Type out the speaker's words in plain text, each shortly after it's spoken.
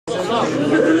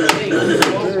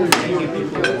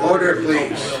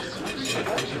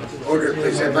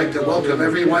welcome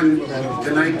everyone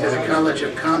tonight to the College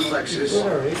of Complexes.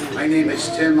 My name is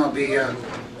Tim. I'll be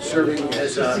serving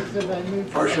as a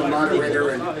partial moderator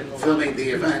and filming the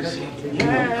event.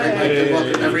 I'd like to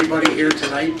welcome everybody here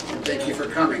tonight and thank you for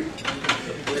coming.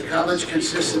 The college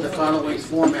consists of the following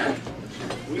format.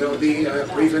 There will be a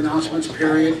brief announcements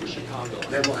period.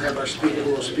 Then we'll have our speaker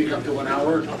who will speak up to 1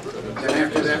 hour. Then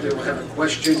after that we will have a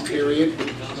question period.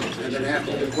 And then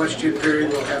after the question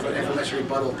period we'll have an infamous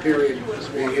rebuttal period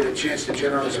where you get a chance to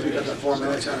generally speak up to 4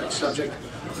 minutes on a subject,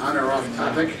 on or off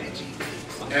topic.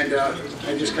 And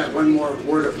I just got one more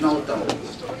word of note though.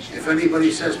 If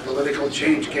anybody says political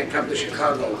change can't come to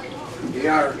Chicago, we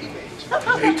are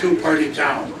a two-party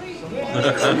town. In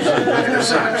the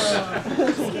socks.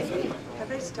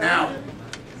 Now,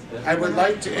 I would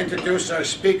like to introduce our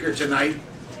speaker tonight.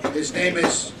 His name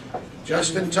is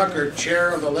Justin Tucker,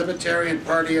 Chair of the Libertarian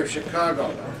Party of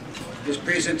Chicago. His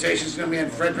presentation is going to be on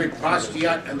Frederic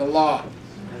Bastiat and the law.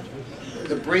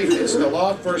 The brief is the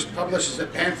law, first published as a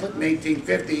pamphlet in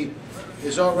 1850,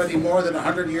 is already more than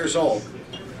 100 years old.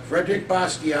 Frederic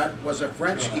Bastiat was a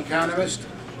French economist,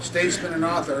 statesman, and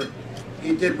author.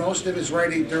 He did most of his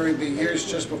writing during the years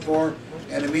just before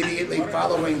and immediately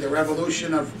following the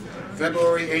Revolution of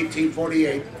February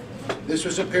 1848. This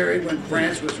was a period when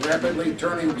France was rapidly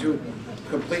turning to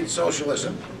complete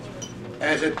socialism.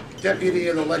 As a deputy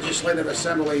of the Legislative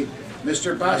Assembly,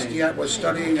 Mr. Bastiat was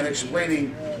studying and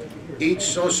explaining each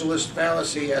socialist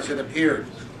fallacy as it appeared.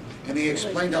 And he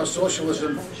explained how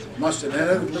socialism must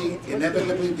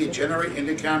inevitably degenerate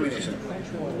into communism.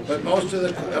 But most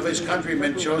of his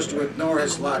countrymen chose to ignore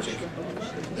his logic.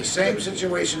 The same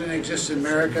situation exists in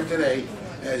America today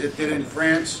as it did in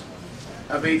France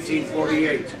of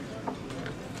 1848.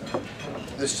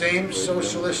 The same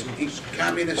socialist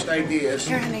communist ideas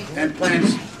and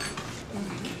plans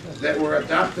that were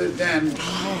adopted then.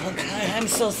 Oh, God, I'm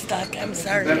so stuck. I'm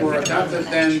sorry. That were adopted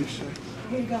then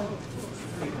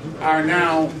are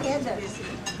now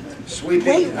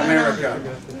sweeping America.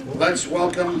 Let's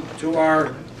welcome to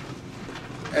our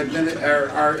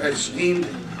esteemed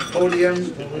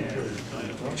podium,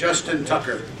 Justin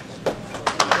Tucker.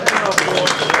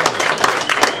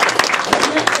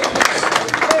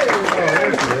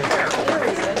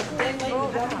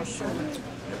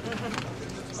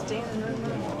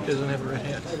 He doesn't have a red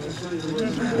hat.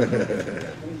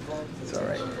 It's all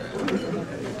right.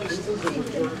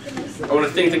 I want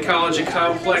to thank the College of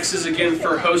Complexes again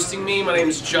for hosting me. My name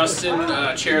is Justin,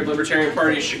 Chair of the Libertarian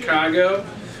Party of Chicago.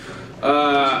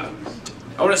 I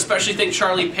want to especially thank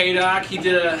Charlie Paydock. He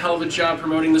did a hell of a job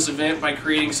promoting this event by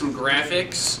creating some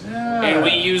graphics. And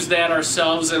we use that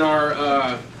ourselves in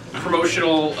our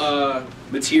promotional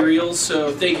materials.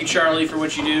 So thank you, Charlie, for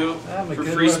what you do for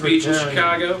free speech in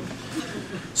Chicago.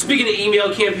 Speaking of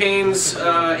email campaigns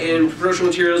and promotional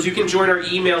materials, you can join our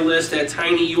email list at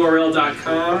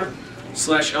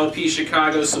tinyurl.com/LP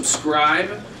Chicago. You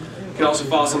can also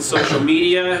follow us on social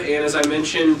media, and as I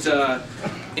mentioned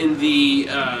in the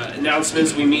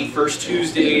announcements, we meet first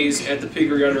Tuesdays at the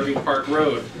Piggery on Irving Park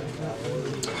Road.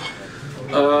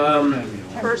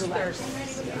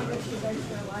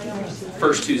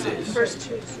 First Tuesdays.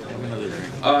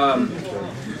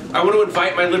 I want to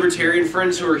invite my libertarian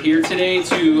friends who are here today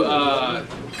to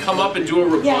come up and do a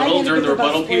rebuttal during the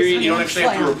rebuttal period. You don't actually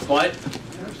have to rebut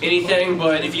anything,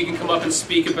 but if you can come up and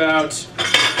speak about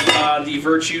the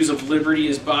virtues of liberty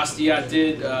as Bastiat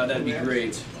did, that'd be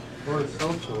great.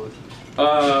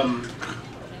 Now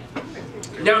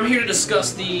I'm here to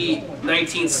discuss the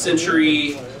 19th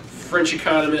century French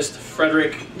economist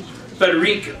Frederic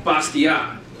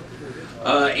Bastiat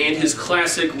and his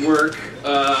classic work,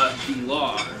 The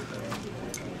Law.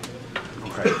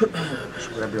 Okay. Just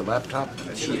grab your laptop.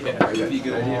 Yeah, that'd be a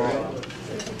good idea, right?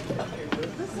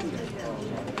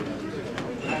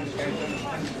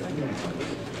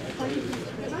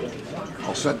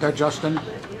 All set there, Justin?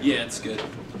 Yeah, it's good.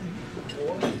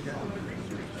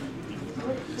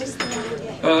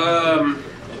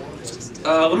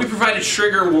 Let me provide a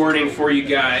trigger warning for you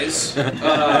guys.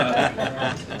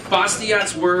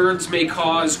 Bastiat's words may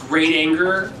cause great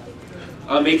anger,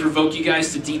 may provoke you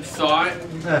guys to deep thought,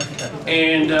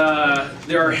 and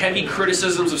there are heavy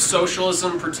criticisms of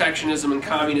socialism, protectionism, and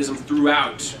communism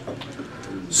throughout.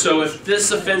 So if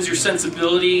this offends your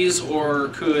sensibilities or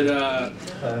could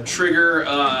trigger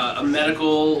a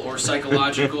medical or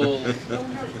psychological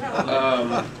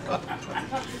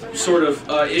sort of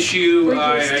issue,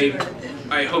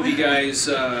 I hope you guys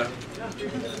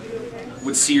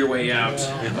would see your way out.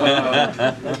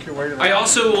 I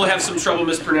also will have some trouble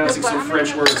mispronouncing some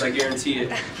French words, I guarantee it.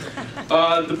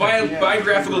 The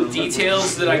biographical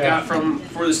details that I got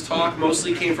for this talk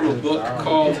mostly came from a book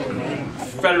called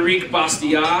Frederic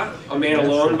Bastiat, A Man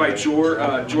Alone, by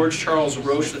George Charles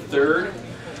Roche III.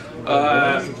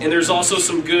 And there's also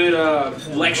some good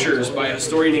lectures by a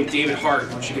historian named David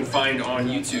Hart, which you can find on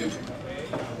YouTube.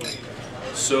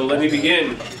 So let me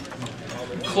begin.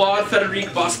 Claude Frederic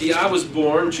Bastiat was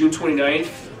born June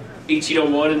 29th,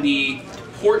 1801 in the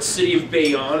port city of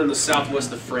Bayonne in the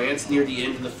southwest of France, near the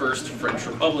end of the First French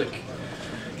Republic.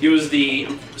 He was the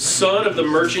son of the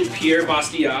merchant Pierre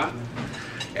Bastiat.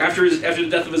 After the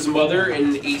death of his mother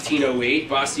in 1808,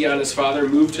 Bastiat and his father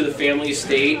moved to the family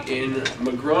estate in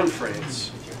Magron,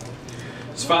 France.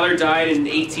 His father died in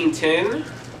 1810,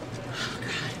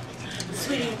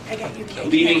 Sweetie, I got you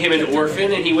cake. leaving him an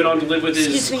orphan, and he went on to live with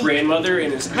his grandmother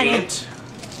and his aunt,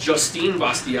 Justine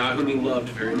Bastiat, whom he loved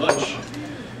very much.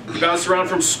 He bounced around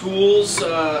from school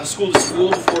to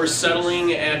school before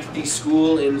settling at the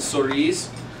school in Cerise,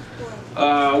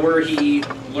 where he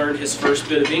learned his first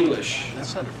bit of English.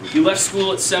 He left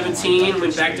school at 17,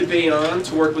 went back to Bayonne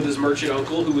to work with his merchant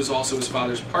uncle, who was also his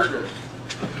father's partner.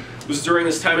 It was during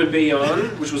this time in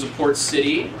Bayonne, which was a port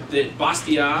city, that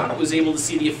Bastiat was able to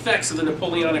see the effects of the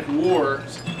Napoleonic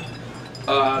Wars.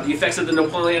 The effects that the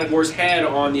Napoleonic Wars had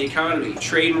on the economy.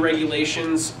 Trade and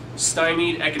regulations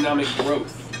stymied economic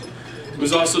growth. It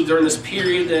was also during this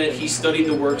period that he studied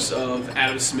the works of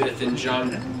Adam Smith and John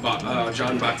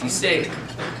Baptiste.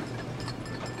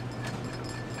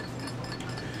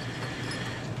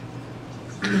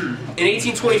 In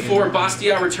 1824,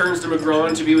 Bastiat returns to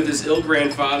Magron to be with his ill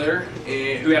grandfather,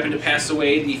 who happened to pass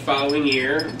away the following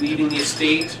year, leaving the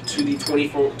estate to the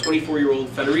 24-year-old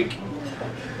Frederic.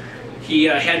 He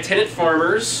had tenant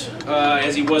farmers,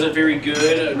 as he wasn't very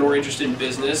good nor interested in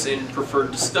business and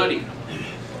preferred to study.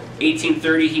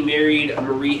 1830, he married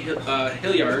Marie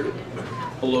Hilliard,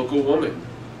 a local woman.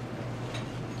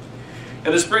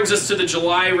 And this brings us to the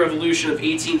July Revolution of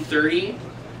 1830,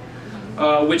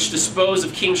 which disposed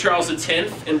of King Charles X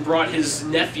and brought his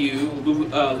nephew,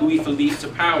 Louis Philippe, to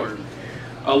power.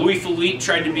 Louis Philippe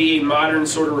tried to be a modern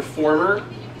sort of reformer,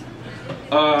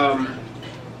 and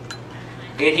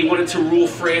he wanted to rule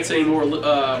France in a more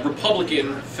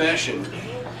republican fashion.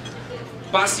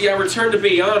 Bastiat returned to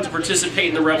Bayonne to participate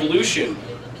in the revolution.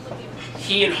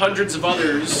 He and hundreds of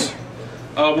others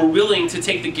were willing to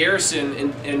take the garrison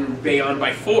in Bayonne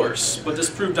by force, but this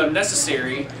proved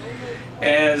unnecessary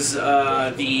as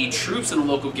the troops in the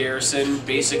local garrison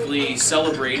basically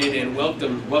celebrated and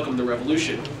welcomed the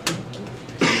revolution.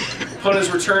 Upon his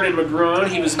return in Magron,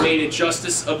 he was made a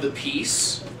Justice of the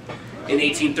Peace in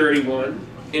 1831,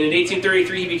 and in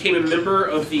 1833 he became a member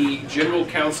of the General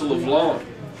Council of Laon.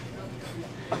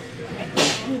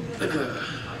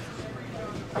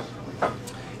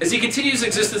 As he continued his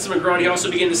existence in Magron, he also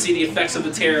began to see the effects of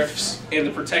the tariffs and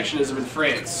the protectionism in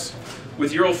France,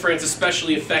 with Euro France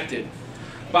especially affected.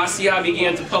 Bastiat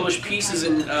began to publish pieces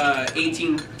in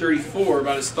 1834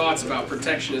 about his thoughts about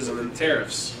protectionism and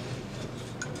tariffs.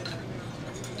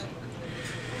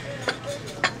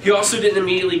 He also didn't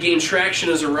immediately gain traction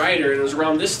as a writer, and it was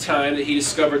around this time that he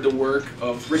discovered the work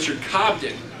of Richard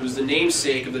Cobden, who was the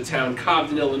namesake of the town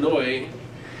Cobden, Illinois,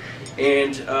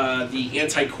 and the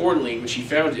Anti-Corn League, which he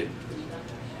founded.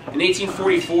 In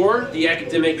 1844, the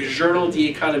academic Journal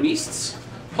des Economistes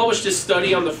published a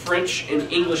study on the French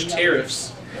and English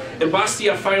tariffs, and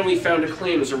Bastiat finally found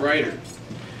acclaim as a writer.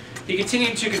 He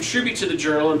continued to contribute to the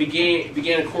journal and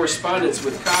began a correspondence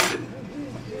with Cobden.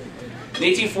 In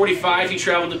 1845, he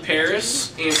traveled to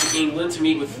Paris and to England to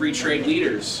meet with free trade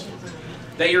leaders.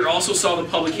 That year also saw the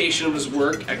publication of his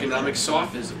work, Economic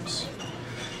Sophisms.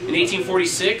 In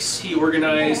 1846, he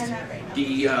organized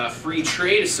the Free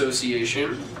Trade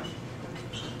Association.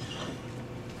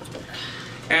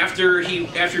 After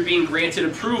being granted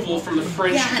approval from the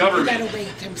French government. You gotta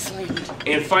wait, I'm slammed.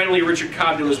 And finally, Richard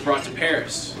Cobden was brought to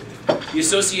Paris. The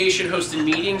association hosted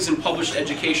meetings and published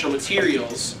educational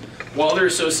materials, while other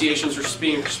associations were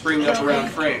springing up around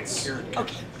France.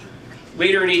 Okay.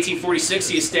 Later in 1846,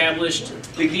 he established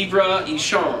the Livre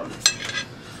Échange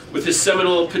with his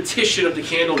seminal Petition of the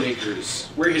Candlemakers,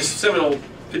 where his seminal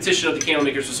Petition of the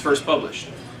Candlemakers was first published.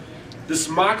 This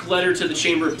mock letter to the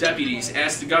Chamber of Deputies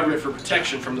asked the government for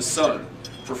protection from the sun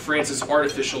for France's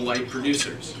artificial light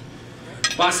producers.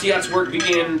 Bastiat's work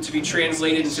began to be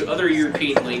translated into other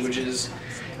European languages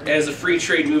as the free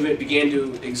trade movement began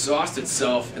to exhaust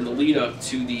itself in the lead-up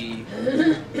to the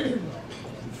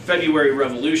February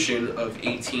Revolution of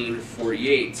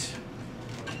 1848.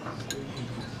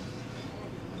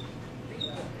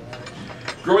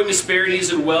 Growing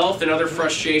disparities in wealth and other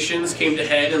frustrations came to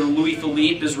head, and Louis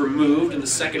Philippe is removed, and the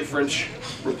Second French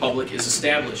republic is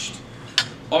established.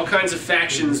 All kinds of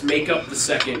factions make up the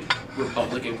Second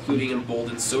Republic, including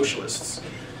emboldened socialists.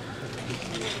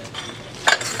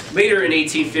 Later in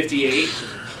 1858,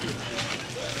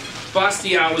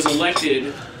 Bastiat was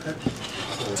elected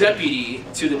deputy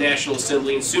to the National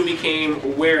Assembly and soon became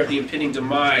aware of the impending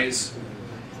demise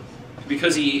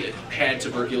because he had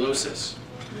tuberculosis.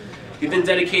 He then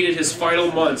dedicated his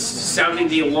final months sounding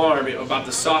the alarm about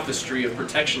the sophistry of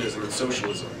protectionism and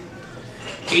socialism.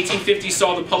 1850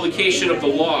 saw the publication of the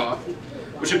law,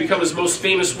 which would become his most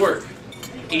famous work.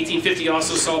 1850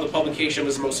 also saw the publication of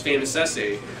his most famous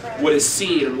essay, What is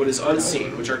Seen and What is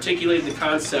Unseen, which articulated the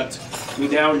concept we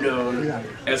now know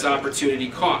as opportunity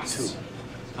costs.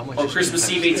 On Christmas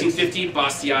Eve 1850,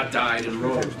 Bastiat died in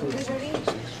Rome.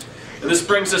 And this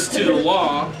brings us to the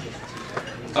law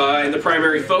and the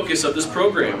primary focus of this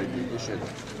program.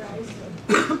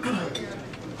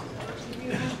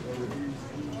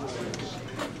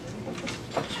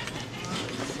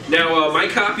 Now, my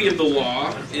copy of the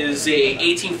law is a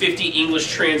 1850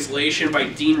 English translation by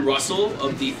Dean Russell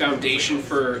of the Foundation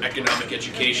for Economic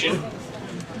Education.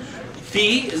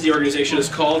 FEE, as the organization is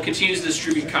called, continues to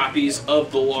distribute copies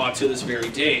of the law to this very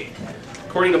day.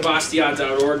 According to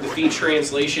Bastiat.org, the FEE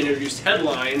translation introduced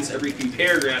headlines every few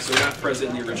paragraphs that are not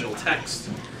present in the original text.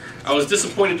 I was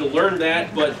disappointed to learn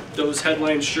that, but those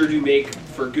headlines sure do make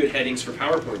for good headings for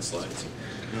PowerPoint slides.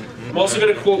 I'm also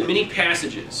going to quote many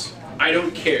passages. I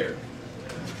don't care.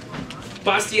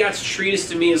 Bastiat's treatise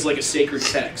to me is like a sacred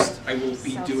text. I will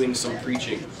be doing some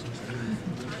preaching.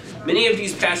 Many of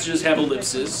these passages have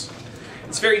ellipses.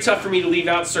 It's very tough for me to leave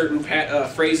out certain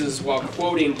phrases while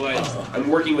quoting, but I'm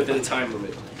working within a time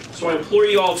limit. So I implore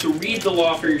you all to read the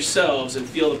law for yourselves and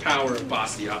feel the power of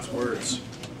Bastiat's words.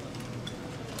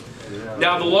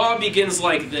 Now the law begins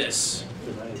like this.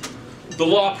 The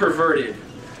law perverted,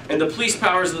 and the police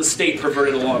powers of the state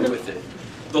perverted along with it.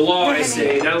 The law, I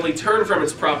say, not only turned from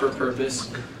its proper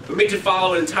purpose, but made to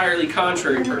follow an entirely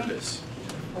contrary purpose.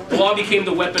 The law became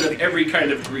the weapon of every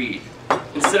kind of greed.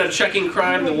 Instead of checking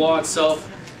crime, the law itself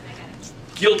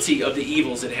guilty of the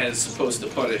evils it has supposed to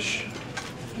punish.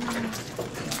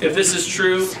 If this is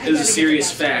true, it is a serious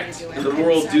fact, and the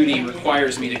moral duty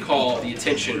requires me to call the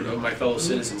attention of my fellow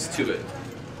citizens to it.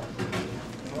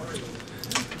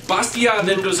 Bastiat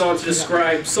then goes on to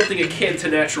describe something akin to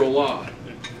natural law.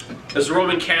 As a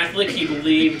Roman Catholic, he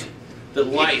believed that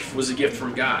life was a gift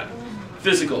from God,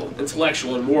 physical,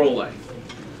 intellectual, and moral life.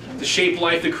 To shape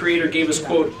life, the Creator gave us,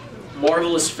 quote,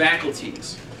 marvelous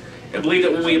faculties, and believed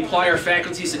that when we apply our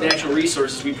faculties to natural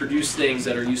resources, we produce things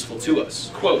that are useful to us.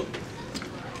 Quote,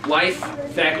 life,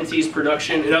 faculties,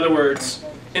 production, in other words,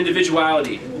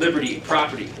 individuality, liberty,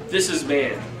 property, this is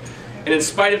man. And in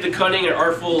spite of the cunning and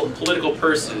artful political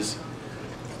purses,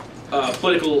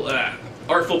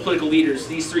 artful political leaders,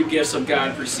 these three gifts of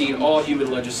God precede all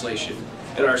human legislation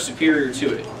and are superior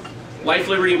to it. Life,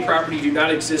 liberty, and property do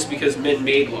not exist because men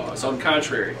made laws. On the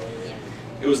contrary,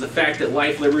 it was the fact that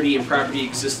life, liberty, and property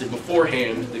existed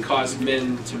beforehand that caused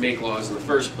men to make laws in the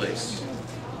first place.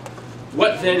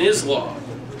 What then is law?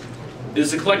 It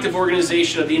is the collective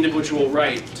organization of the individual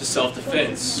right to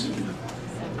self-defense.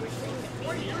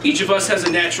 Each of us has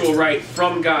a natural right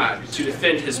from God to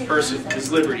defend his person,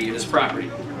 his liberty, and his property.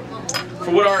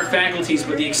 For what are our faculties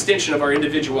but the extension of our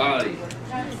individuality?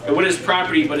 And what is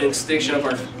property but an extension of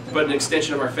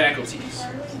our faculties?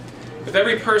 If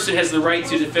every person has the right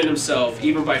to defend himself,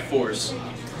 even by force,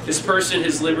 his person,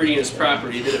 his liberty, and his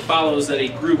property, then it follows that a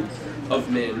group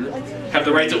of men have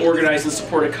the right to organize and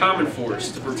support a common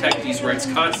force to protect these rights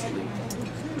constantly.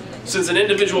 Since an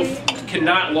individual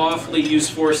cannot lawfully use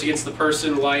force against the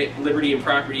person, liberty, and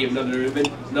property of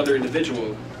another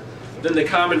individual, then the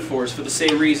common force, for the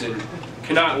same reason,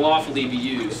 cannot lawfully be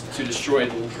used to destroy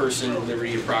the person,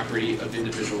 liberty, and property of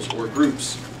individuals or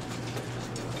groups.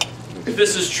 If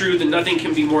this is true, then nothing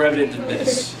can be more evident than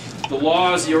this. The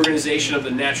law is the organization of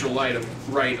the natural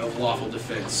right of lawful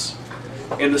defense,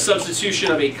 and the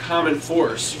substitution of a common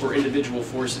force for individual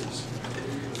forces.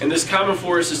 And this common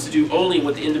force is to do only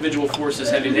what the individual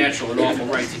forces have a natural and lawful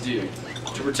right to do,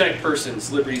 to protect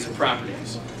persons, liberties, and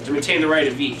properties, to maintain the right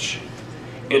of each,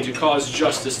 and to cause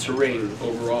justice to reign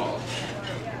over all.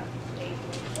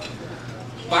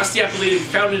 Bastiat believed he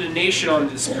founded a nation on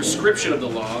this prescription of the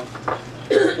law.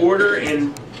 Order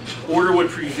would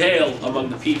prevail among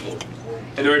the people,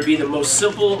 and there would be the most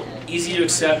simple, easy to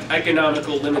accept,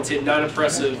 economical, limited,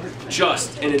 non-oppressive,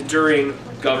 just, and enduring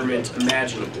government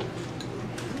imaginable.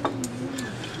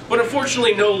 But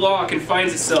unfortunately, no law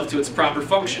confines itself to its proper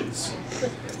functions.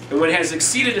 And when it has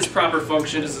exceeded its proper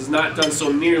functions, it has not done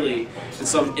so merely in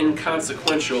some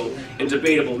inconsequential and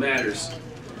debatable matters,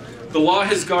 The law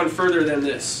has gone further than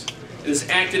this. It has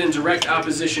acted in direct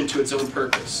opposition to its own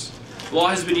purpose. The law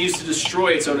has been used to destroy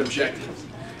its own objective.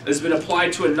 It has been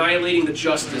applied to annihilating the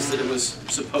justice that it was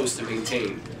supposed to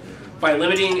maintain. By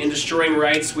limiting and destroying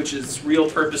rights which its real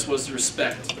purpose was to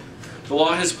respect, the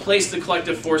law has placed the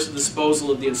collective force at the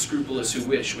disposal of the unscrupulous who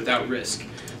wish, without risk,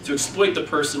 to exploit the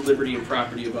person, liberty, and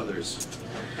property of others.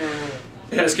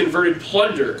 It has converted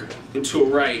plunder into a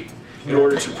right in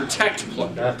order to protect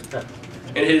plunder.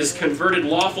 And it has converted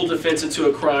lawful defense into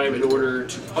a crime in order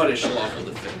to punish lawful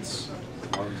defense.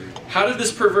 How did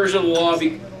this perversion of the law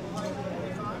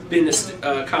been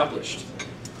accomplished?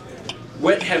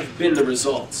 What have been the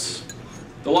results?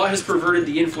 The law has perverted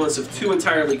the influence of two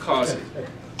entirely causing: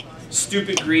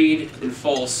 stupid greed and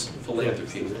false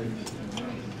philanthropy.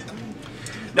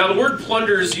 Now, the word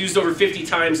plunder is used over 50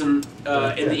 times in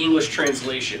the English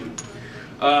translation,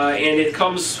 and it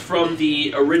comes from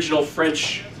the original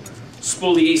French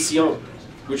spoliation,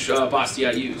 which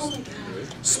Bastiat used.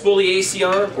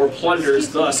 Spoliation, or plunder,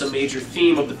 is thus a major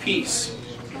theme of the piece.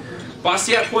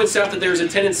 Bastiat points out that there is a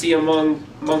tendency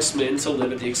amongst men to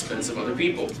live at the expense of other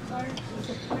people.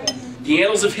 The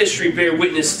annals of history bear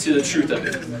witness to the truth of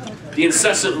it. The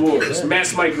incessant wars,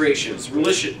 mass migrations,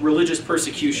 religious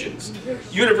persecutions,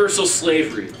 universal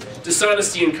slavery,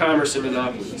 dishonesty in commerce and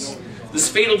monopolies. This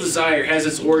fatal desire has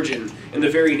its origin in the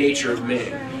very nature of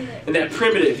man, and that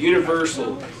primitive,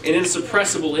 universal, and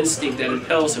insuppressible instinct that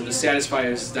impels him to satisfy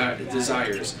his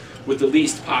desires with the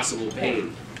least possible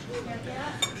pain.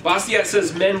 Bastiat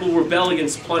says men will rebel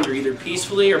against plunder either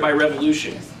peacefully or by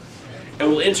revolution, and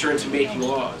will enter into making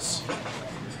laws.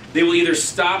 They will either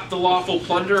stop the lawful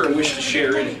plunder or wish to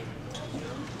share in it.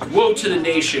 Woe to the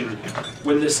nation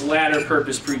when this latter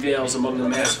purpose prevails among the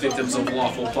mass victims of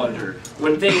lawful plunder,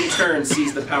 when they in turn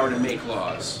seize the power to make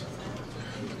laws.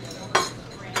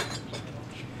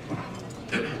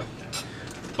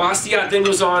 Bastiat then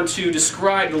goes on to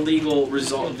describe the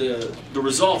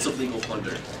results of legal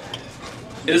plunder.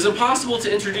 It is impossible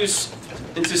to introduce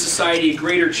into society a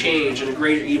greater change and a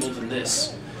greater evil than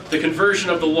this: the conversion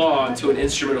of the law into an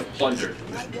instrument of plunder.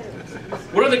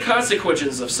 What are the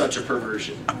consequences of such a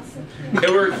perversion? It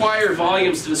will require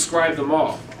volumes to describe them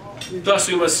all. Thus,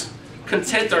 we must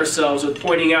content ourselves with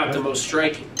pointing out the most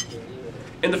striking.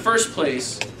 In the first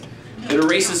place, it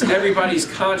erases from everybody's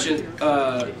conscience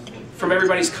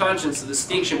the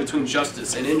distinction between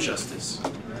justice and injustice.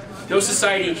 No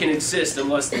society can exist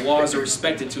unless the laws are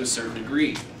respected to a certain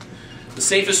degree. The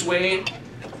safest way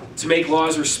to make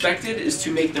laws respected is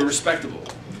to make them respectable.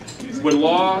 When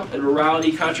law and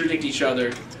morality contradict each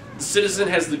other, the citizen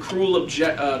has the cruel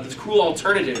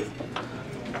alternative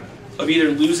of either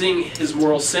losing his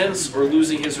moral sense or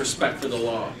losing his respect for the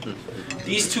law.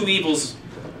 These two evils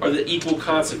are the equal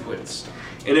consequence,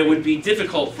 and it would be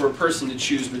difficult for a person to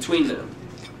choose between them.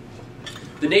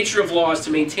 The nature of law is to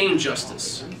maintain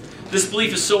justice. This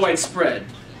belief is so widespread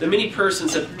that many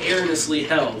persons have erroneously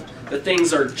held that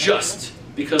things are just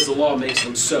because the law makes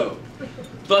them so.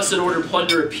 Thus, in order,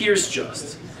 plunder appears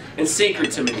just and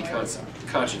sacred to many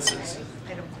consciences.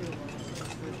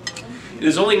 It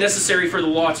is only necessary for the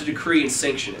law to decree and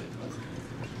sanction it.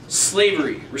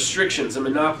 Slavery, restrictions, and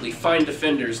monopoly find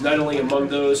defenders not only among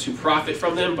those who profit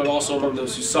from them, but also among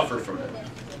those who suffer from them.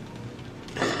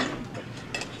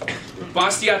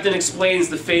 Bastiat then explains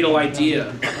the fatal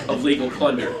idea of legal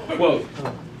plunder. Quote,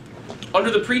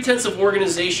 "Under the pretense of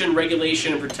organization,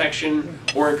 regulation, and protection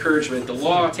or encouragement, the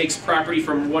law takes property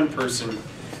from one person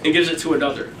and gives it to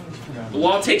another. The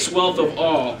law takes wealth of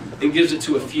all and gives it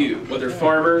to a few, whether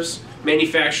farmers,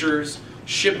 manufacturers,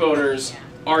 ship owners,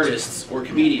 artists, or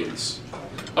comedians.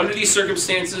 Under these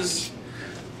circumstances,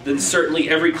 then certainly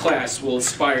every class will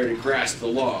aspire to grasp the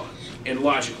law, and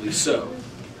logically so."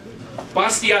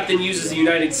 Bastiat then uses the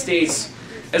United States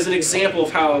as an example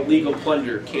of how legal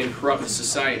plunder can corrupt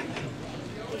society.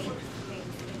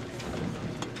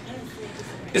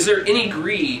 Is there any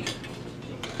need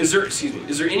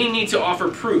to offer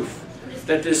proof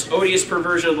that this odious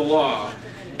perversion of the law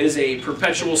is a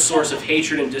perpetual source of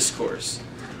hatred and discourse,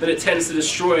 that it tends to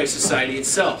destroy society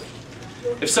itself?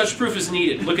 If such proof is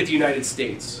needed, look at the United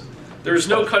States. There is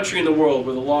no country in the world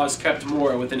where the law is kept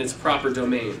more within its proper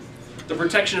domain, the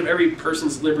protection of every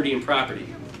person's liberty and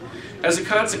property. As a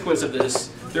consequence of this,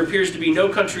 there appears to be no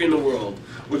country in the world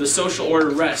where the social order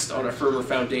rests on a firmer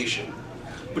foundation.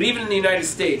 But even in the United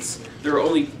States, there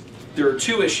are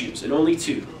two issues, and only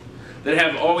two, that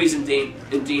have always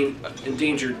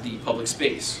endangered the public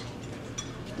space.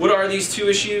 What are these two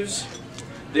issues?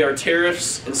 They are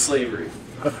tariffs and slavery.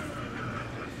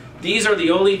 These are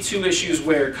the only two issues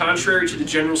where, contrary to the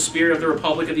general spirit of the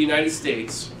Republic of the United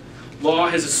States, law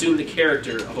has assumed the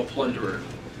character of a plunderer.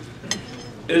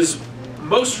 It is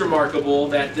most remarkable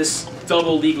that this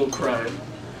double legal crime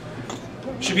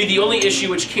should be the only issue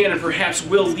which can and perhaps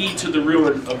will lead to the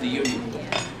ruin of the Union.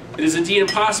 It is indeed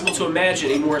impossible to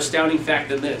imagine a more astounding fact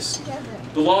than this.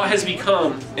 The law has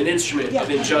become an instrument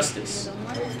of injustice.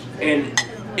 And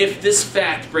if this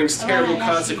fact brings terrible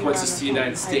consequences to the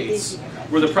United States,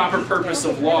 where the proper purpose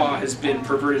of law has been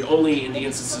perverted only in the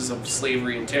instances of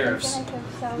slavery and tariffs,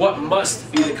 what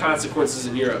must be the consequences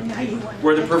in Europe,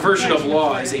 where the perversion of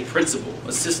law is a principle,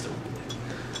 a system?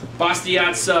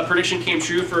 Bastiat's prediction came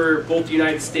true for both the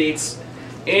United States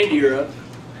and Europe.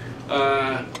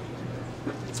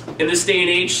 In this day and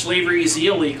age, slavery is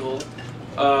illegal.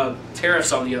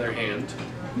 Tariffs, on the other hand.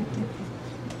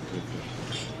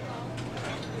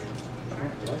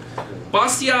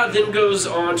 Bastiat then goes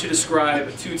on to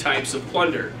describe two types of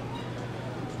plunder.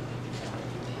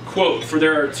 Quote, "For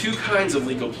there are two kinds of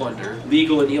legal plunder,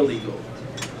 legal and illegal.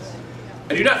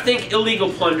 I do not think illegal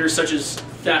plunder such as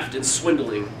theft and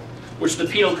swindling, which the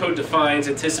penal code defines,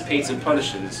 anticipates, and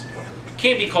punishes,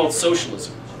 can be called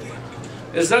socialism.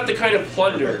 It is not the kind of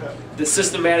plunder that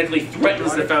systematically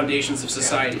threatens the foundations of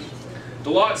society. The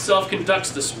law itself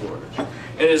conducts this war,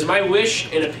 and it is my wish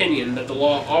and opinion that the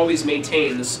law always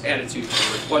maintain this attitude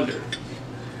toward plunder.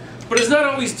 But it does not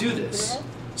always do this.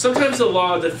 Sometimes the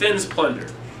law defends plunder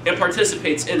and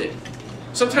participates in it.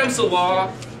 Sometimes the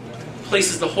law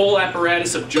places the whole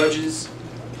apparatus of judges,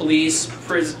 police,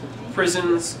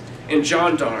 prisons, and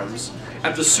gendarmes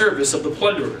at the service of the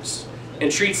plunderers,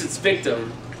 and treats its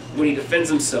victim, when he defends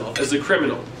himself, as a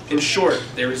criminal. In short,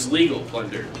 there is legal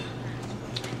plunder.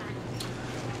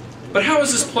 But how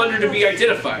is this plunder to be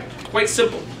identified? Quite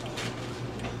simple.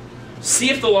 See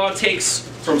if the law takes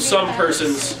from some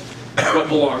persons what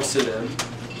belongs to them,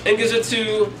 and gives it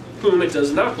to whom it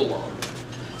does not belong.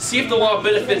 See if the law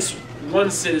benefits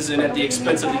one citizen at the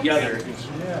expense of the other,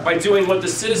 by doing what the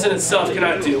citizen itself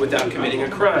cannot do without committing a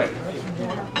crime.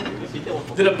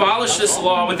 Then abolish this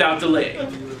law without delay.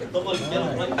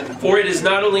 For it is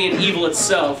not only an evil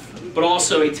itself, but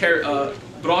also a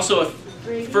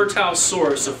fertile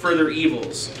source of further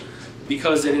evils,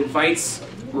 because it invites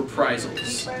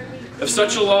reprisals. If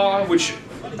such a law, which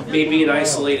may be an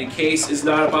isolated case, is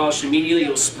not abolished immediately, it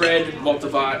will spread,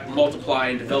 multiply,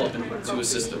 and develop into a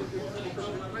system.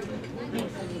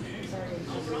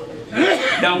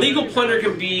 Now, legal plunder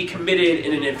can be committed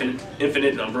in an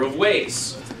infinite number of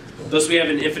ways. Thus, we have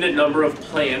an infinite number of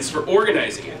plans for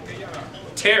organizing it.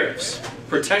 Tariffs,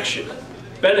 protection,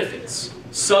 benefits,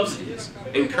 subsidies,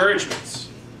 encouragements,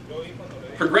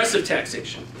 progressive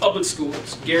taxation, public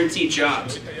schools, guaranteed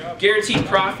jobs, guaranteed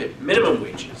profit, minimum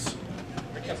wages,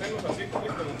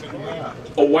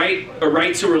 a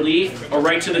right to relief, a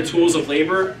right to the tools of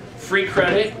labor, free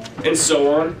credit, and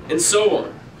so on and so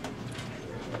on.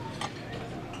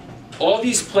 All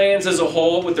these plans as a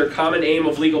whole, with their common aim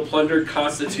of legal plunder,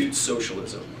 constitute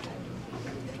socialism.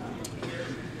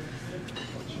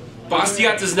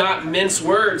 Bastiat does not mince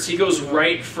words. He goes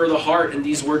right for the heart, and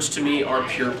these words to me are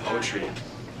pure poetry.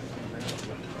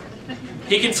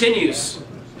 He continues,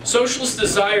 socialists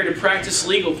desire to practice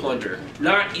legal plunder,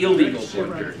 not illegal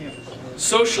plunder.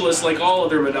 Socialists, like all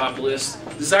other monopolists,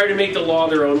 desire to make the law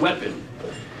their own weapon.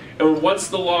 And once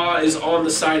the law is on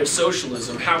the side of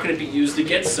socialism, how can it be used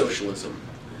against socialism?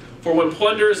 For when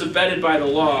plunder is abetted by the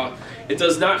law, it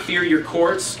does not fear your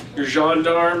courts, your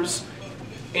gendarmes,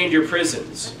 and your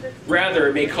prisons. Rather,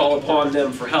 it may call upon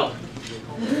them for help.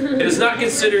 It is not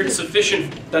considered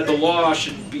sufficient that the law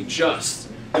should be just.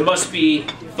 It must be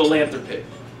philanthropic.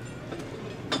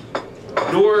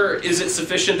 Nor is it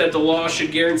sufficient that the law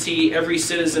should guarantee every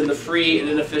citizen the free and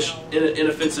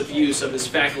inoffensive use of his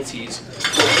faculties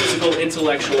for physical,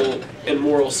 intellectual, and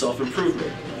moral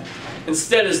self-improvement.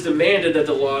 Instead, it is demanded that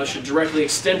the law should directly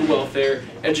extend welfare,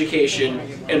 education,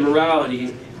 and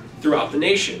morality throughout the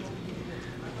nation.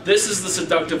 This is the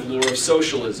seductive lure of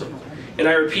socialism. And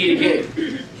I repeat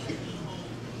again,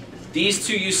 these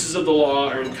two uses of the law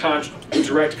are in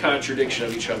direct contradiction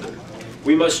of each other.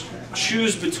 We must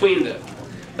choose between them.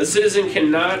 A citizen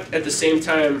cannot at the same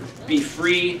time be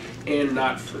free and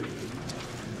not free.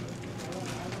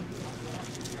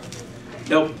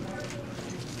 Now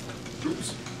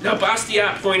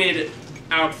Bastiat pointed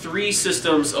out three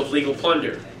systems of legal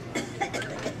plunder.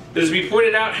 It is to be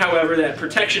pointed out, however, that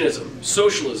protectionism,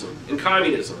 socialism, and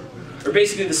communism are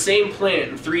basically the same plan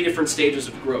in three different stages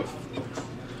of growth.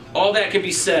 All that can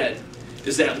be said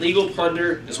is that legal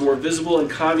plunder is more visible in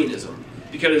communism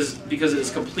because it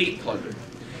is complete plunder,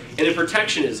 and in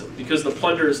protectionism because the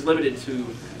plunder is limited to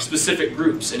specific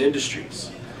groups and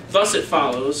industries. Thus it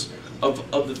follows,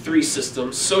 of the three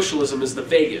systems, socialism is the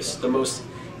vaguest, the most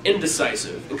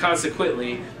indecisive, and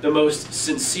consequently the most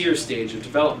sincere stage of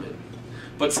development.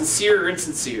 But sincere or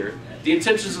insincere, the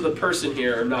intentions of the person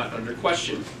here are not under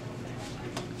question.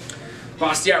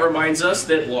 Bastiat reminds us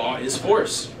that law is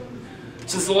force.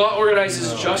 Since the law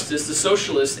organizes justice, the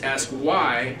socialists ask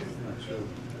why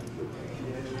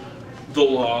the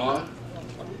law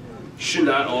should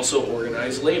not also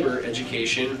organize labor,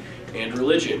 education, and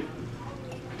religion.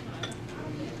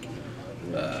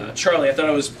 Charlie, I thought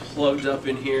I was plugged up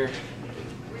in here.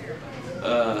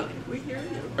 Or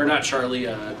not Charlie,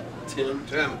 Tim.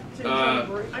 Tim.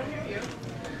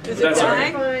 That's all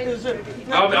right.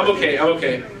 I'm okay, I'm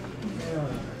okay.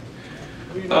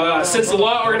 Since the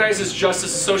law organizes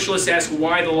justice, the socialists ask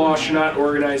why the law should not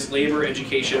organize labor,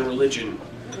 education, and religion.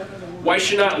 Why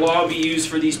should not law be used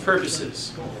for these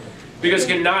purposes? Because it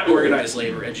cannot organize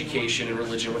labor, education, and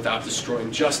religion without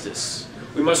destroying justice.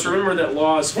 We must remember that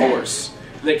law is force,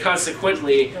 and that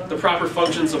consequently, the proper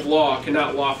functions of law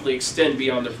cannot lawfully extend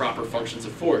beyond the proper functions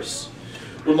of force.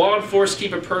 When law and force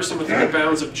keep a person within the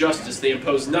bounds of justice, they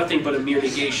impose nothing but a mere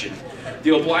negation. They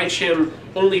oblige him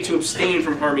only to abstain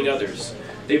from harming others.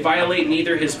 They violate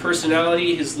neither his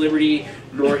personality, his liberty,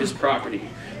 nor his property.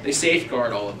 They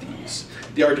safeguard all of these.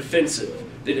 They are defensive.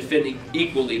 They defend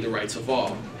equally the rights of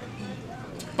all.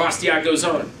 Bastiat goes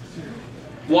on.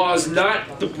 Law is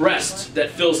not the breast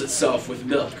that fills itself with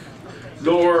milk,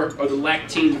 nor are the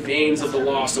lactine veins of the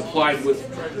law supplied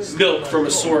with milk from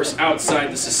a source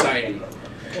outside the society.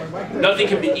 Nothing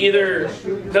can enter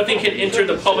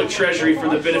the public treasury for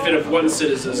the benefit of one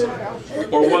citizen,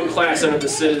 or one class under the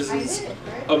citizens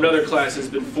of another class has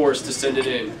been forced to send it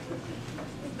in.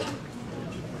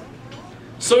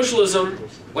 Socialism,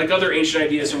 like other ancient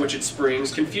ideas from which it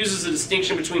springs, confuses the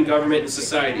distinction between government and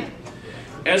society.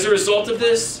 As a result of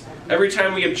this, every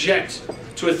time we object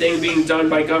to a thing being done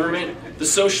by government, the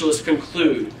socialists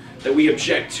conclude that we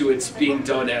object to its being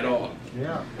done at all.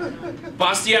 Yeah.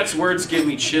 Bastiat's words give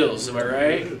me chills, am I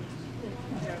right?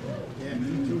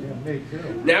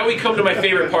 Now we come to my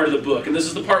favorite part of the book, and this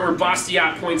is the part where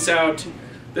Bastiat points out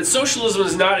that socialism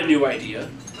is not a new idea.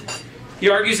 He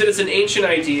argues that it's an ancient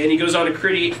idea, and he goes on to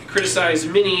criticize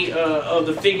many of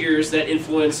the figures that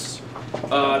influenced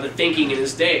the thinking in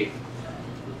his day.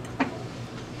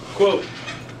 Quote,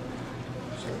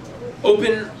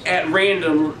 "Open at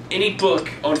random any book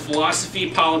on philosophy,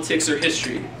 politics, or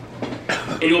history,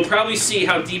 and you'll probably see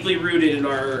how deeply rooted in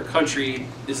our country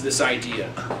is this idea.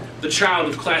 The child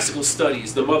of classical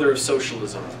studies, the mother of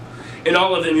socialism. In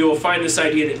all of them you will find this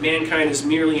idea that mankind is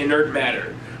merely inert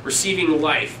matter, receiving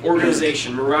life,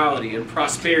 organization, morality, and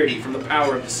prosperity from the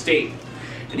power of the state.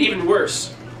 And even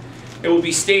worse, it will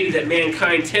be stated that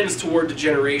mankind tends toward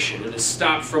degeneration and is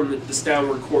stopped from this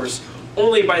downward course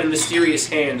only by the mysterious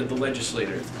hand of the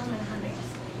legislator.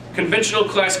 Conventional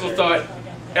classical thought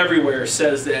everywhere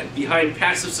says that behind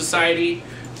passive society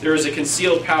there is a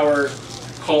concealed power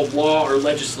called law or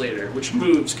legislator, which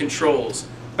moves, controls,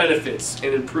 benefits,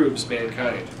 and improves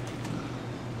mankind."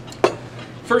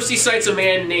 First he cites a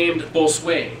man named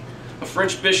Bossuet, a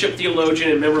French bishop,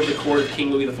 theologian, and member of the court of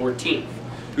King Louis XIV,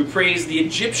 who praised the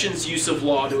Egyptians' use of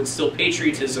law to instill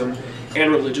patriotism and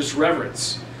religious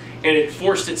reverence, and it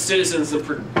forced its citizens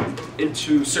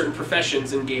into certain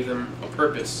professions and gave them a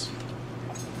purpose.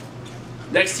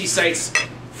 Next he cites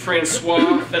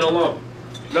Francois Fenelon,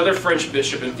 another French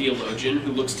bishop and theologian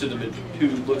who looks to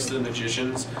the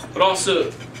magicians, but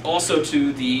also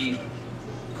to the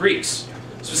Greeks,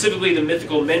 specifically the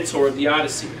mythical mentor of the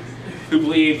Odyssey, who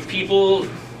believed people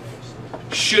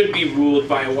should be ruled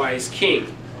by a wise king,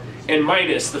 and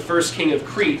Minos, the first king of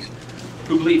Crete,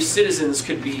 who believed citizens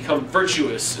could become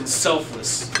virtuous and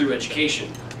selfless through education.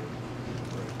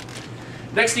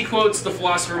 Next he quotes the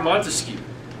philosopher Montesquieu,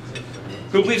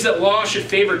 who believes that law should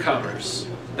favor commerce,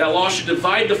 that law should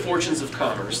divide the fortunes of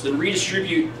commerce, then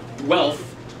redistribute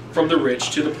wealth from the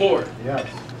rich to the poor. Yes.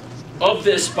 Of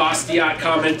this, Bastiat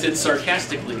commented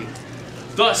sarcastically,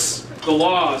 "Thus, the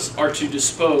laws are to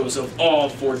dispose of all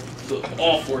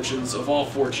fortunes of all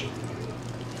fortune."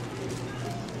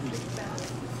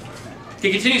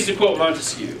 He continues to quote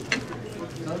Montesquieu.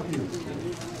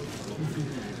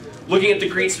 Looking at the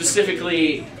Greeks,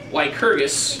 specifically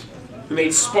Lycurgus, who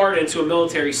made Sparta into a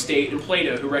military state, and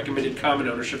Plato, who recommended common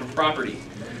ownership of property.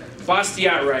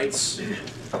 Bastiat writes,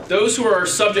 "Those who are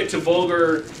subject to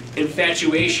vulgar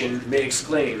infatuation may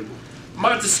exclaim,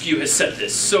 'Montesquieu has said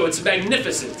this, so it's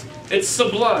magnificent, it's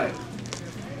sublime.'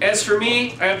 As for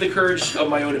me, I have the courage of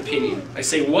my own opinion. I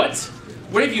say, what?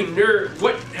 What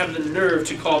have the nerve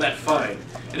to call that fine?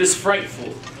 It is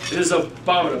frightful. It is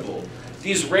abominable.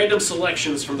 These random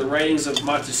selections from the writings of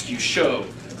Montesquieu show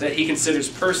that he considers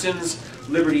persons,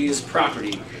 liberties,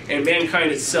 property, and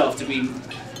mankind itself to be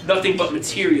nothing but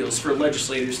materials for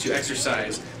legislators to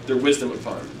exercise their wisdom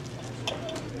upon.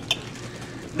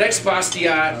 Next,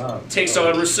 Bastiat takes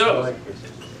on Rousseau,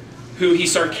 who he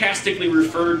sarcastically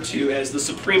referred to as the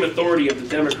supreme authority of the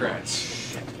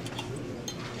Democrats.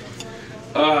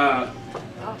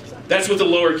 That's with a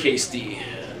lowercase d.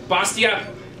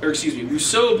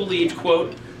 Rousseau believed,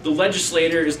 quote, "The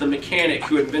legislator is the mechanic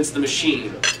who invents the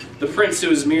machine, the prince who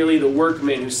is merely the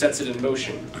workman who sets it in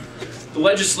motion. The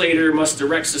legislator must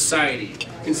direct society,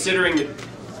 considering the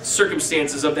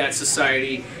circumstances of that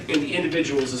society and the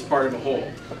individuals as part of a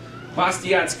whole."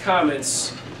 Bastiat's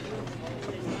comments,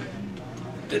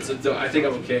 I think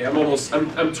I'm okay.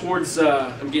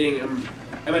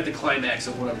 I'm at the climax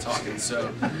of what I'm talking, so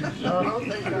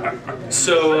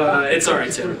it's all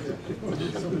right, Tim.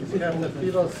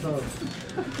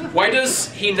 Why does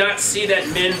he not see that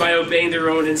men, by obeying their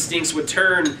own instincts, would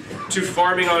turn to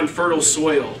farming on fertile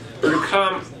soil,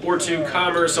 or to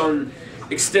commerce on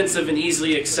extensive and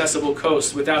easily accessible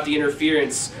coasts without the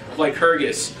interference of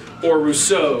Lycurgus or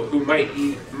Rousseau, who might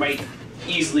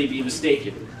easily be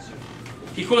mistaken?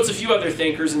 He quotes a few other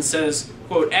thinkers and says,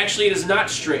 quote, "Actually, it is not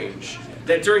strange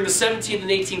that during the 17th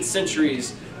and 18th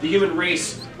centuries, the human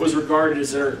race was regarded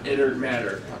as inert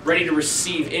matter, ready to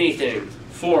receive anything,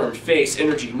 form, face,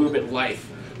 energy, movement, life,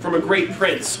 from a great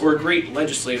prince or a great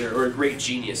legislator or a great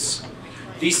genius.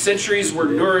 These centuries were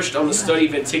nourished on the study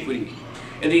of antiquity,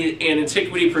 and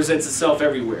antiquity presents itself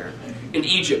everywhere. In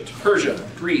Egypt, Persia,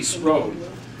 Greece, Rome,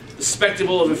 the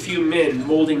spectacle of a few men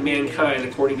molding mankind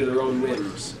according to their own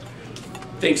whims,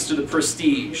 thanks to the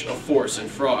prestige of force and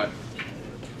fraud."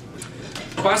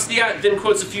 Bastiat then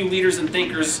quotes a few leaders and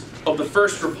thinkers of the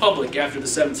First Republic after the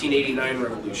 1789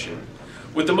 revolution,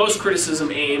 with the most criticism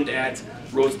aimed at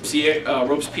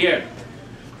Robespierre,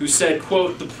 who said,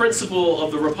 quote, "The principle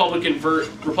of the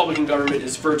Republican government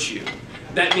is virtue.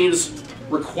 That means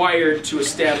required to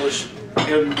establish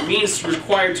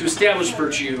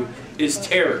virtue is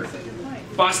terror."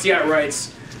 Bastiat writes,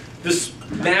 "This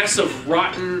mass of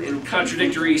rotten and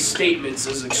contradictory statements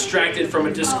is extracted from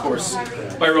a discourse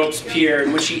by Robespierre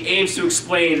in which he aims to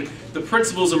explain the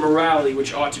principles of morality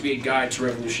which ought to be a guide to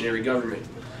revolutionary government.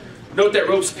 Note that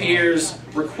Robespierre's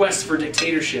request for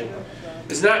dictatorship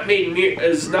is not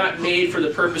made for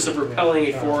the purpose of repelling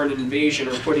a foreign invasion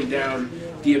or putting down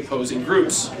the opposing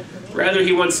groups. Rather,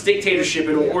 he wants dictatorship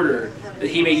in order that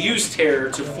he may use terror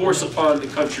to force upon the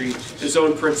country his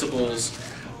own principles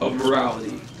of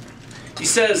morality. He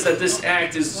says that this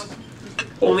act is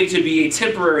only to be a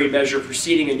temporary measure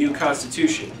preceding a new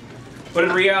constitution. But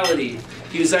in reality,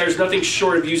 he desires nothing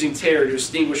short of using terror to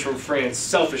extinguish from France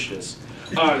selfishness,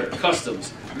 honor,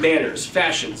 customs, manners,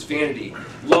 fashions, vanity,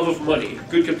 love of money,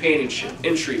 good companionship,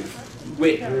 intrigue,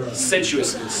 wit,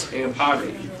 sensuousness, and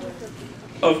poverty."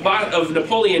 Of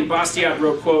Napoleon, Bastiat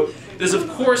wrote, quote, "It is of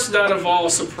course not at all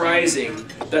surprising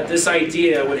that this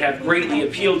idea would have greatly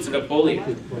appealed to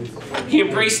Napoleon. He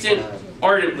embraced it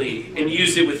ardently and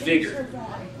used it with vigor.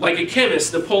 Like a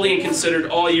chemist, Napoleon considered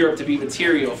all Europe to be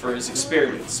material for his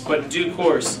experiments, but in due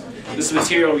course, this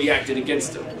material reacted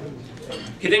against him."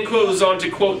 He then goes on to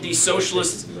quote the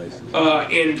socialist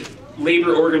and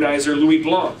labor organizer Louis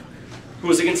Blanc, who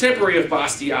was a contemporary of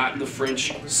Bastiat in the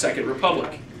French Second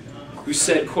Republic, who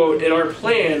said, quote, "In our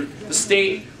plan, the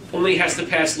state only has to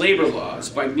pass labor laws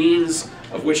by means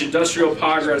of which industrial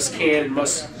progress can and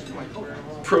must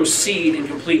proceed in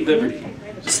complete liberty.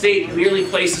 The state merely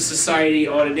places society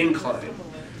on an incline.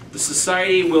 The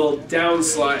society will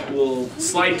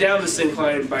slide down this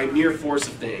incline by mere force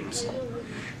of things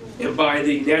and by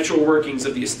the natural workings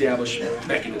of the established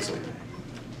mechanism."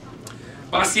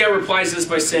 Bastiat replies this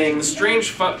by saying, "The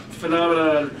strange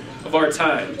phenomenon of our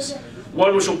times,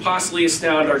 one which will possibly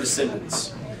astound our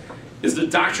descendants, is the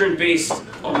doctrine based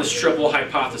on this triple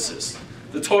hypothesis: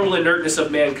 the total inertness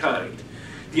of mankind,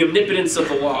 the omnipotence of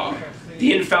the law,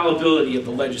 the infallibility of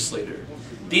the legislator.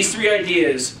 These three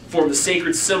ideas form the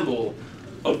sacred symbol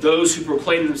of those who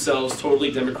proclaim themselves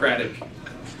totally democratic.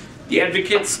 The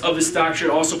advocates of this doctrine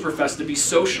also profess to be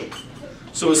social.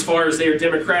 So as far as they are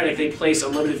democratic, they place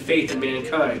unlimited faith in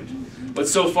mankind. But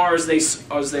so far as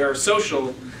they are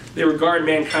social, they regard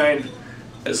mankind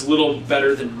as little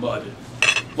better than mud."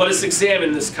 Let us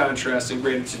examine this contrast in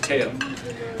greater detail.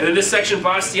 And in this section,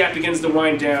 Bastiat begins to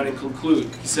wind down and conclude.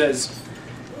 He says,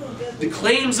 "The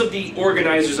claims of the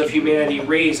organizers of humanity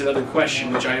raise another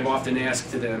question which I have often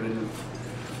asked to them, and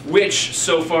which,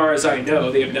 so far as I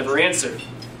know, they have never answered.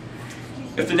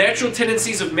 If the natural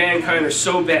tendencies of mankind are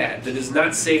so bad that it is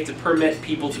not safe to permit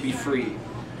people to be free,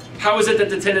 How is it that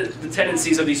the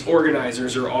tendencies of these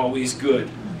organizers are always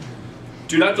good?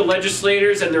 Do not the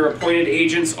legislators and their appointed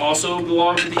agents also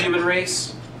belong to the human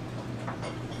race?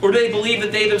 Or do they believe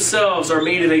that they themselves are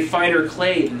made of a finer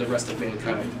clay than the rest of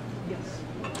mankind?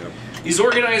 These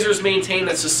organizers maintain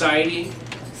that society,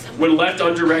 when left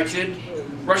undirected,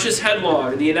 rushes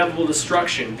headlong in the inevitable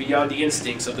destruction beyond the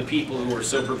instincts of the people who are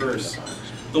so perverse.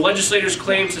 The legislators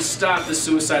claim to stop this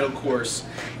suicidal course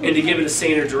and to give it a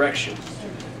saner direction.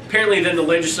 Apparently then the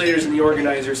legislators and the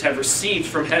organizers have received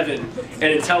from heaven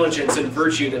an intelligence and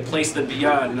virtue that place them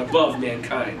beyond and above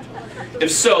mankind.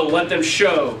 If so, let them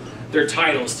show their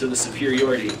titles to the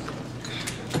superiority.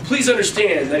 Please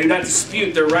understand that I do not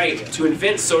dispute their right to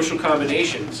invent social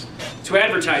combinations, to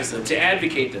advertise them, to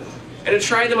advocate them, and to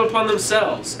try them upon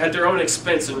themselves at their own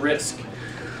expense and risk.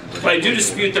 But I do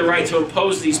dispute their right to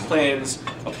impose these plans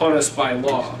upon us by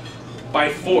law, by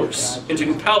force, and to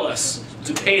compel us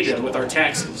to pay them with our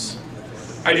taxes.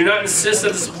 I do not insist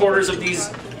that the supporters of these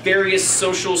various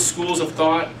social schools of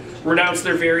thought renounce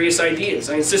their various ideas.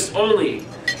 I insist only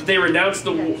that they renounce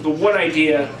the one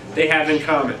idea they have in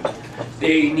common.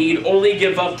 They need only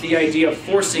give up the idea of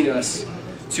forcing us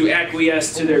to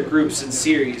acquiesce to their groups and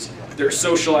series, their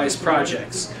socialized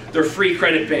projects, their free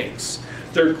credit banks,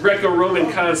 their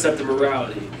Greco-Roman concept of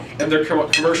morality, and their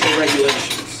commercial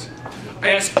regulations.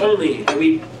 I ask only that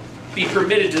we be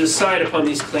permitted to decide upon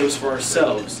these claims for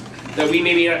ourselves, that we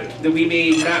may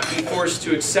not be forced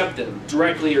to accept them,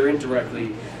 directly or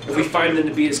indirectly, if we find them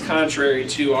to be as contrary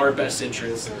to our best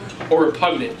interests or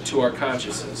repugnant to our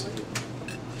consciences.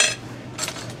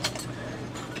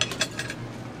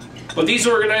 But these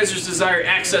organizers desire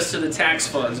access to the tax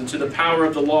funds and to the power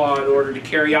of the law in order to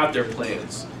carry out their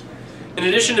plans. In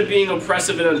addition to being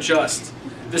oppressive and unjust,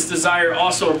 this desire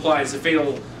also implies the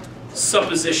fatal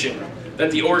supposition that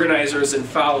the organizer is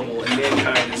infallible and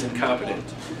mankind is incompetent.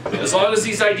 As long as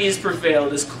these ideas prevail,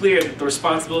 it is clear that the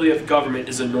responsibility of government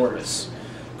is enormous.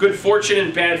 Good fortune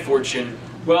and bad fortune,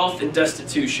 wealth and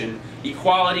destitution,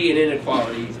 equality and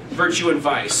inequality, virtue and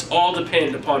vice, all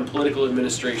depend upon political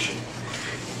administration.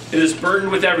 It is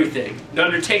burdened with everything. It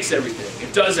undertakes everything.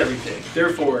 It does everything.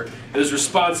 Therefore, it is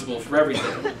responsible for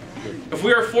everything. If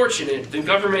we are fortunate, then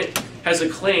government has a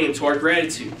claim to our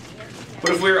gratitude.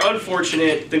 But if we are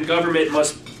unfortunate, then government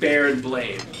must bear and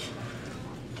blame.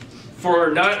 For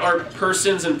are not our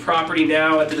persons and property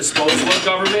now at the disposal of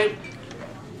government?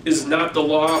 Is not the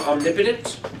law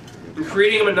omnipotent? In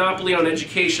creating a monopoly on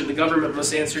education, the government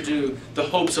must answer to the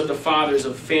hopes of the fathers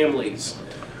of families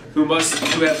who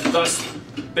have thus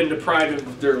been deprived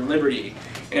of their liberty.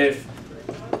 And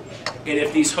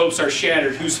if these hopes are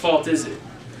shattered, whose fault is it?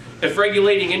 In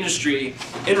regulating industry,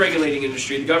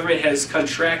 the government has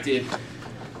contracted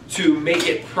to make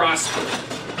it prosper.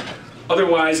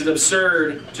 Otherwise, it's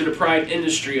absurd to deprive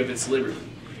industry of its liberty.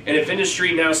 And if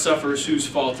industry now suffers, whose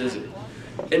fault is it?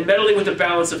 In meddling with the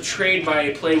balance of trade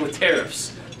by playing with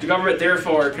tariffs, the government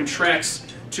therefore contracts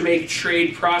to make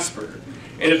trade prosper.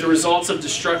 And if the results of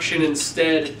destruction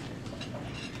instead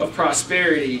of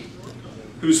prosperity,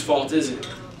 whose fault is it?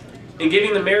 In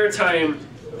giving the maritime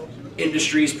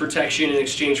industries protection in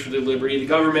exchange for their liberty, the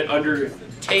government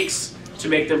undertakes to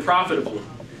make them profitable.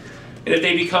 And if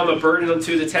they become a burden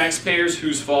unto the taxpayers,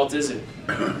 whose fault is it?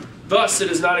 Thus,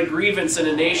 it is not a grievance in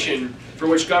a nation for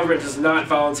which government does not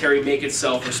voluntarily make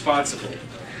itself responsible.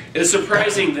 It is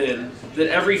surprising, then, that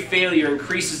every failure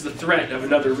increases the threat of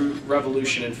another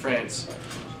revolution in France.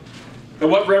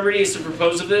 And what remedy is to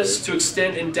propose of this? To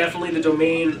extend indefinitely the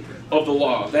domain of the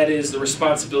law, that is, the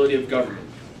responsibility of government.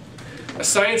 A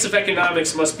science of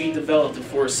economics must be developed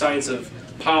before a science of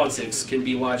politics can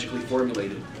be logically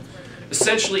formulated.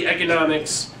 Essentially,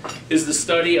 economics is the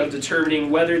study of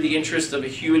determining whether the interests of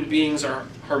human beings are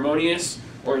harmonious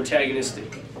or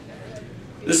antagonistic.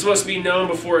 This must be known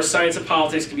before a science of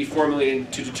politics can be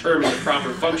formulated to determine the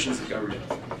proper functions of government.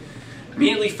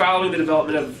 Immediately following the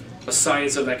development of a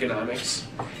science of economics,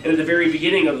 and at the very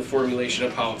beginning of the formulation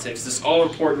of politics, this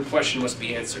all-important question must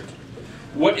be answered.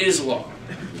 What is law?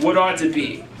 What ought to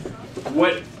be?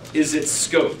 What is its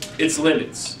scope, its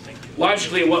limits?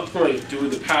 Logically, at what point do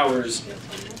the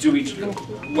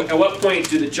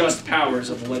just powers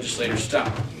of the legislator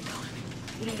stop?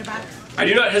 I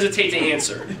do not hesitate to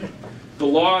answer. The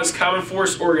law is common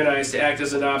force organized to act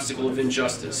as an obstacle of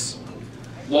injustice.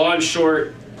 Law, in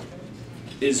short,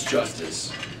 is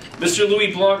justice. Mr.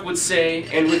 Louis Blanc would say,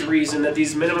 and with reason, that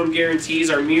these minimum guarantees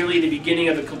are merely the beginning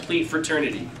of a complete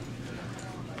fraternity.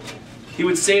 He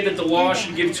would say that the law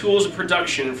should give tools of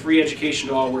production and free education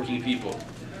to all working people.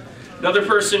 Another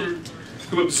person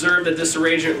who observed that this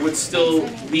arrangement would still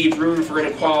leave room for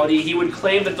inequality, he would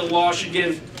claim that the law should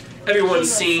give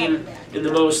everyone's seen in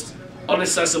the most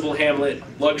unaccessible hamlet,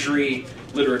 luxury,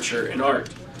 literature, and art.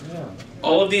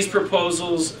 All of these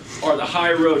proposals are the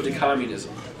high road to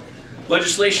communism.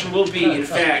 Legislation will be, in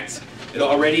fact, it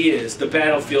already is, the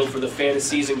battlefield for the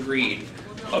fantasies and greed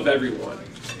of everyone.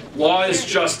 Law is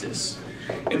justice.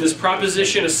 In this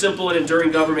proposition, a simple and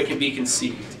enduring government can be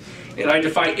conceived. And I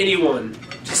defy anyone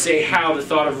to say how the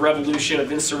thought of revolution,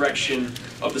 of insurrection,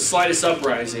 of the slightest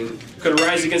uprising could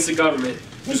arise against a government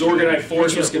whose organized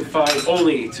force was confined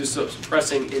only to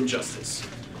suppressing injustice.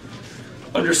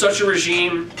 Under such a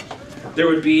regime, there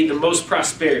would be the most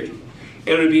prosperity, and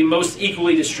it would be most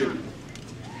equally distributed.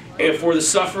 And for the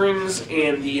sufferings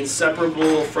and the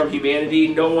inseparable from humanity,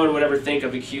 no one would ever think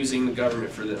of accusing the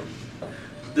government for them.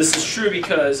 This is true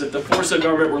because if the force of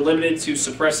government were limited to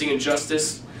suppressing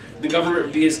injustice, the government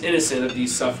would be as innocent of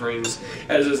these sufferings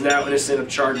as it is now innocent of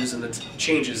charges and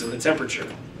changes in the temperature.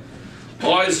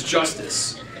 Law is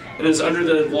justice, and it is under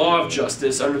the law of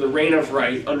justice, under the reign of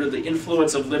right, under the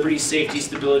influence of liberty, safety,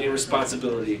 stability, and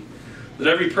responsibility, that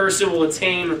every person will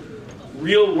attain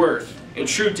real worth and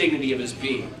true dignity of his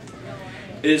being.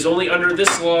 It is only under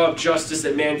this law of justice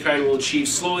that mankind will achieve,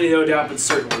 slowly no doubt but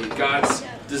certainly, God's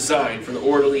design for the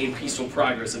orderly and peaceful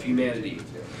progress of humanity.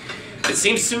 It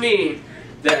seems to me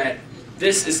that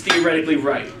this is theoretically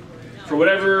right. For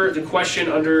whatever the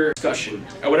question under discussion,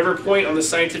 at whatever point on the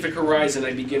scientific horizon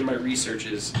I begin my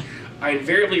researches, I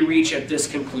invariably reach at this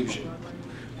conclusion.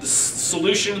 The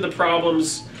solution to the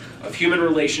problems of human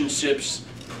relationships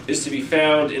is to be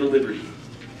found in liberty.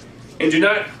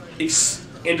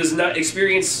 And does not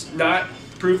experience not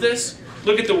prove this?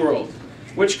 Look at the world.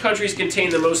 Which countries contain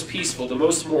the most peaceful, the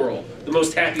most moral, the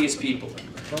most happiest people?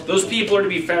 Those people are to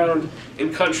be found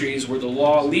in countries where the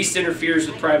law least interferes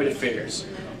with private affairs,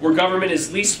 where government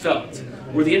is least felt,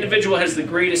 where the individual has the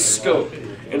greatest scope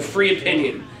and free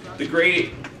opinion, the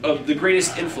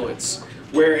greatest influence,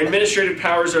 where administrative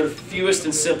powers are the fewest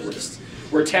and simplest,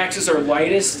 where taxes are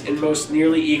lightest and most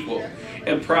nearly equal,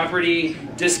 and property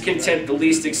discontent the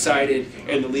least excited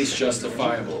and the least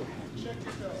justifiable,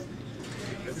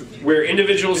 where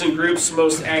individuals and groups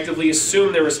most actively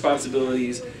assume their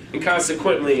responsibilities, and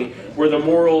consequently, where the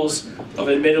morals of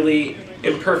admittedly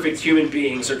imperfect human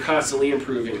beings are constantly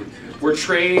improving, where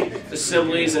trade,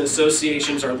 assemblies, and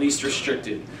associations are least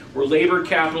restricted, where labor,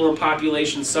 capital, and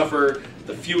population suffer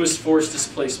the fewest forced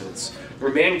displacements,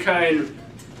 where mankind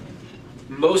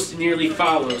most nearly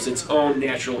follows its own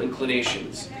natural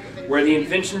inclinations, where the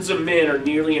inventions of men are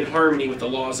nearly in harmony with the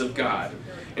laws of God.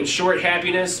 In short,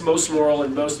 happiness, most moral,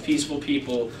 and most peaceful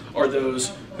people are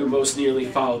those who most nearly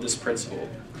follow this principle.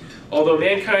 Although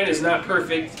mankind is not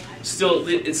perfect, still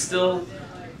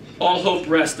all hope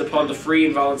rests upon the free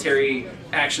and voluntary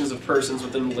actions of persons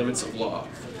within the limits of law.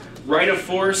 Right of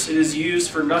force, it is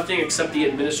used for nothing except the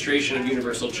administration of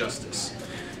universal justice.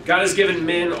 God has given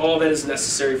men all that is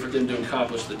necessary for them to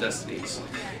accomplish their destinies.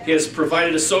 He has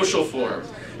provided a social form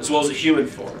as well as a human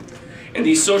form. And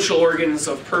these social organs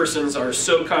of persons are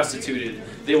so constituted,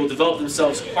 they will develop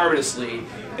themselves harmoniously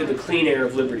in the clean air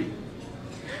of liberty.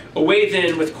 Away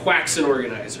then with quacks and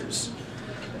organizers.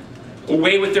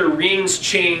 Away with their rings,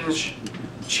 chains,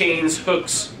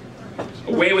 hooks.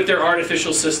 Away with their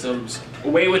artificial systems.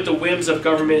 Away with the whims of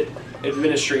government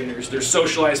administrators, their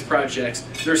socialized projects,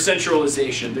 their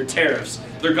centralization, their tariffs,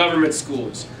 their government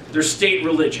schools, their state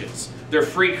religions, their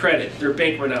free credit, their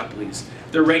bank monopolies,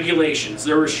 their regulations,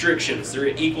 their restrictions, their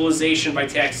equalization by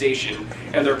taxation,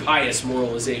 and their pious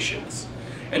moralizations.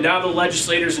 And now the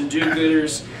legislators and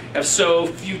do-gooders have so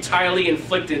futilely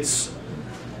inflicted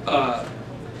so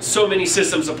many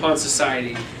systems upon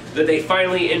society that they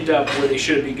finally end up where they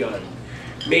should have begun.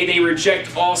 May they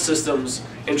reject all systems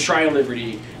and try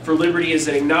liberty, for liberty is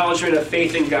an acknowledgement of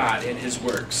faith in God and His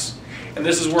works. And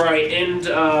this is where I end,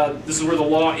 this is where the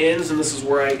law ends, and this is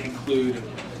where I conclude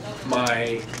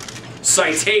my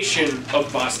citation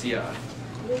of Bastiat.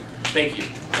 Thank you.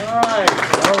 All right.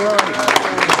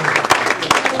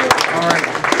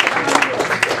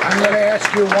 I'm going to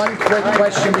ask you one quick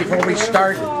question before we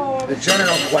start the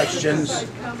general questions.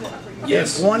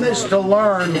 Yes. If one is to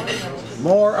learn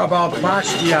more about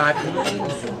Bastiat,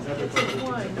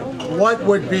 what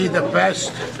would be the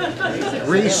best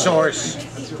resource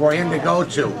for him to go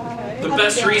to? The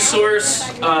best resource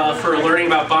for learning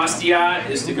about Bastiat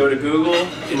is to go to Google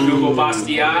and Google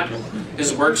Bastiat.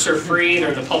 His works are free,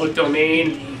 they're in the public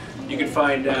domain. You can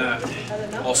find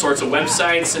all sorts of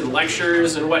websites and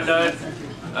lectures and whatnot.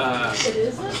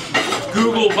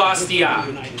 Google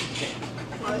Bastiat.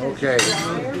 Okay.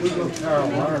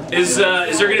 Is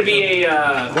there going to be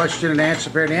a Question and answer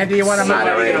period. Andy, you want to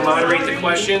somebody going to moderate? moderate the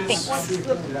questions?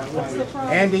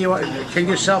 Andy, can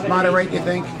you self-moderate, you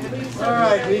think? All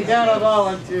right, we got a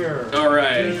volunteer. All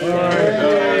right.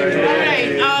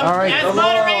 All right. As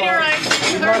moderator, I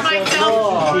declare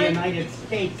myself.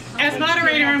 As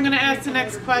moderator, I'm going to ask the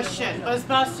next question. Was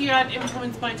Bastiat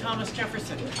influenced by Thomas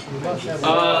Jefferson?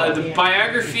 The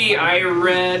biography I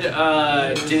read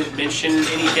didn't mention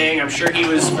anything. I'm sure he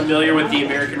was familiar with the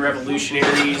American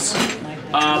revolutionaries,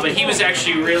 but he was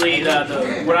actually really,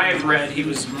 what I've read, he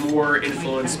was more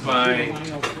influenced by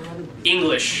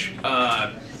English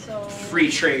free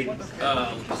trade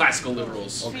classical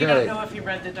liberals. You don't know if he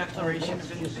read the Declaration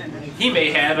of Independence. He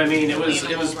may have. I mean, it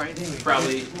was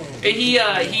probably he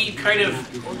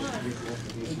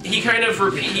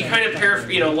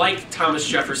like Thomas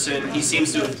Jefferson. He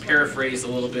seems to have paraphrased a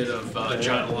little bit of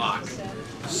John Locke.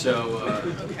 So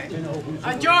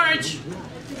George.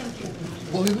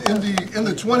 Well, in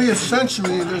the 20th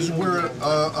century, where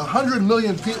 100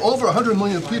 million people, over 100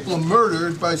 million people, are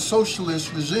murdered by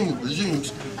socialist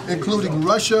regimes, including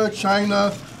Russia,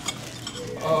 China,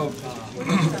 all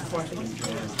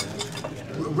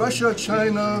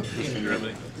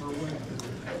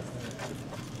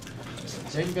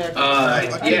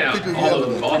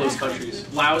those countries,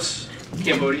 Laos,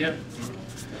 Cambodia.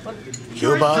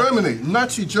 Cuba. Germany,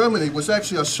 Nazi Germany was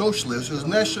actually a socialist. It was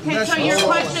national. So your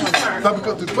question, sir.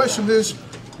 The question is,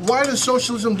 why does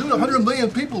socialism do it? 100 million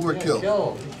people were killed.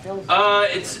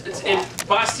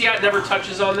 Bastiat never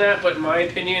touches on that, but in my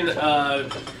opinion,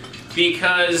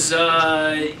 because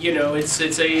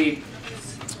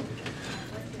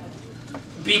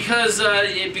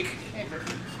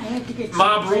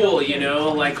mob rule,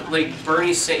 like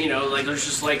Bernie said, there's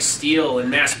just like steal and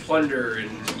mass plunder, and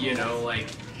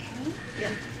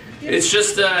it's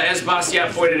just as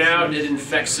Bastiat pointed out, it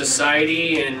infects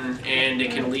society and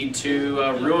it can lead to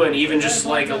ruin, even just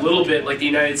like a little bit, like the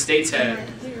United States had.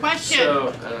 Question.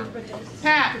 So,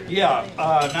 Pat. Yeah,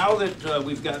 now that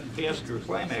we've gotten past your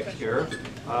climax here,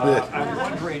 I'm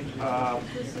wondering,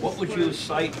 what would you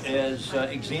cite as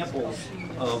examples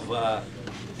of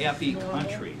happy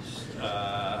countries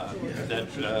that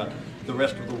the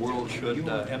rest of the world should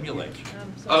emulate?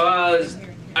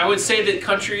 I would say that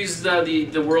countries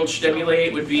the world should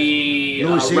emulate would be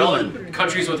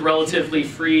countries with relatively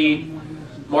free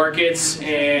markets,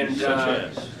 and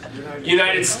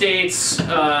United States,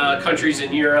 countries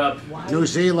in Europe, New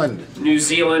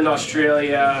Zealand,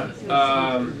 Australia,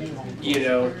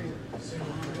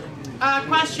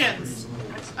 Questions.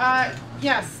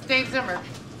 Yes, Dave Zimmer.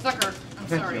 Zucker. I'm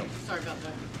sorry. Sorry about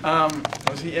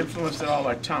that. Was he influenced at all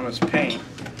by Thomas Paine?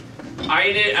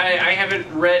 I haven't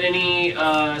read any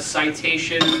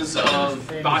citations of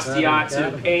Bastiat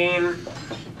to Paine.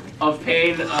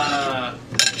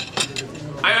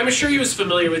 I'm sure he was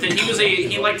familiar with it.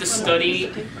 He liked to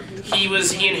study. He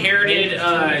inherited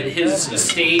his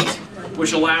estate,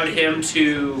 which allowed him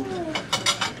to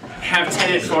have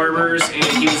tenant farmers, and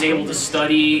he was able to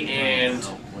study. And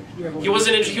he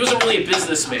wasn't really a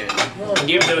businessman,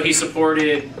 even though he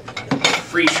supported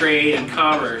free trade and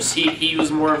commerce. He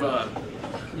was more of a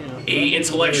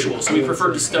intellectual, so he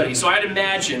preferred to study. So I'm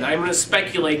going to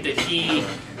speculate that he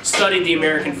studied the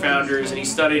American founders, and he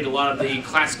studied a lot of the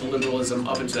classical liberalism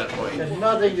up until that point. It has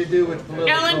nothing to do with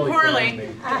political Ellen Corley.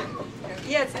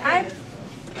 Yes,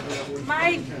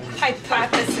 my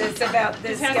hypothesis about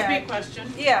this This has to be guy, a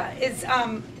question. yeah, is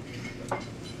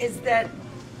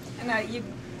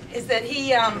that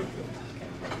he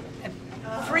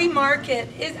free market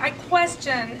is. I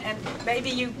question, and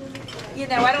maybe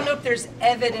I don't know if there's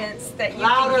evidence that you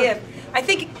can give. I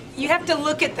think you have to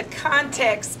look at the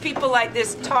context people like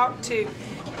this talk to.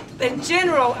 In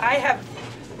general, I have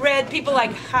read people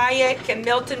like Hayek and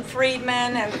Milton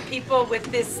Friedman and people with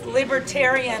this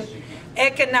libertarian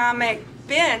economic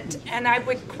bent, and I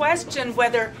would question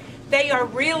whether they are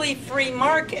really free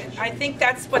market. I think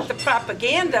that's what the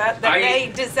propaganda that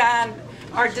they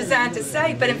are designed to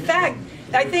say. But in fact,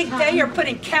 I think they are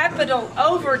putting capital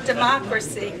over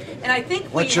democracy, and I think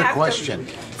What's your question?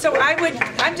 So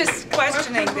I'm just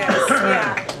questioning this.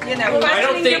 Yeah,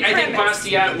 I think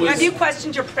Bastiat was. Have you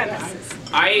questioned your premises?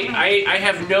 I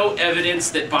have no evidence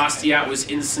that Bastiat was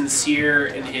insincere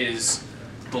in his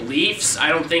beliefs. I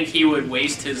don't think he would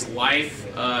waste his life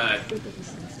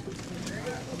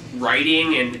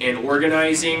writing and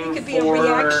organizing. He could be a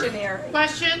reactionary.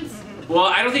 Questions? Well,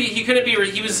 I don't think he couldn't be.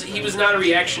 He was not a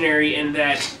reactionary in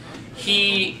that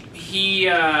he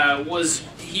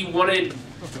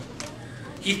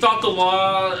thought the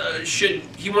law should.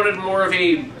 He wanted more of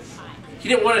a. he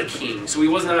didn't want a king, so he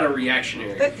was not a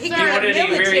reactionary. But he Sorry, wanted a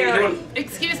military.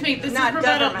 Excuse me, this Not is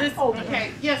rebuttal. government. Okay,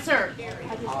 yes, sir.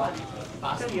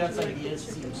 Bastiat's ideas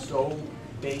seem so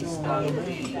based on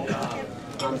the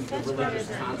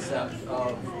religious concept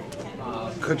of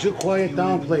Could you quiet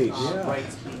down, please?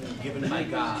 rights being given by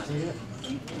God.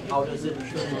 How does it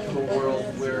fit into a world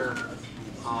where,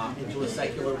 into a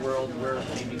secular world where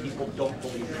maybe people don't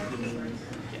believe in human?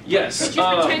 Yes. Could you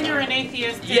pretend you're an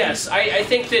atheist? Yes, I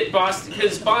think that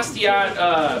because Bastiat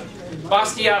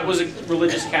was a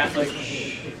religious Catholic.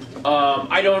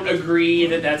 I don't agree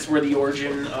that that's where the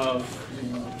origin of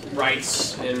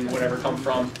rights and whatever come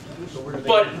from.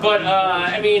 But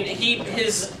I mean,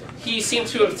 he seemed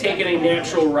to have taken a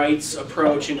natural rights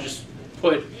approach and just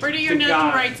put. Where do your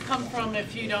natural rights come from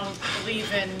if you don't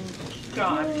believe in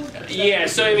God? Yeah,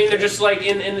 so I mean, they're just like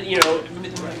in you know,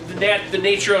 the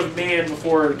nature of man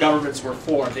before governments were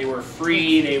formed. They were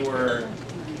free. They were,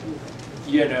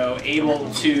 you know, able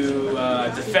to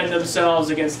defend themselves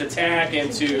against attack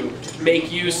and to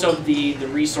make use of the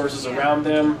resources around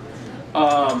them.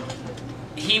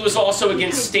 He was also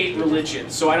against state religion,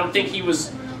 so I don't think he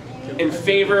was in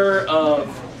favor of.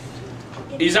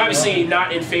 He's obviously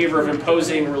not in favor of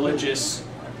imposing religious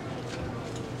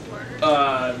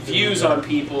views on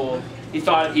people. He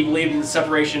believed in the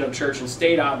separation of church and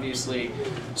state, obviously.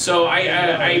 So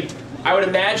I would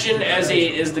imagine as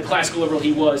the classical liberal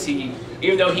he was,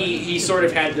 even though he sort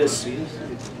of had this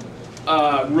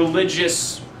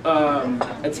religious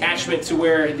attachment to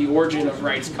where the origin of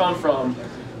rights come from,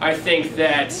 I think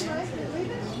that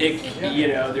you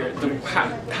know,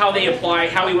 how he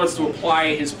wants to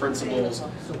apply his principles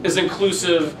is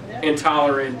inclusive and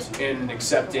tolerant and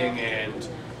accepting, and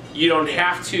you don't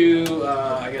have to,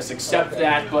 I guess, accept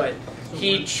that, but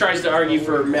he tries to argue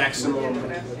for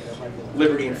maximum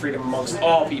liberty and freedom amongst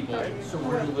all people. So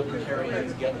where do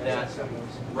libertarians get that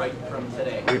right from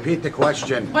today? Repeat the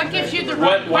question. What gives you the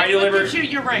right? Why do what gives you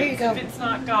your rights? If it's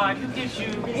not God, who gives you?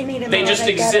 They just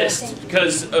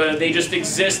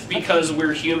exist because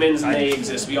we're humans and they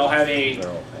exist. We all have a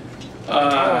we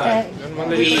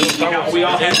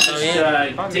all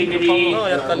have dignity.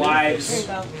 Our lives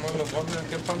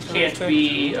can't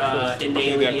be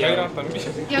innately.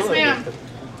 Yes, ma'am.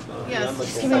 Yes.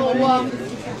 So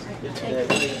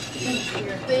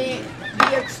the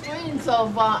extremes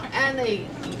of any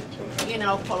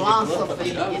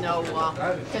philosophy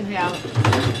can have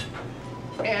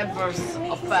adverse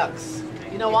effects.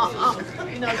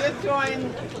 They're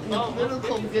throwing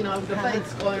political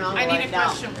debates going on I need right a now.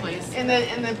 question, please. In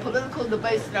the political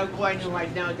debates that are going on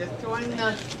right now, they're throwing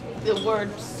the word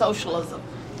socialism.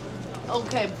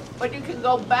 Okay, but you can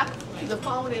go back to the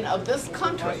founding of this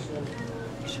country,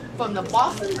 from the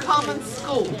Boston Common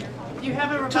School You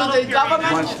have a to rebuttal. the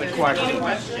government. What's the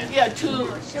question? Yeah, to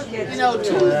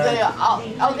the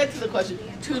I'll get to the question.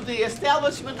 To the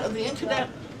establishment of the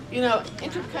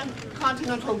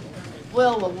intercontinental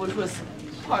railroad, which was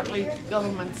partly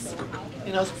government,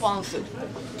 sponsored.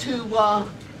 To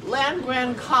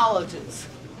land-grant colleges.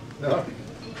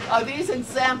 Are these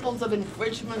examples of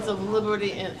infringements of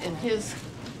liberty in his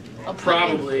opinion?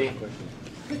 Probably.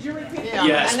 Yeah,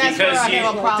 Yes, and that's where I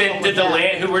have a problem with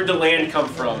that. where'd the land come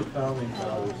from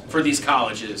for these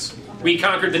colleges? We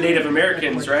conquered the Native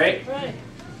Americans, right?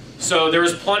 So there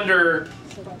was plunder.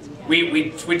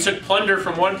 We took plunder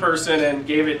from one person and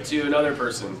gave it to another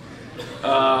person.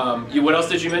 What else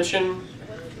did you mention?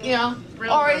 Yeah,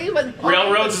 or even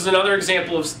Railroads is another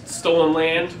example of stolen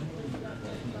land.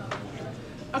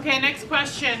 Okay, next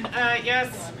question.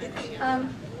 Yes.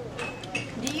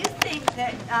 Do you think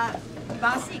that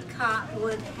Bastiat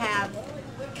would have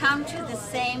come to the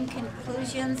same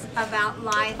conclusions about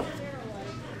life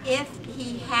if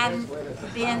he hadn't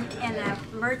been in a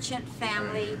merchant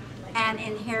family and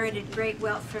inherited great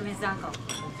wealth from his uncle?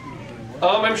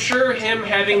 I'm sure him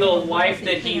having the life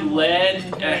that he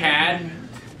had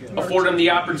afforded him the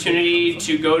opportunity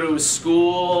to go to a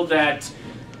school that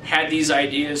had these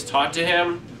ideas taught to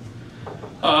him.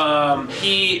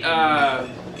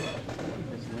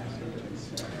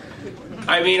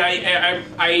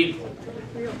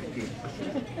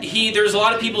 There's a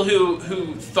lot of people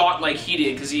who thought like he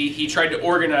did, because he tried to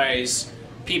organize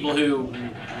people who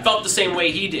felt the same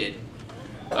way he did.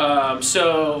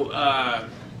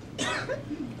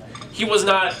 He was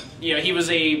not, he was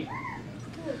a,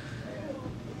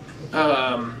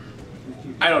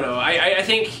 I don't know. I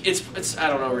think it's I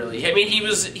don't know really. I mean, he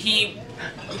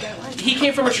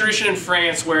came from a tradition in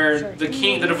France where the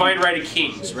divine right of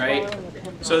kings, right?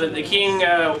 So that the king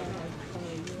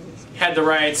had the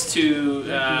rights to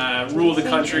rule the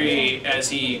country as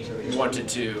he wanted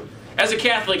to. as a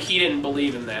Catholic, he didn't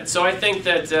believe in that. So I think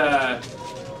that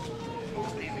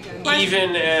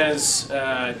even as,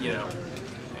 you know.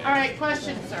 All right,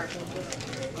 question, sir.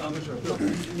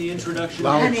 In the introduction,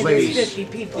 Loud, please. the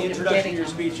introduction of your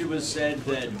speech, it was said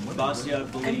that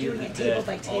Bastiat believed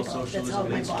that all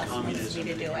socialism is communism.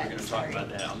 We're going to talk about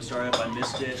that. I'm sorry if I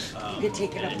missed it. You could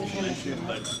take it up with him.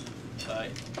 But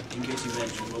in case you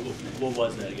mentioned, what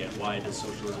was that again? Why does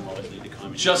socialism always lead to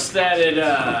communism? Just that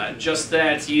it, just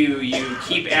that you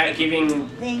keep giving.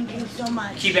 Thank you so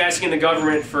much. Keep asking the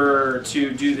government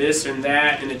to do this and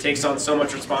that, and it takes on so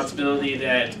much responsibility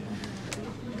that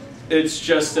it's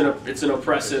just it's an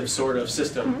oppressive sort of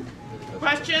system.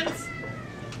 Questions?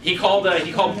 He called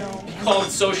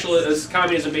socialism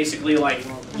communism basically like,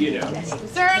 you know.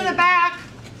 Sir in the back.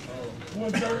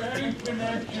 Was there any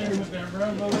connection with the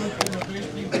revolution of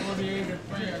 1848 in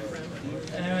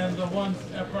France and the ones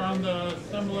around the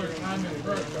similar time in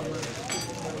Russia?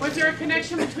 Was there a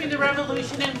connection between the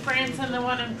revolution in France and the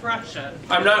one in Prussia?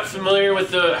 I'm not familiar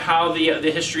with the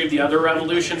history of the other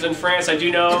revolutions in France. I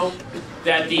do know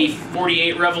that the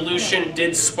 48 revolution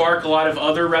did spark a lot of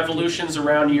other revolutions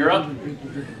around Europe.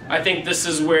 I think this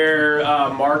is where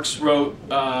Marx wrote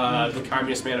the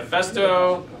Communist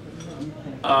Manifesto,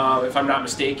 if I'm not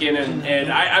mistaken,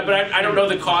 but I don't know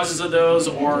the causes of those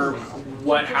or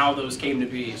how those came to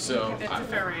be. So that's a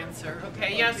fair answer.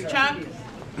 Okay, yes, Chuck.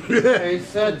 He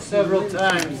said several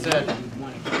times that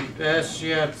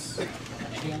Bastiat's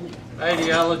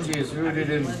ideology is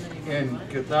rooted in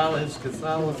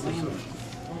Catholicism.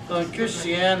 So in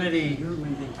Christianity,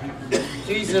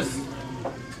 Jesus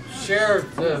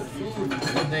shared the food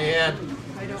when they had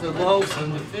the loaves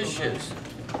and the fishes.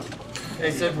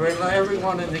 They said,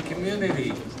 everyone in the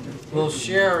community will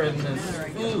share in this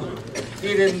food.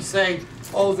 He didn't say,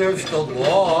 oh, there's the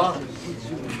law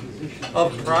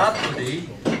of property.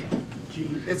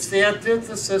 It's the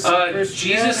antithesis of Christianity.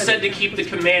 Jesus said to keep the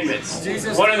commandments.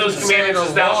 One of those commandments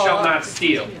is thou shalt not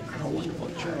steal.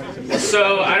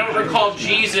 So I don't recall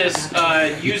Jesus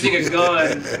using a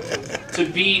gun to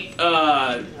beat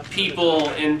people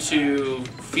into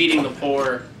feeding the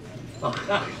poor.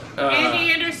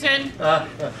 Andy Anderson.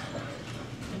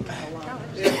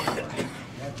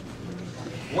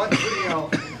 What, you know,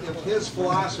 if his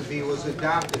philosophy was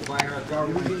adopted by our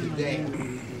government today,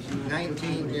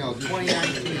 2019,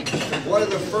 what are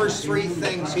the first three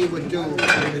things he would do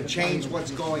to change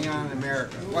what's going on in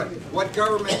America? What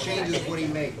government changes would he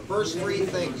make? First three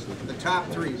things, the top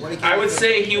three. I would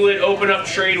say he would open up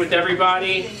trade with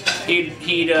everybody. He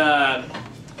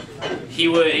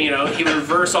would, you know, he would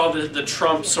reverse all the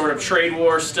Trump sort of trade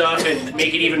war stuff and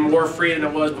make it even more free than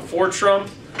it was before Trump.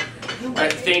 I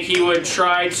think he would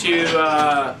try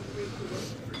to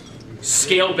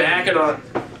scale back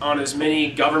on as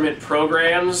many government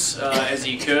programs as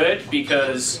he could,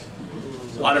 because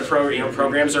a lot of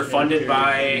programs are funded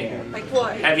by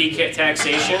heavy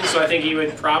taxation. So I think he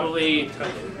would probably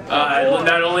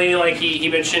not only, like he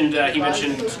mentioned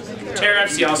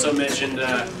tariffs. He also mentioned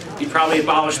he'd probably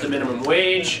abolish the minimum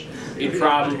wage. He'd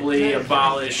probably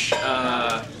abolish.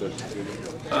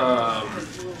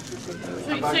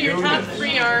 So your top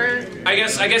three are? I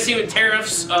guess he would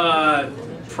tariffs,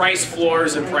 price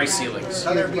floors, and price ceilings.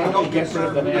 So there'd be no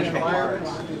concern for the environment?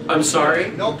 I'm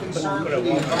sorry? No concern for the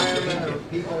environment or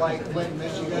people like Flint,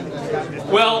 Michigan?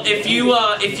 Well,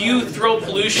 if you throw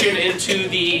pollution into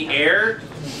the air,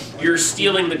 you're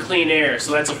stealing the clean air,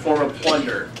 so that's a form of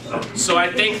plunder. So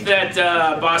I think that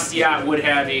Bastiat would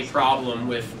have a problem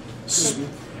with,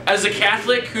 as a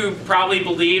Catholic who probably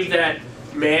believed that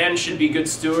man should be good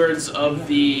stewards of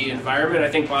the environment, I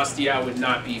think Bastiat would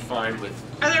not be fine with.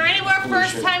 Are there any more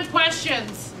first-time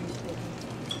questions?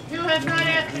 Who has not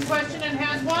asked a question and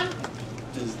has one?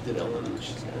 Did Ellen?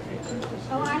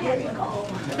 Oh, I had to go.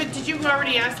 But did you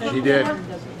already ask one? He did.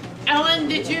 Ellen,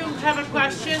 did you have a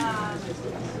question?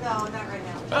 No, not right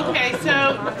now. Okay,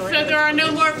 so there are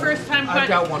no more first-time questions. I've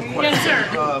got one question. Yes, sir.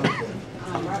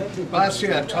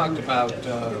 Bastiat talked about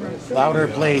louder,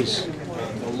 please.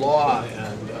 The law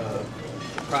and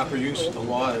proper use of the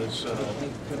law is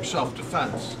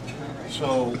self-defense.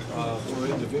 So for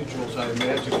individuals, I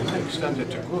imagine it would extend it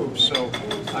to groups. So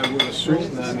I would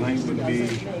assume then he would be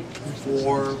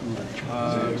for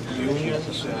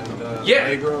unions and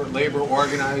labor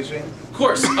organizing. Of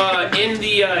course.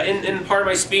 In part of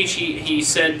my speech, he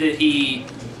said that he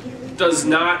does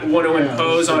not want to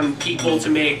impose on people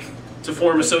to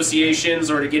form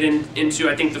associations or to get into,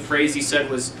 I think the phrase he said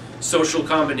was social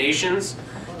combinations.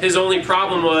 His only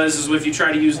problem is if you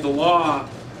try to use the law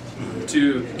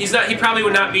to, he probably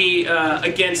would not be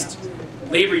against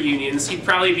labor unions. He'd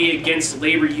probably be against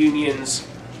labor unions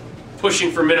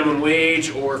pushing for minimum wage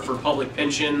or for public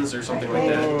pensions or something like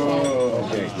that.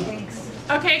 Okay.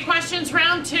 Okay, questions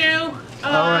round 2. All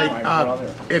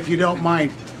right, if you don't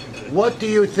mind, what do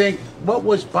you think, what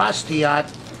was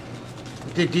Bastiat,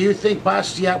 do you think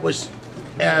Bastiat was,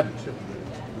 had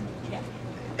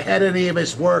any of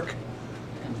his work,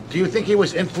 do you think he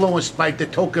was influenced by de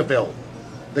Tocqueville?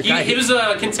 He was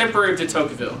a contemporary of de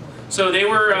Tocqueville. So they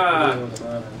were,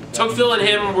 Tocqueville and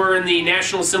him were in the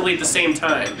National Assembly at the same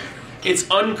time. It's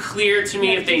unclear to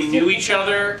me if they knew each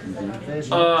other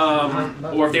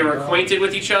or if they were acquainted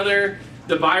with each other.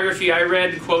 The biography I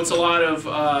read quotes a lot of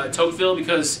Tocqueville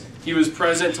because he was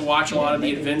present to watch a lot of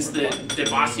the events that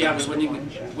Bastiat was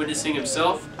witnessing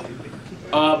himself.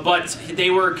 But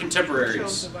they were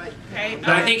contemporaries. And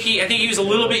I think he was a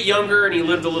little bit younger and he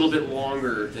lived a little bit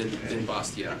longer than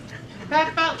Bastiat.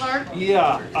 Pat Butler.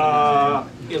 Yeah,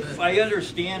 if I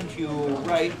understand you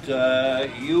right,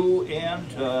 you and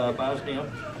Bastiat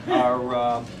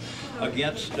are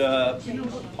against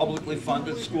publicly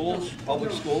funded schools,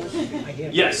 public schools?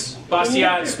 Yes,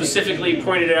 Bastiat specifically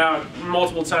pointed out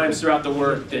multiple times throughout the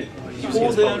work that he was Who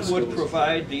against then public would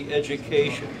provide the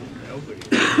education?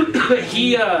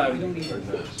 he had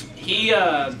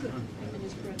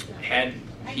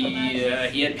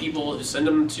people who send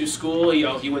him to school.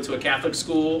 He went to a Catholic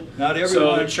school. Not everyone.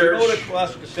 So the church. You know what it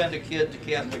costs to send a kid to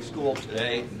Catholic school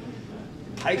today?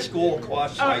 High school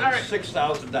costs like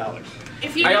 $6,000.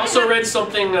 I also read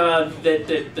something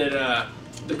that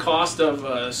the cost of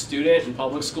a student in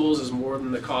public schools is more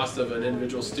than the cost of an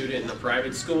individual student in a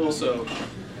private school. So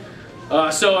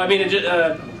I mean,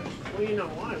 well, you know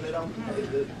why they don't pay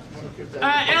the.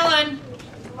 Ellen.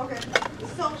 Okay.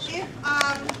 So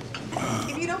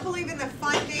if you don't believe in the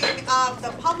funding of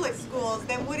the public schools,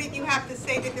 then wouldn't you have to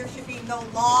say that there should be no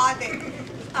law that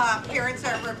parents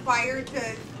are required to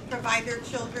provide their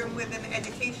children with an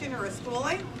education or a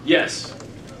schooling? Yes.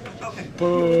 Okay.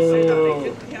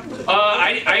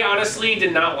 I honestly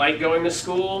did not like going to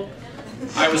school.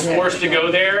 I was forced to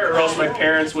go there, or else my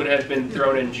parents would have been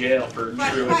thrown in jail for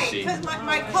truancy. Right, because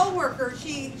my coworker,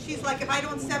 she's like, if I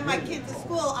don't send my kid to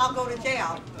school, I'll go to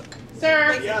jail.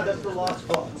 Sir. Yeah, that's the law's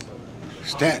clause.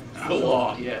 Stat. The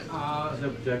law, yeah.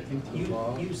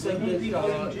 You said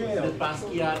that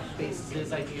Bastiat bases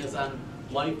his ideas on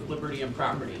life, liberty, and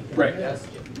property. Right. Yes.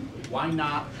 Why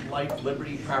not life,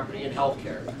 liberty, property, and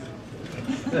healthcare?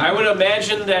 I would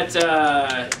imagine that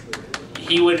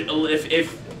he would,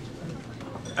 if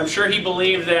I'm sure he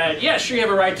believed that, yeah, sure you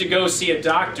have a right to go see a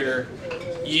doctor.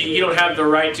 You don't have the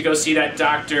right to go see that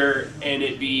doctor and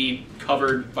it be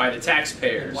covered by the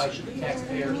taxpayers. Why should the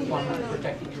taxpayers want to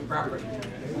protect your property?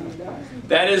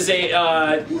 That is a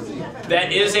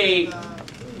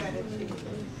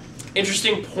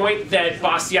interesting point that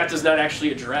Bastiat does not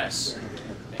actually address.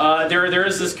 There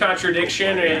is this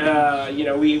contradiction, and you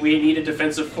know, we need a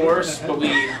defensive force, but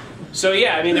so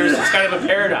yeah, I mean, it's kind of a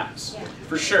paradox,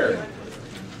 for sure.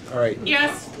 All right.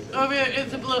 Yes, over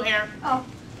is the blue hair. Oh,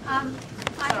 I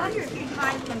wonder if you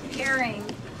mind comparing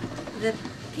the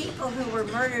people who were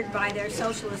murdered by their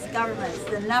socialist governments,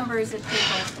 the numbers of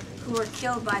people who were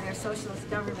killed by their socialist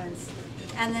governments,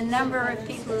 and the number of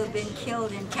people who have been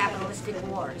killed in capitalistic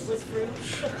wars.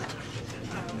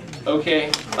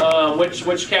 Okay,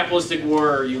 which capitalistic war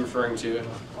are you referring to?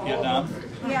 Vietnam?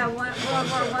 Yeah, World War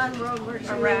I, World War II,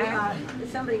 Iraq,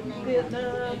 somebody named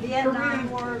Vietnam,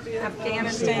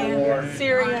 Afghanistan,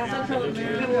 Syria.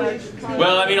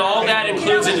 Well, I mean, all that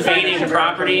includes invading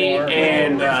property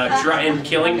and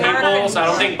killing people, so I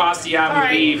don't think Bastiat would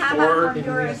be for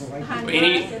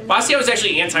any. Bastiat was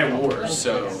actually anti-war,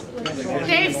 so.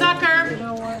 Dave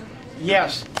Zucker.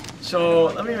 Yes. So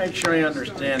let me make sure I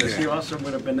understand this. He also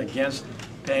would have been against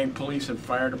paying police and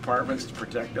fire departments to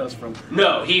protect us from...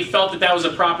 No, he felt that was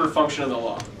a proper function of the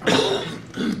law.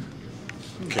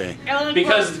 Okay.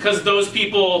 Because those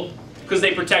people, because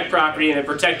they protect property and they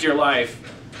protect your life,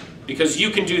 because you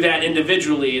can do that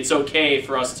individually, it's okay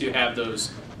for us to have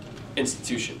those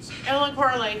institutions. Ellen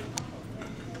Corley.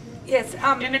 Yes.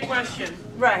 In a question.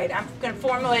 Right. I'm going to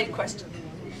formulate a question.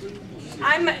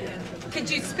 Could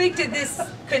you speak to this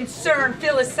concern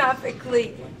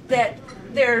philosophically that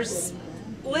there's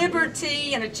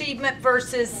liberty and achievement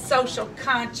versus social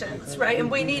conscience, right?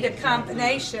 And we need a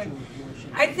combination.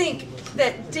 I think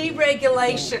that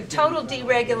deregulation, total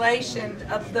deregulation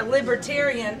of the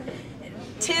libertarian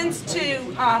tends to,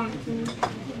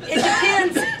 it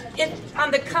depends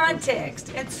on the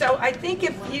context. And so I think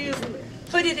if you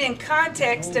put it in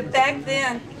context of back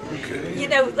then, you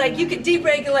know, like you could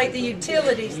deregulate the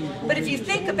utilities, but if you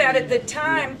think about it, the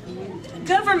time,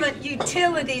 government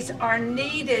utilities are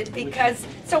needed because,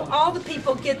 so all the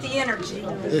people get the energy,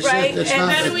 right? It's And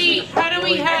not- How do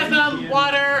we have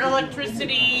water,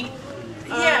 electricity?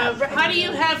 How do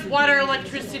you have water,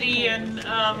 electricity, and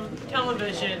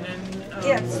television and?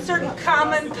 Yeah, certain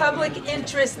common public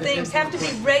interest things have to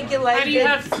be regulated. How do you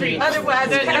have streets? Otherwise,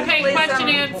 Okay,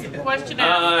 capitalism. question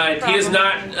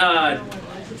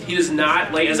He does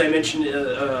not, like as I mentioned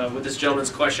with this gentleman's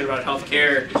question about health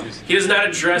care, he does not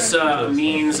address a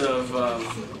means of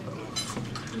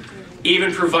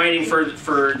even providing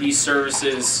for these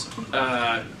services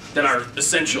that are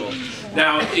essential.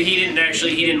 Now, he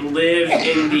didn't live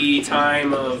in the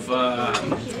time of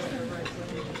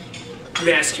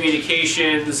mass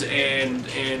communications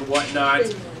and whatnot.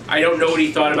 I don't know what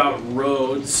he thought about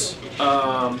roads,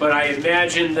 but I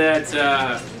imagine that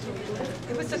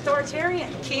It was authoritarian.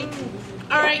 King.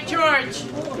 All right, George.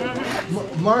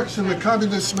 Marx in the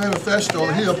Communist Manifesto,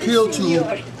 he appealed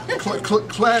to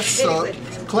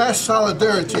class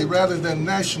solidarity rather than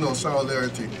national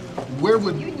solidarity. Where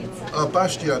would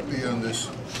Bastiat be on this?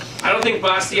 I don't think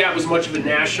Bastiat was much of a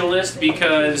nationalist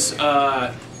because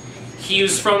he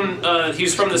was from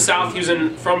the south. He was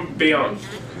from Bayonne,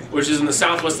 which is in the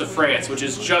southwest of France, which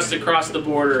is just across the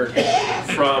border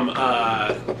from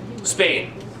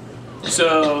Spain.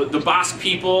 So the Basque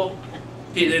people,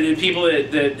 the people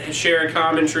that share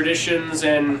common traditions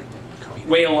and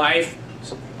way of life,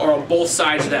 are on both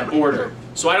sides of that border.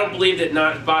 So I don't believe that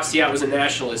Bastiat was a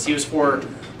nationalist.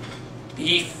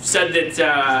 He said that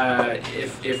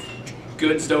if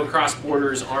goods don't cross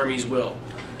borders, armies will.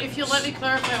 If you'll let me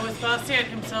clarify, was Bastiat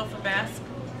himself a Basque?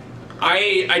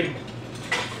 I'm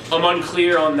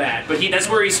unclear on that, but that's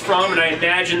where he's from, and I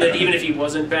imagine that even if he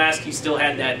wasn't Basque, he still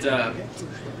had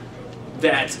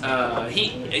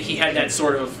he had that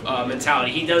sort of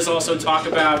mentality. He does also talk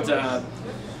about,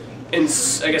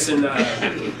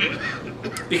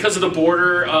 because of the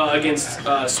border against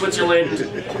Switzerland,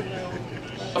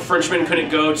 a Frenchman couldn't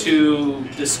go to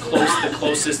the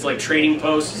closest like trading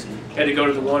post. He had to go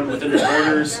to the one within the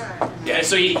borders. Yeah,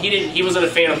 so he wasn't a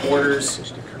fan of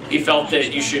borders. He felt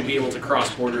that you should be able to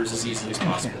cross borders as easily as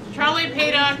possible. Charlie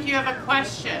Paydock, you have a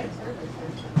question.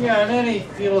 Yeah, in any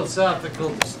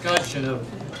philosophical discussion of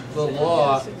the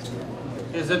law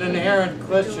is an inherent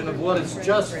question of what is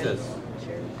justice.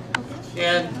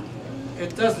 And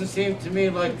it doesn't seem to me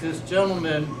like this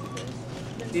gentleman,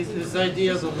 his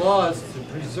idea of the law is to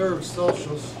preserve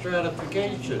social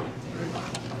stratification.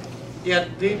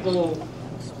 Yet people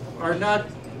are not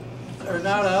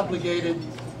obligated,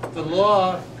 the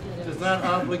law does not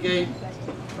obligate,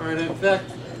 or in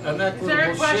effect, an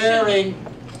equitable sharing.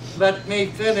 Let me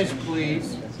finish,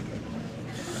 please.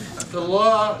 The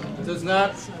law does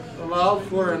not allow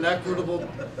for an equitable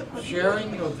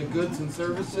sharing of the goods and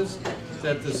services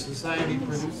that the society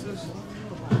produces?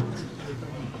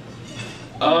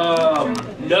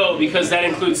 No, because that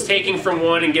includes taking from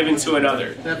one and giving to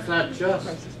another. That's not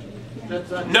just.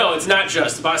 No, it's not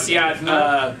just. Bastiat,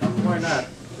 why not?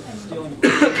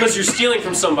 Because you're stealing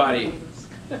from somebody.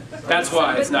 That's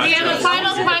why it's not We have a just.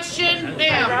 final question,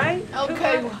 ma'am.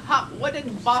 Okay, what did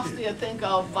Bastiat think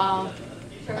of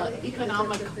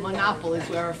economic monopolies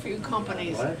where a few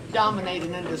companies dominate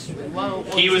an industry?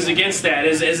 He was against that.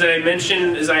 As I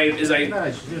mentioned,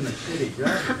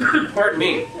 pardon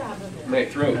me, my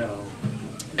throat.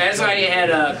 As I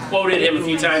had quoted him a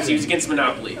few times, he was against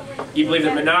monopoly. He believed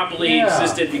that monopoly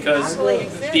existed because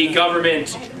the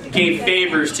government gave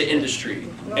favors to industry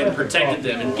and protected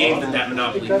them and gave them that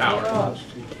monopoly power.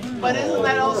 But isn't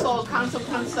that also a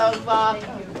consequence of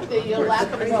the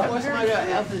lack of enforcement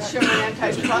of the Sherman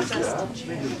antitrust system?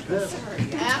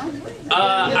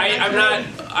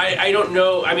 I don't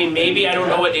know. I mean, maybe I don't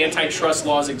know what antitrust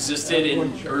laws existed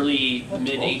in early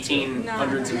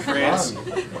mid-1800s in France.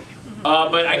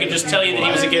 But I can just tell you that he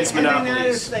was against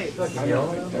monopolies.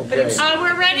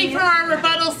 We're ready for our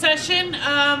rebuttal session.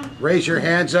 Raise your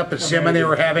hands up, assuming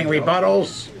we're having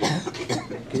rebuttals.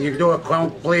 Can you do a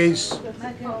count, please?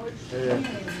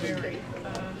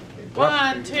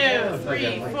 1, 2,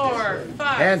 3, 4,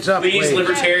 5. Hands up, please.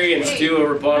 Libertarians, do a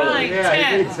rebuttal. 9,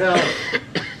 10,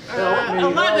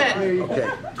 11. Okay.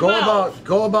 Go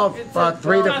about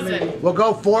 3 to. We'll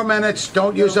go 4 minutes.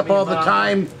 Don't use up all the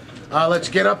time. Let's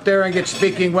get up there and get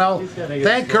speaking well.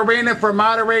 Thank Karina for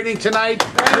moderating tonight.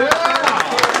 Thank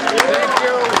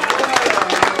you.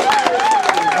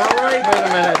 All right. Wait a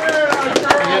minute.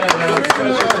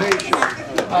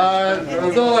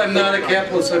 Although I'm not a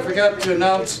capitalist, I forgot to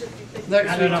announce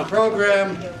next week's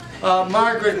program.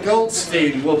 Margaret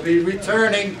Goldstein will be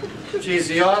returning. She's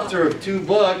the author of 2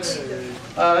 books.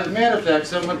 As a matter of fact,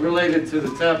 somewhat related to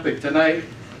the topic tonight.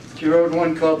 She wrote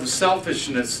one called The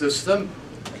Selfishness System,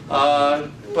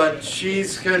 but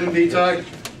she's going to be talking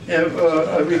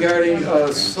regarding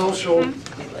social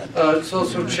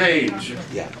change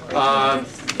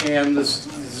and the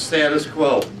status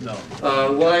quo.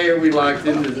 Why are we locked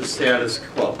into the status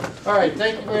quo? All right,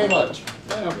 thank you very much.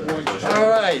 All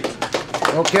right.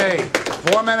 Okay,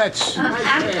 4 minutes.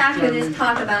 After this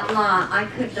talk about law, I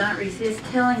could not resist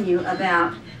telling you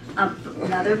about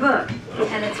another book,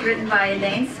 and it's written by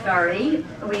Elaine Scarry.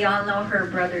 We all know her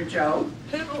brother Joe.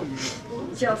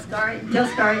 Joe Scarry. Joe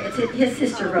Scarry. It's his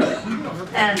sister wrote it,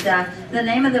 and the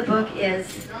name of the book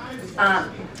is. I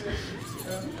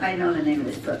know the name of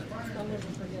this book.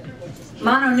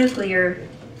 Mononuclear.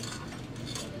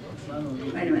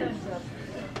 Wait a minute.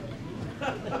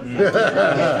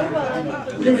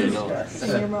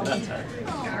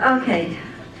 Okay.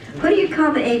 What do you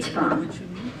call the H bomb?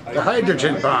 The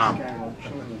hydrogen bomb.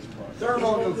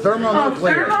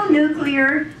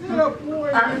 Thermonuclear.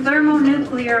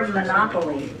 Thermonuclear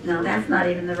monopoly. No, that's not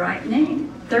even the right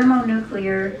name.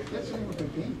 Thermonuclear.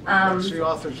 What's the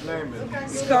author's name?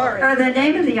 Scarry. Or the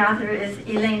name of the author is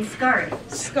Elaine Scarry.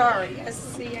 Scarry.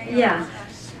 S-C-A-R-R-Y. Yeah.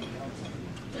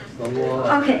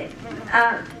 Okay.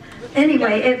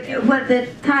 Anyway, what the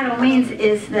title means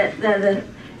is that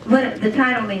what the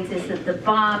title means is that the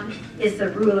bomb is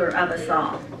the ruler of us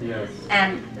all. Yes.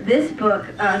 And this book,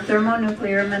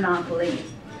 Thermonuclear Monopoly,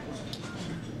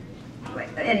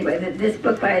 anyway, this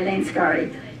book by Elaine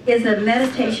Scarry is a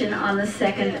meditation on the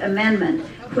Second Amendment,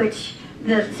 which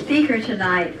the speaker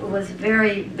tonight was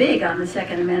very big on the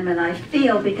Second Amendment, I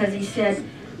feel, because he said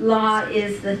law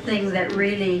is the thing that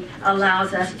really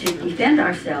allows us to defend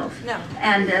ourselves. No.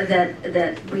 And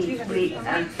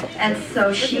and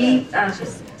so she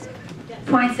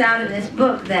points out in this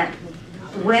book that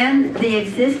when the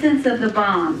existence of the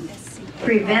bomb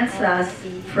prevents us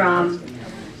from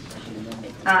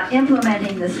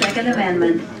implementing the Second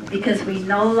Amendment because we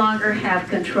no longer have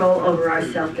control over our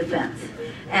self-defense,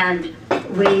 and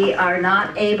we are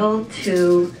not able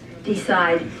to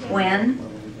decide when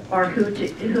or who to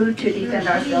defend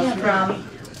ourselves from,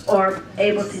 or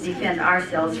able to defend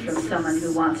ourselves from someone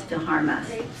who wants to harm us.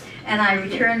 And I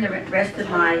return the rest of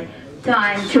my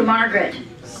time to Margaret.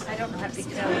 I don't have to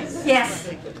tell you. Yes.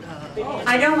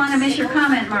 I don't want to miss your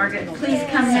comment, Margaret. Please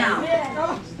come now.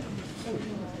 Yeah.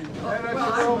 All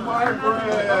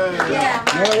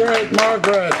right,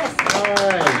 Margaret. All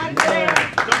right.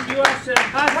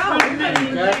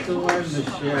 Got to learn to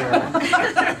share.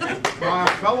 My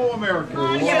fellow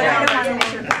Americans.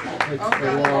 It's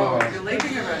the law. You're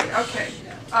leaving already. Okay.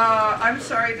 I'm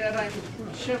sorry that I'm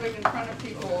shoving in front of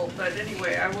people, but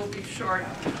anyway, I will be short.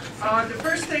 The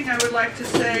first thing I would like to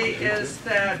say is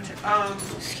that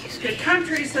the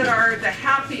countries that are the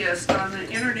happiest on the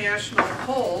international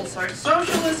polls are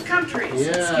socialist countries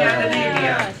in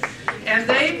Scandinavia. And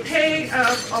they pay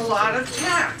a lot of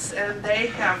tax, and they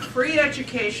have free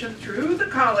education through the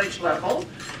college level.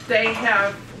 They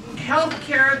have health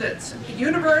care that's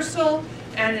universal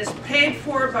and is paid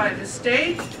for by the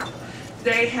state.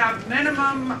 They have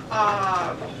minimum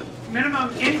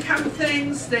income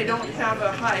things. They don't have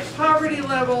a high poverty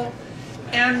level,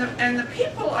 and the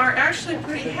people are actually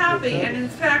pretty happy. And in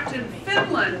fact, in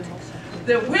Finland,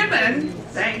 the women,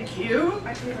 thank you,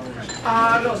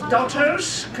 those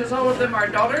daughters, because all of them are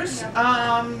daughters,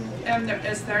 and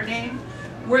is their name,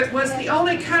 was the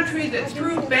only country that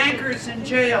threw bankers in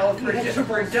jail for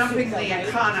dumping the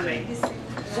economy.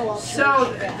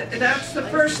 So that's the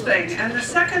first thing. And the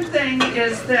second thing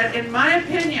is that, in my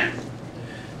opinion,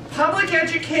 public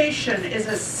education is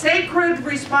a sacred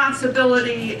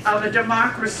responsibility of a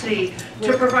democracy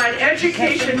to provide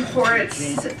education for its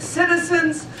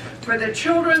citizens, for the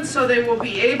children, so they will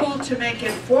be able to make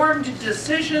informed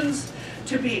decisions,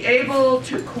 to be able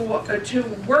to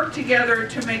work together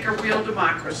to make a real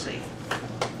democracy.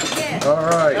 All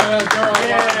right. What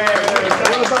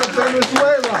about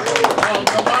Venezuela?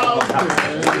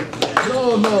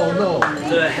 No.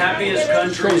 The happiest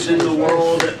countries in the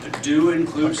world do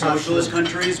include socialist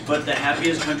countries, but the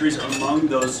happiest countries among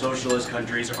those socialist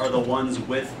countries are the ones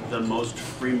with the most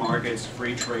free markets,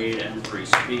 free trade, and free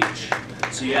speech.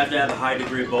 So you have to have a high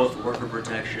degree of both worker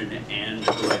protection and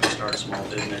the right to start a small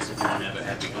business if you want to have a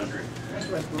happy country.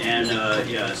 And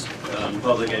yes,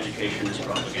 public education is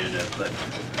propaganda, but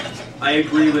I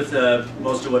agree with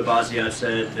most of what Bastiat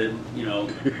said, that, you know,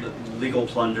 legal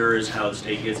plunder is how the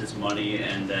state gets its money,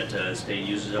 and that the state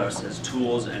uses us as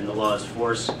tools, and the law is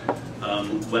force,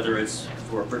 whether it's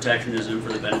for protectionism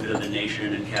for the benefit of the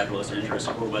nation and capitalist interests,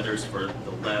 or whether it's for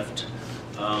the left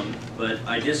But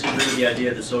I disagree with the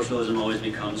idea that socialism always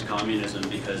becomes communism,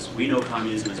 because we know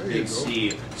communism as Big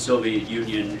C, Soviet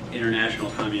Union,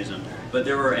 international communism. But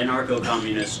there were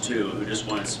anarcho-communists too, who just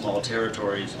wanted small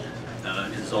territories,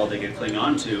 because it's all they could cling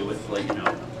on to with, like, you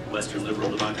know, Western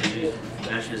liberal democracy,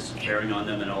 fascists carrying on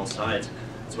them on all sides.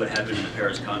 That's what happened in the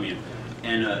Paris Commune.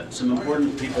 And some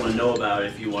important people to know about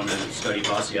if you want to study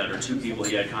Bastiat are two people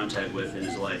he had contact with in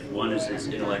his life. One is his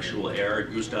intellectual heir,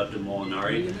 Gustave de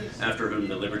Molinari, after whom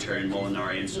the Libertarian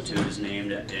Molinari Institute is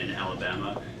named in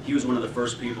Alabama. He was one of the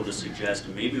first people to suggest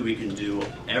maybe we can do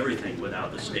everything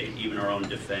without the state, even our own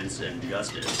defense and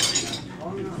justice.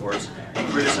 And of course, he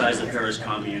criticized the Paris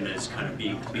Commune as kind of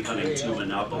becoming too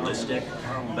monopolistic,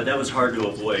 but that was hard to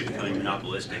avoid, becoming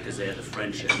monopolistic, because they had the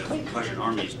French and the Prussian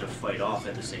armies to fight off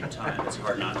at the same time. It's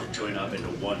hard not to join up into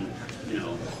one, you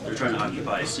know, they're trying to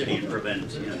occupy a city and prevent,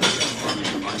 you know, the armies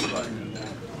from occupying.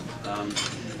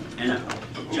 And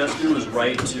Justin was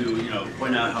right to, you know,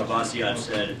 point out how Bastiat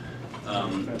said,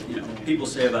 you know, people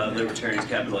say about libertarians,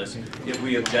 capitalists, if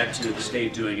we object to the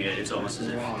state doing it, it's almost as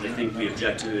if they think we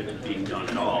object to it being done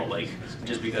at all. Like,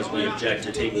 just because we object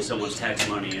to taking someone's tax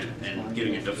money and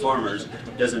giving it to farmers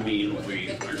doesn't mean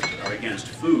we are against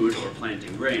food or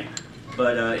planting grain.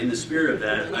 But in the spirit of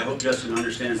that, I hope Justin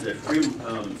understands that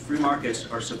free markets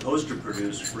are supposed to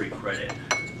produce free credit.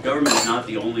 Government is not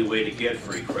the only way to get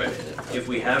free credit. If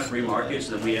we have free markets,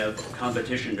 then we have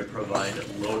competition to provide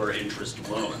lower interest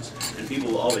loans. And people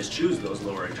will always choose those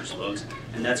lower interest loans,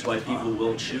 and that's why people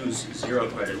will choose zero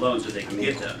credit loans so they can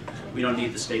get them. We don't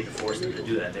need the state to force them to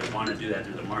do that. They want to do that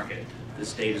through the market. The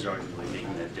state is arguably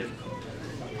making that difficult.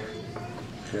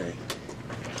 Okay.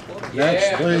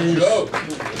 Next, please.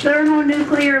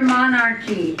 Thermonuclear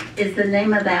Monarchy is the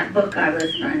name of that book I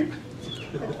was running.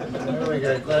 There we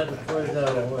go. Glad to put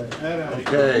that away.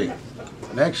 Okay.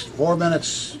 Next, 4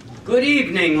 minutes. Good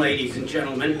evening, ladies and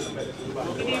gentlemen. Good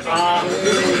evening.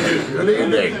 Good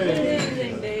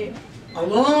evening, Dave. A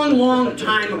long, long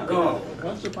time ago,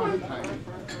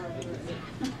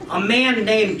 a man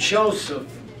named Joseph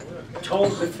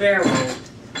told the Pharaoh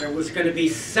there was going to be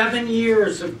 7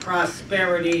 years of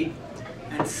prosperity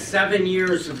and 7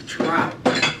 years of drought.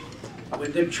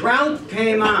 When the drought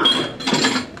came on,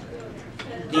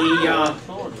 the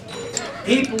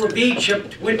people of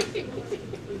Egypt went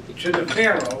to the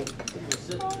Pharaoh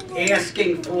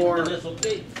asking for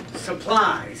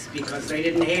supplies because they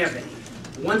didn't have any.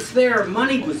 Once their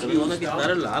money was used up,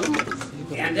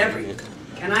 and everything.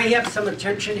 Can I have some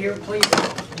attention here, please?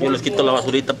 Yo les quito la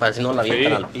basurita para si no la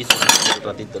avientan al piso un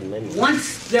ratito en medio.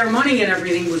 Once their money and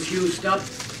everything was used up,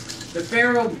 the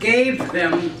Pharaoh gave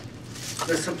them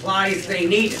the supplies they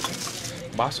needed.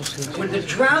 When the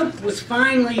drought was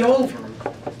finally over,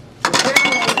 the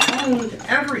Pharaoh owned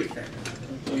everything.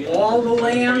 All the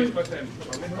land,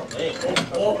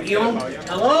 he owned,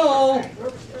 hello?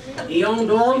 He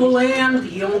owned all the land,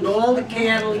 he owned all the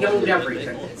cattle, he owned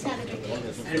everything.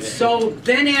 And so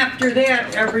then after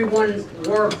that, everyone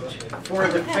worked for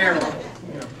the Pharaoh.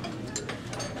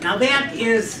 Now that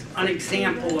is an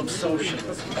example of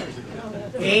socialism.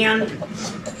 And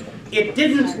it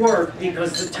didn't work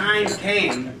because the time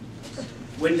came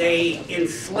when they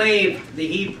enslaved the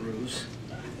Hebrews,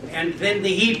 and then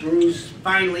the Hebrews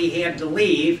finally had to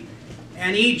leave,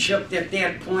 and Egypt at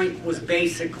that point was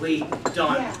basically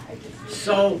done.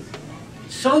 So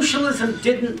socialism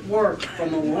didn't work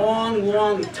from a long,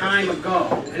 long time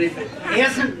ago, and it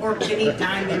hasn't worked any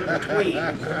time in between,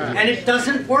 and it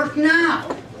doesn't work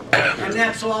now. And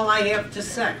that's all I have to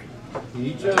say.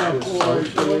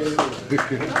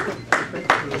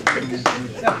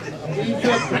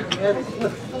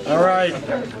 All right,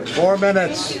 4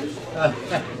 minutes.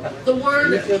 The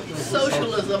word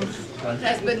socialism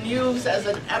has been used as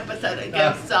an epithet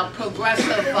against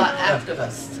progressive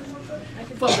activists.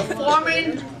 From the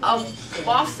forming of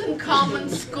Boston Common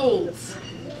Schools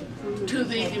to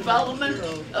the development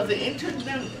of the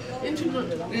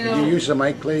Can you use the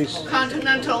mic, please?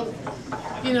 continental,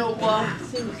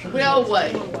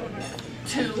 railway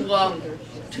to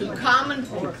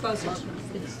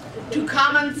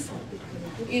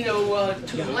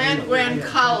land grant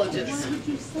colleges.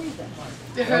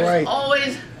 There has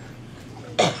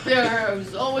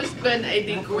always been a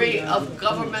degree of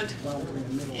government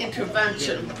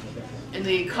intervention in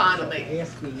the economy.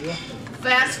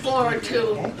 Fast forward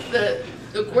to the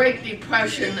Great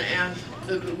Depression and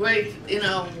the great,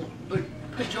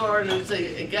 pejoratives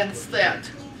against that.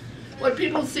 What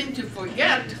people seem to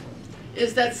forget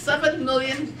is that 7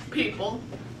 million people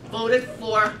voted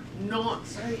for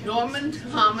Norman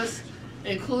Thomas,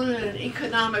 including an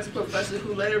economics professor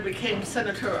who later became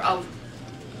senator of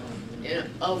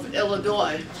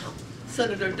Illinois.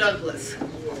 Senator Douglas.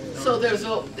 So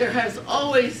there has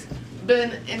always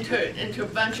been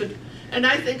intervention, and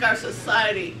I think our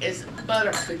society is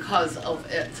better because of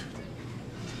it.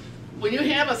 When you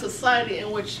have a society in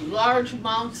which large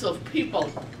amounts of people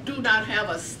do not have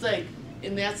a stake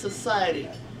in that society,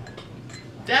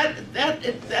 that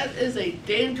is a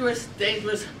dangerous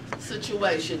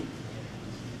situation.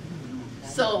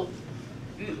 So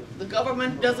the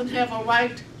government doesn't have a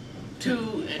right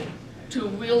to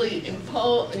really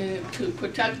impose, to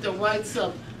protect the rights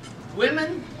of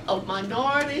women, of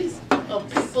minorities, of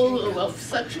people of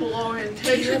sexual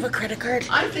orientation. Do you have a credit card?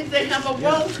 I think they have a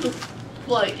role to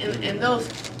play in those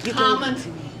common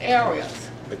areas.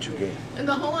 But you gave. And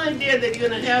the whole idea that you're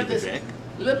going to have this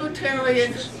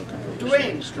libertarian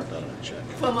dream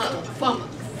from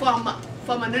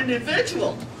an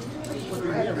individual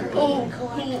who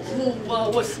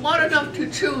was smart enough to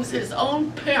choose his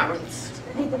own parents.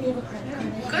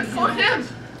 Good for him.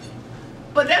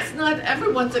 But that's not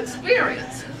everyone's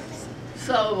experience.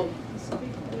 So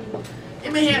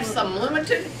it may have some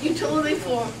limited utility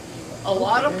for a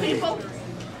lot of people,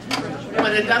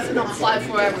 but it doesn't apply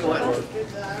for everyone.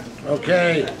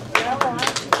 Okay.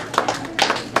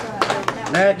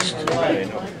 Next.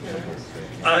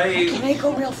 Can I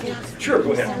go real fast? Sure,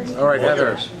 go ahead. All right,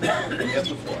 Heather.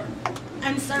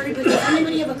 I'm sorry, but does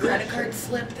anybody have a credit card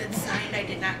slip that's signed I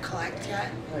did not collect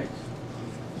yet?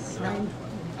 No?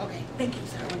 Okay, thank you,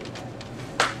 sir.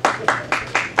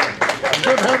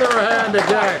 Give Heather a hand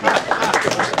again.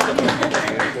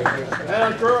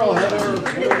 And girl, Heather.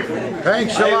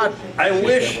 Thanks a lot. I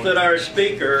wish that our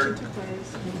speaker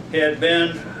had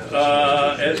been,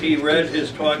 as he read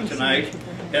his talk tonight,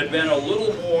 had been a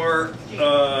little more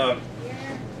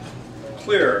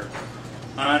clear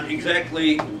on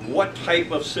exactly what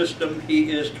type of system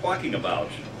he is talking about.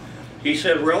 He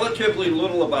said relatively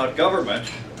little about government,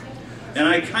 and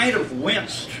I kind of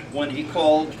winced when he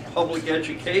called public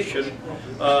education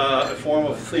a form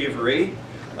of thievery.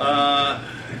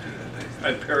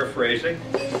 I'm paraphrasing.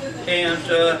 And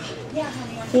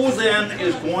who then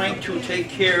is going to take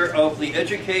care of the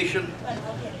education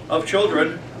of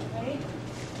children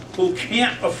who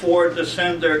can't afford to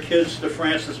send their kids to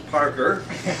Francis Parker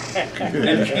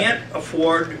and can't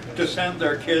afford to send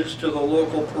their kids to the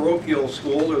local parochial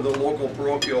school or the local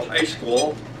parochial high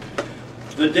school?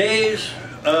 The days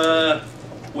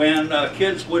when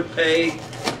kids would pay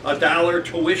 $1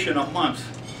 tuition a month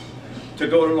to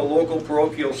go to the local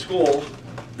parochial school,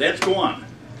 that's gone.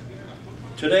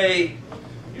 Today,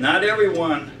 not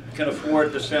everyone can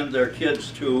afford to send their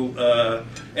kids to the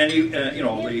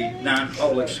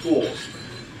non-public schools.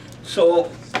 So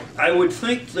I would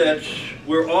think that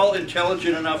we're all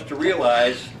intelligent enough to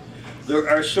realize there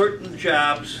are certain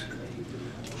jobs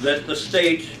that the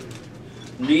state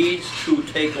needs to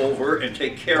take over and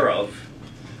take care of,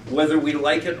 whether we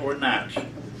like it or not.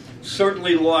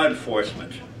 Certainly law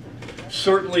enforcement,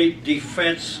 certainly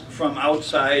defense from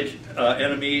outside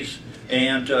enemies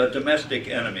and domestic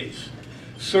enemies.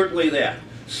 Certainly that.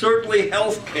 Certainly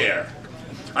health care.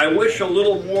 I wish a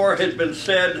little more had been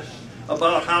said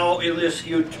about how in this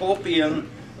utopian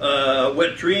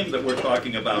wet dream that we're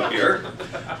talking about here,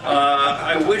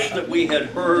 I wish that we had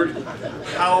heard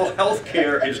how health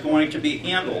care is going to be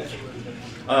handled.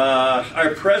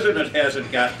 Our president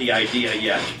hasn't got the idea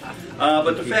yet.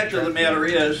 But the fact of the matter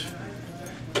is,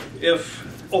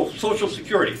 Social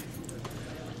Security.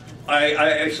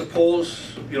 I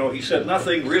suppose, he said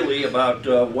nothing really about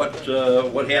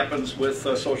what happens with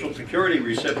Social Security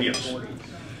recipients.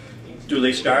 Do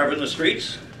they starve in the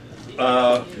streets?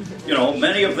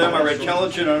 Many of them are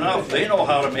intelligent enough. They know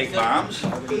how to make bombs.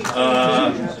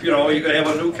 You're going to have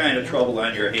a new kind of trouble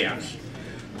on your hands.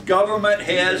 Government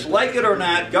has, like it or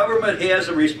not, government has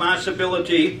a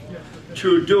responsibility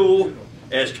to do,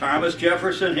 as Thomas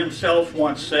Jefferson himself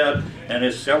once said, and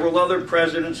as several other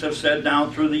presidents have said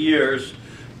down through the years,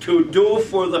 to do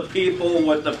for the people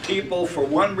what the people, for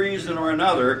one reason or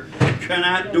another,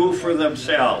 cannot do for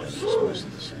themselves.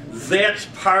 That's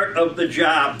part of the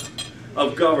job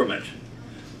of government.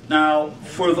 Now,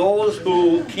 for those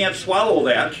who can't swallow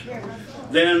that,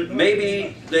 then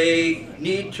maybe they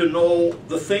need to know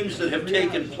the things that have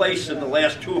taken place in the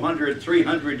last 200,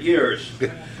 300 years,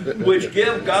 which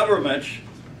give government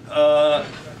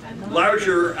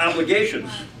larger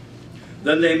obligations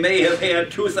than they may have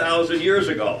had 2,000 years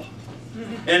ago.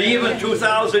 And even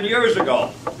 2,000 years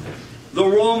ago, the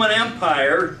Roman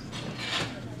Empire,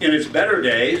 in its better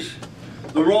days,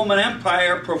 the Roman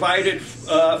Empire provided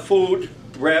food,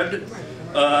 bread,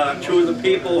 to the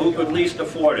people who could least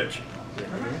afford it.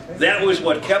 That was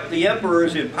what kept the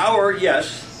emperors in power,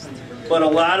 yes, but a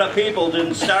lot of people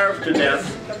didn't starve to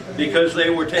death because they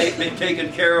were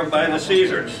taken care of by the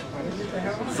Caesars.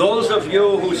 Those of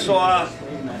you who saw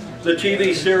the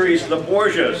TV series The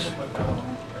Borgias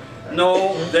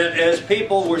know that as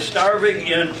people were starving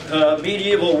in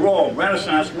medieval Rome,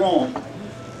 Renaissance Rome,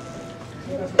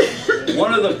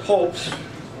 one of the popes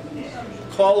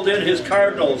called in his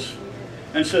cardinals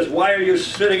and says, "Why are you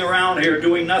sitting around here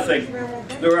doing nothing?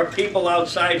 There are people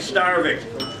outside starving.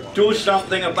 Do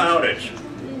something about it."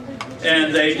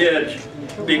 And they did,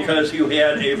 because you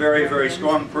had a very, very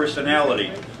strong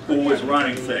personality who was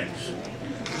running things.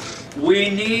 We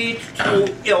need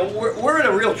to, we're in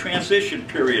a real transition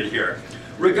period here,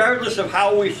 regardless of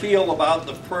how we feel about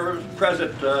the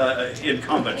present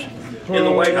incumbent in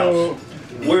the White House.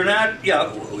 We're not,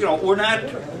 we're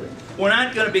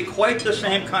not going to be quite the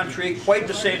same country, quite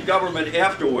the same government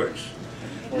afterwards.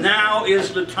 Now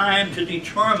is the time to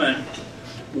determine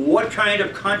what kind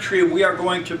of country we are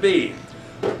going to be.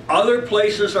 Other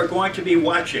places are going to be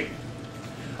watching.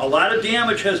 A lot of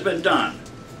damage has been done,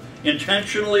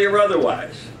 intentionally or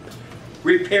otherwise.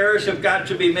 Repairs have got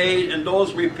to be made, and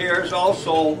those repairs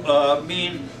also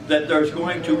mean that there's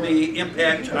going to be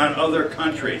impact on other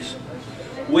countries.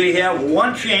 We have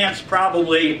one chance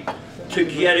probably to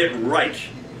get it right.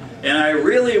 And I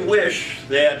really wish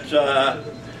that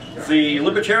the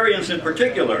Libertarians in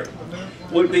particular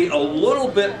would be a little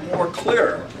bit more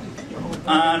clear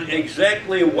on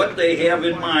exactly what they have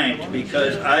in mind,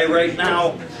 because I right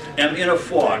now am in a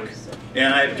fog.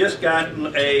 And I've just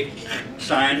gotten a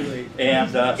sign,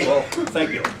 and well,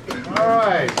 thank you. All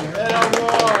right.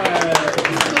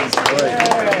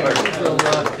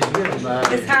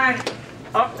 Yes, hi.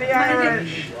 Up the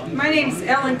Irish. My name's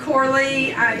Ellen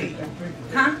Corley.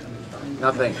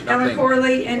 Nothing. Ellen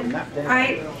Corley, and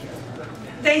I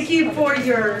thank you for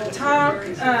your talk.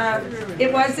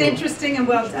 It was interesting and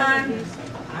well done.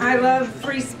 I love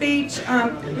free speech.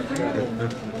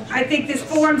 I think this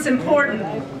forum's important.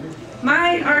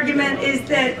 My argument is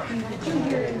that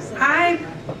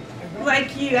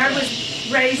like you, I was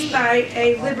raised by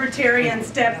a libertarian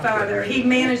stepfather. He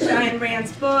managed Ayn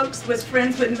Rand's books, was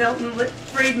friends with Milton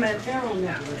Friedman.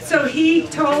 So he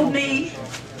told me,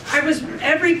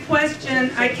 every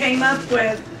question I came up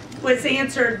with was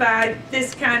answered by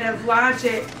this kind of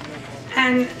logic.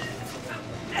 And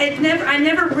I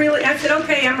said,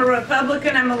 okay, I'm a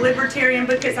Republican, I'm a libertarian,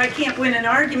 because I can't win an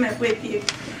argument with you.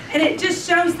 And it just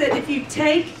shows that if you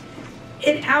take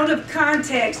it out of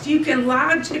context, you can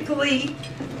logically,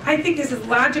 I think this is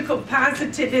logical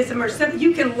positivism or something,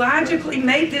 you can logically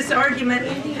make this argument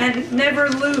and never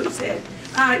lose it.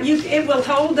 It will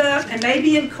hold up, and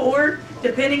maybe in court,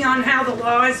 depending on how the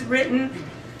law is written.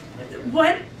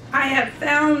 What I have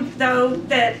found, though,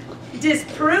 that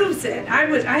disproves it, I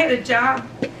had a job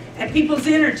at People's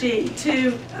Energy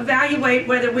to evaluate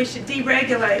whether we should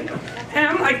deregulate. And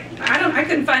I'm like, I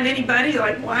couldn't find anybody,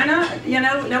 like, why not?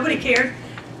 Nobody cared.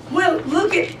 Well,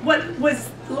 look at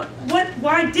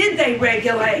why did they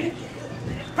regulate?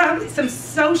 Probably some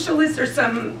socialists or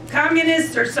some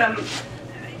communists or some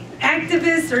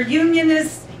activists or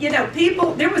unionists,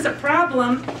 people, there was a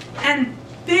problem, and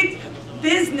big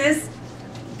business,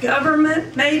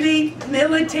 government, maybe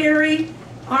military,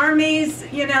 armies,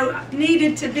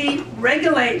 needed to be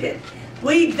regulated.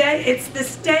 It's the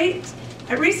state.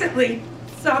 I recently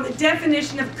saw the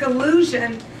definition of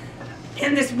collusion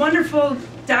in this wonderful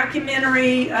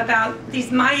documentary about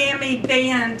these Miami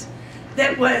band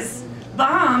that was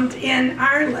bombed in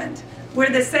Ireland, where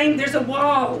there's a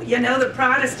wall, the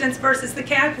Protestants versus the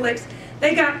Catholics.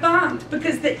 They got bombed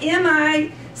because the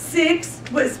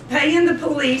MI6 was paying the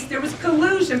police. There was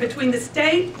collusion between the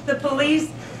state, the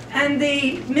police, and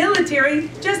the military,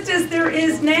 just as there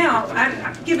is now.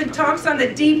 I've given talks on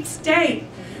the deep state.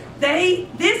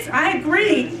 I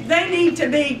agree, they need to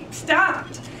be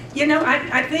stopped.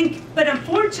 I think, but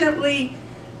unfortunately,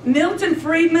 Milton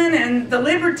Friedman and the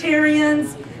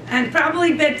Libertarians, and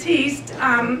probably Baptiste,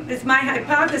 is my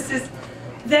hypothesis,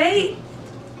 they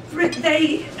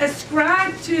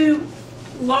ascribe to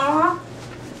law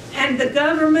and the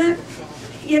government,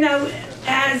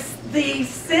 as the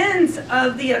sins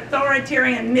of the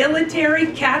authoritarian military,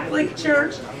 Catholic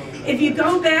Church. If you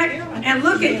go back and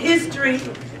look at history,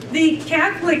 the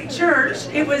Catholic Church,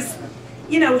 it was,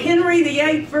 Henry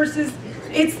VIII versus,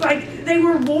 it's like they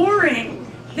were warring.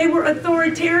 They were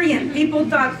authoritarian. People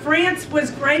thought France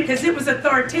was great because it was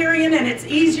authoritarian and it's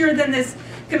easier than this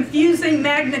confusing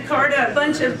Magna Carta, a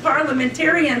bunch of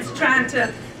parliamentarians trying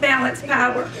to balance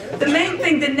power. The main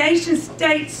thing, the nation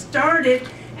state started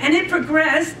And it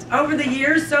progressed over the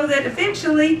years so that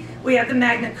eventually we have the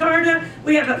Magna Carta,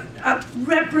 we have a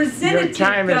representative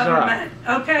government.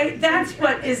 Okay, that's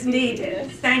what is needed.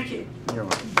 Thank you.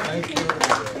 Thank you.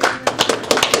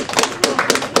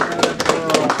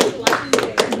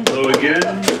 Hello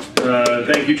again.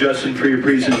 Thank you, Justin, for your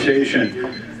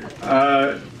presentation.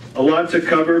 A lot to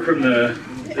cover from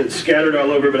it's scattered all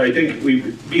over, but I think it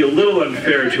would be a little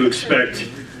unfair to expect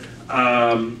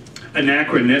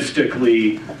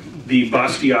anachronistically the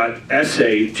Bastiat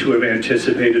essay to have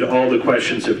anticipated all the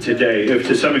questions of today. If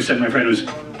to some extent my friend was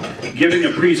giving a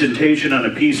presentation on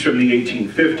a piece from the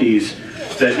 1850s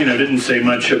that didn't say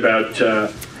much about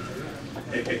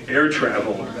air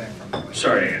travel.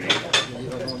 Sorry, Andy.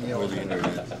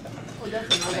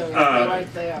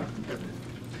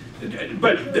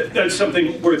 But that's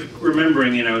something worth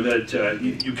remembering, that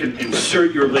you can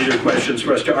insert your later questions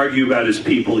for us to argue about as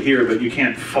people here, but you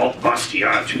can't fault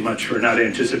Bastiat too much for not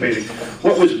anticipating.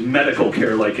 What was medical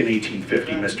care like in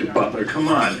 1850, Mr. Butler? Come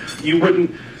on. You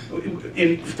wouldn't...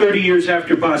 In 30 years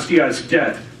after Bastiat's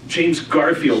death, James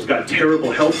Garfield got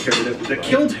terrible health care that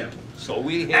killed him.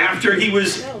 After he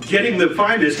was getting the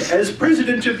finest as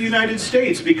President of the United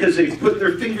States because they put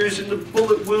their fingers in the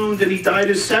bullet wound and he died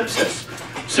of sepsis.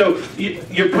 So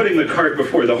you're putting the cart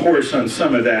before the horse on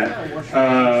some of that.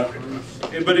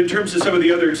 But in terms of some of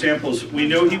the other examples, we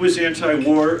know he was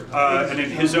anti-war, and in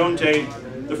his own day,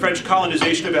 the French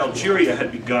colonization of Algeria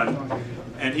had begun,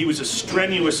 and he was a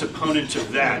strenuous opponent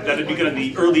of that. That had begun in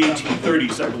the early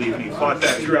 1830s, I believe, and he fought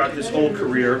that throughout his whole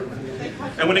career.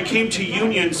 And when it came to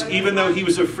unions, even though he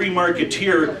was a free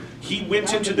marketeer, he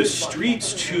went into the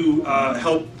streets to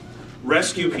help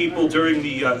rescue people during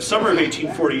the summer of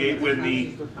 1848 when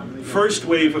the first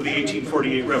wave of the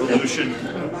 1848 revolution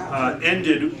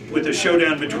ended with a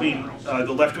showdown between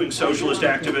the left-wing socialist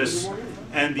activists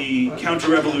and the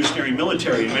counter-revolutionary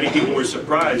military. And many people were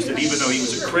surprised that even though he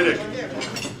was a critic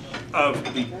of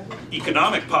the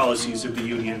economic policies of the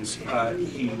unions,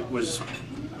 he was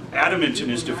adamant in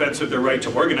his defense of their right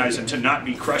to organize and to not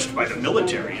be crushed by the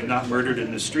military and not murdered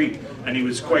in the street. And he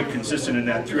was quite consistent in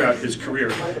that throughout his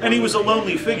career. And he was a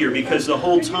lonely figure because the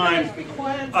whole time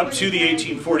up to the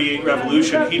 1848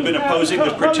 revolution, he'd been opposing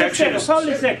the protectionists. Hold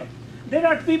a second. There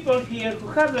are people here who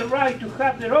have the right to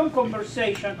have their own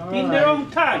conversation in their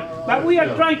own time. But we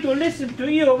are trying to listen to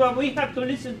you, but we have to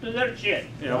listen to their shit.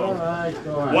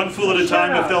 One fool at a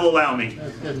time if they'll allow me.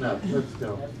 That's good enough. Let's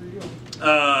go.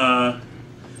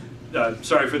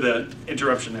 Sorry for the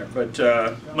interruption there, but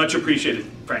much appreciated,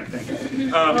 Frank. Thank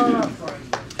you.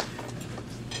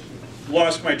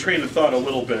 Lost my train of thought a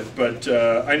little bit, but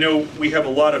I know we have a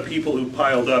lot of people who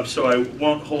piled up, so I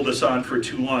won't hold us on for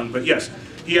too long. But yes,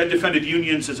 he had defended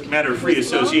unions as a matter of free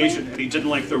association, and he didn't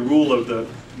like the rule of the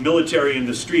military in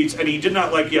the streets, and he did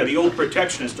not like, the old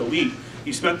protectionist elite.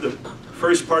 He spent the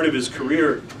first part of his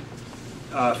career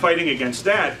fighting against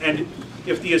that, and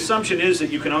if the assumption is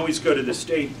that you can always go to the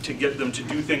state to get them to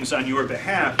do things on your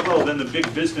behalf, well, then the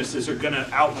big businesses are going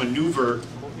to outmaneuver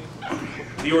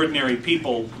the ordinary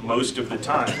people most of the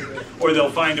time. Or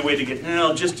they'll find a way to get,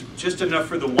 just enough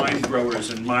for the wine growers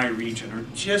in my region, or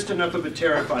just enough of a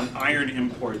tariff on iron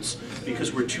imports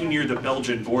because we're too near the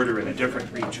Belgian border in a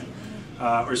different region.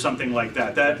 Or something like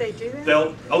that. They do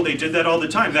that? They did that all the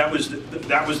time. That was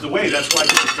the way. That's why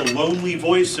he was the lonely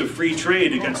voice of free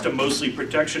trade against a mostly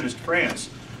protectionist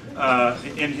France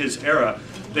in his era.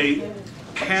 They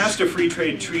passed a free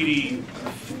trade treaty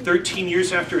 13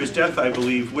 years after his death, I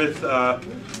believe, with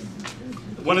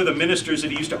one of the ministers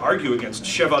that he used to argue against,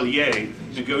 Chevalier,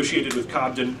 negotiated with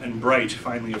Cobden and Bright,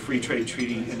 finally a free trade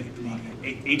treaty in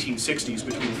the 1860s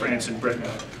between France and Britain.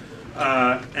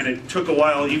 And it took a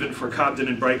while even for Cobden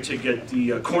and Bright to get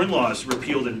the Corn Laws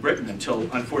repealed in Britain until,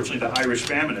 unfortunately, the Irish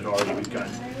famine had already begun.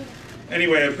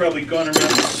 Anyway, I've probably gone around in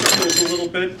circles a little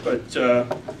bit, but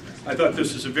I thought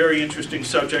this was a very interesting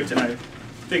subject, and I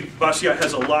think Bastiat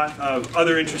has a lot of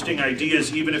other interesting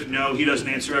ideas, even if, no, he doesn't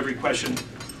answer every question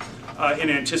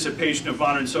in anticipation of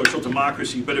modern social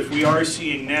democracy. But if we are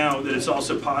seeing now that it's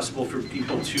also possible for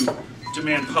people to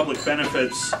demand public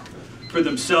benefits for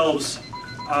themselves,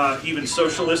 even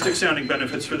socialistic sounding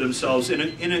benefits for themselves in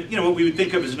a what we would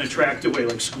think of as an attractive way,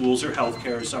 like schools or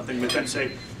healthcare or something, but then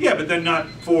say, yeah, but then not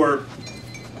for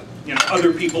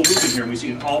other people moving here. And we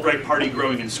see an alt-right party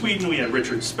growing in Sweden. We have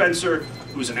Richard Spencer,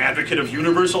 who's an advocate of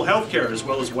universal healthcare as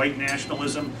well as white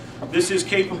nationalism. This is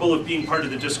capable of being part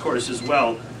of the discourse as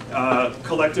well.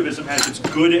 Collectivism has its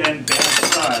good and bad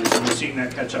sides, and we're seeing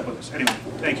that catch up with us. Anyway,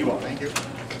 thank you all. Thank you.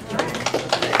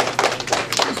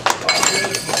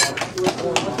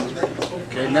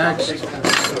 Okay, next.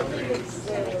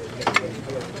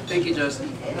 Thank you, Justin.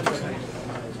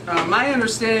 My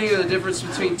understanding of the difference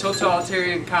between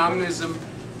totalitarian communism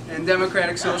and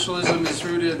democratic socialism is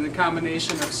rooted in the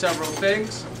combination of several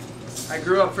things. I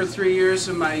grew up for 3 years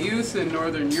in my youth in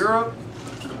Northern Europe.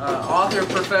 Author,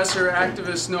 professor,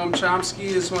 activist Noam Chomsky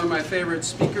is one of my favorite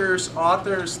speakers,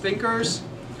 authors, thinkers.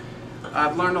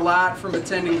 I've learned a lot from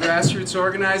attending grassroots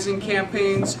organizing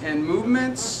campaigns and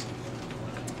movements.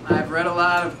 I've read a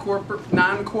lot of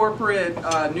non-corporate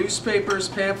newspapers,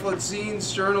 pamphlets,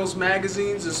 zines, journals,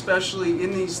 magazines, especially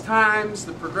in these times,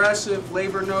 The Progressive,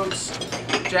 Labor Notes,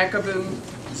 Jacobin,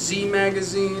 Z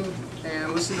Magazine,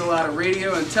 and listened to a lot of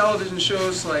radio and television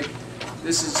shows like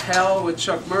This Is Hell with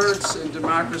Chuck Mertz and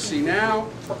Democracy Now!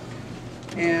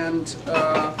 And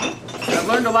I've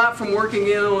learned a lot from working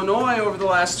in Illinois over the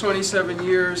last 27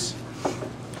 years,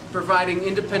 providing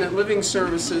independent living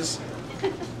services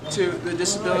to the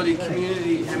disability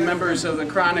community and members of the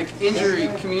chronic injury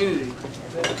community.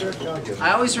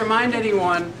 I always remind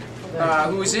anyone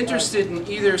who is interested in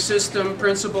either system,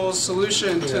 principles,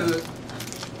 solution to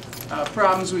the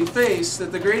problems we face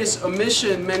that the greatest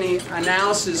omission, many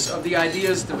analysis of the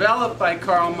ideas developed by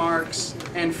Karl Marx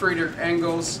and Frederic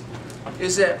Engels,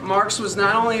 is that Marx was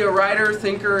not only a writer,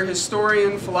 thinker,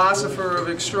 historian, philosopher of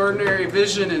extraordinary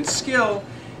vision and skill,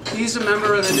 he's a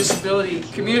member of the disability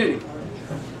community.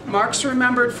 Marx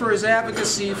remembered for his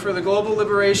advocacy for the global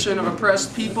liberation of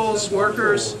oppressed peoples,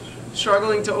 workers,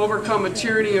 struggling to overcome a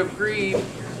tyranny of greed,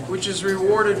 which is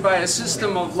rewarded by a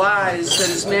system of lies that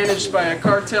is managed by a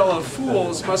cartel of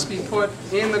fools, must be put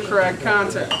in the correct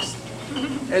context.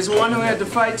 As one who had to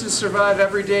fight to survive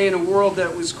every day in a world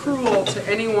that was cruel to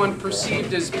anyone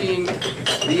perceived as being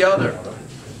the other.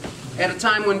 At a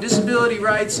time when disability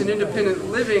rights and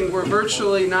independent living were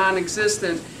virtually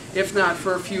non-existent, if not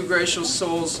for a few gracious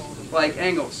souls like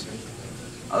Engels.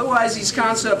 Otherwise, these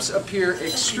concepts appear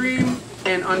extreme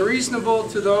and unreasonable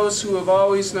to those who have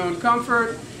always known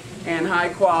comfort and high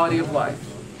quality of life.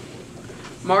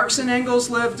 Marx and Engels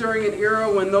lived during an era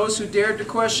when those who dared to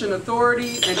question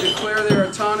authority and declare their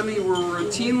autonomy were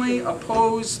routinely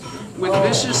opposed with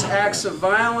vicious acts of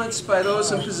violence by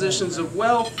those in positions of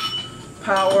wealth,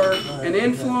 power, and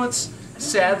influence.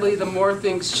 Sadly, the more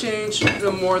things change,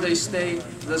 the more they stay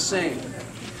the same.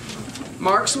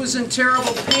 Marx was in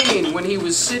terrible pain when he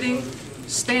was sitting,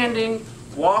 standing,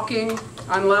 walking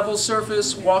on level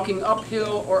surface, walking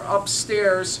uphill or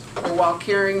upstairs, or while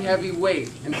carrying heavy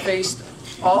weight, and faced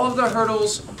all of the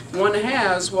hurdles one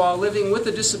has while living with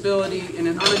a disability in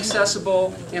an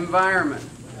inaccessible environment.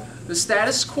 The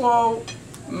status quo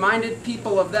minded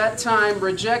people of that time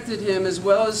rejected him as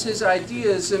well as his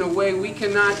ideas in a way we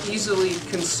cannot easily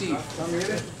conceive.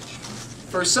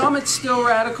 For some, it's still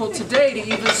radical today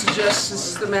to even suggest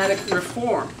systematic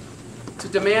reform. To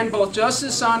demand both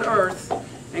justice on earth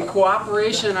and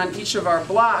cooperation on each of our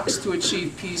blocks to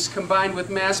achieve peace, combined with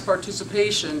mass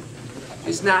participation,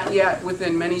 is not yet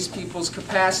within many people's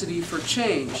capacity for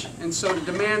change. And so to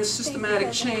demand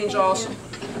systematic change also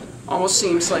almost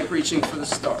seems like reaching for the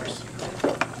stars.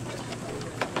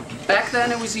 Back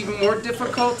then, it was even more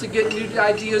difficult to get new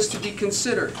ideas to be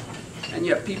considered, and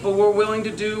yet people were willing to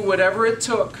do whatever it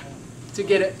took to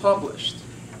get it published.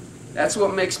 That's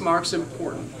what makes Marx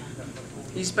important.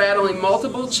 He's battling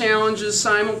multiple challenges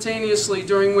simultaneously,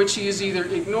 during which he is either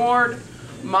ignored,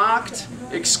 mocked,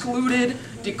 excluded,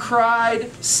 decried,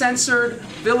 censored,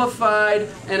 vilified,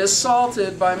 and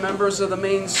assaulted by members of the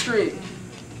mainstream.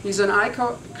 He's an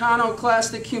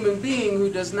iconoclastic human being who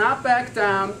does not back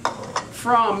down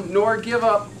from nor give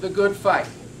up the good fight,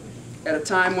 at a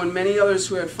time when many others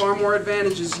who had far more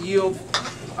advantages yield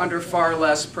under far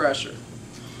less pressure.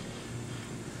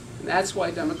 And that's why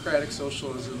democratic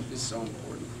socialism is so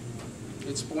important.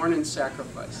 It's born in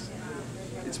sacrifice.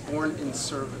 It's born in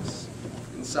service,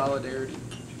 in solidarity,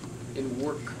 in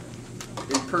work,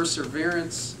 in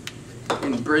perseverance,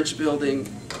 in bridge building,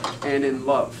 and in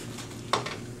love.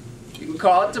 You can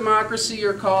call it democracy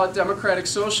or call it democratic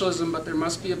socialism, but there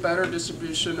must be a better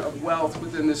distribution of wealth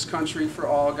within this country for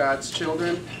all God's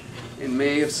children. In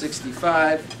May of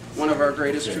 '65, one of our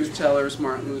greatest truth tellers,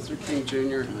 Martin Luther King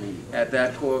Jr., had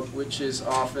that quote, which is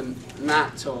often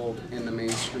not told in the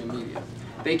mainstream media.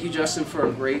 Thank you, Justin, for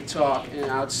a great talk and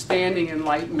outstanding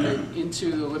enlightenment into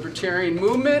the libertarian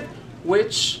movement,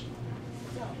 which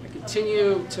I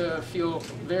continue to feel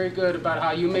very good about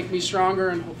how you make me stronger,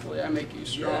 and hopefully I make you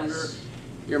stronger. Yes.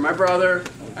 You're my brother.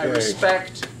 I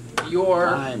respect your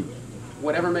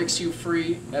whatever makes you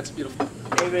free. That's beautiful.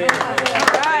 Amen.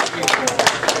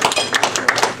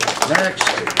 Next.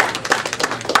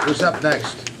 Who's up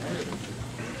next?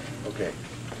 Okay.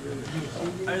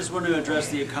 I just want to address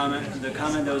the comment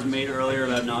that was made earlier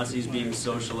about Nazis being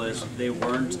socialist. They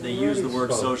weren't. They used the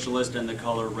word socialist and the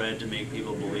color red to make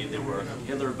people believe they were.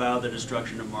 Hitler vowed the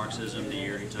destruction of Marxism the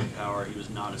year he took power. He was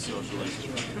not a socialist.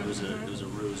 It was a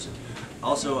ruse.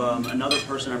 Also, another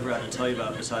person I forgot to tell you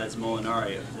about besides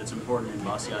Molinari that's important in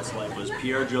Bastiat's life was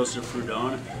Pierre-Joseph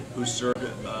Proudhon, who served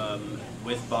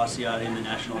with Bastiat in the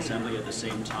National Assembly at the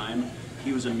same time.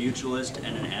 He was a mutualist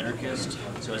and an anarchist.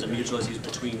 So as a mutualist, he's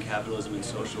between capitalism and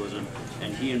socialism.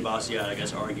 And he and Bastiat, I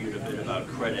guess, argued a bit about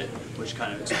credit, which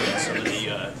kind of explains some of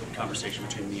the conversation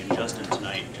between me and Justin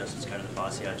tonight. Justin's kind of the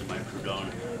Bastiat to my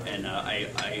Proudhon. And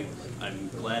I'm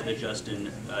glad that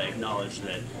Justin acknowledged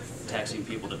that taxing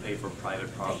people to pay for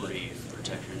private property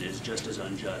protection is just as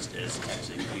unjust as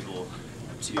taxing people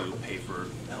to pay for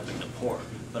helping the poor.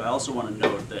 But I also want to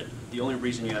note that the only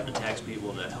reason you have to tax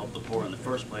people to help the poor in the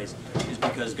first place is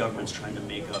because government's trying to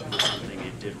make up for something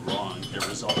it did wrong that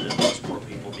resulted in most poor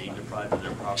people being deprived of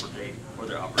their property or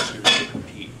their opportunity to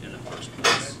compete in the first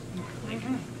place. Thank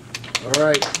you. All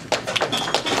right.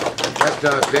 Let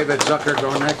David Zucker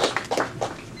go next.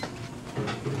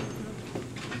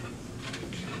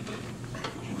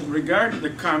 With regard to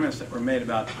the comments that were made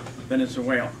about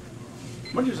Venezuela,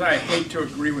 much as I hate to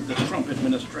agree with the Trump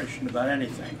administration about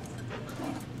anything,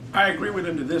 I agree with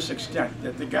him to this extent,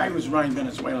 that the guy who's running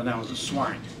Venezuela now is a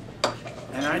swine.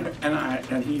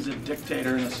 And he's a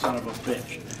dictator and a son of a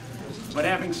bitch. But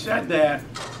having said that,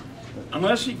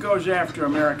 unless he goes after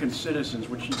American citizens,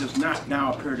 which he does not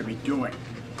now appear to be doing,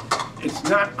 it's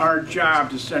not our job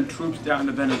to send troops down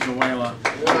to Venezuela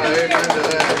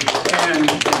and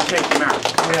take them out.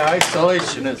 Yeah,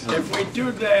 isolationism. If we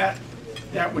do that,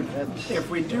 that would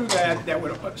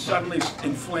suddenly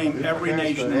inflame every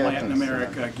nation in Latin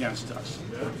America against us.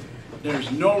 There's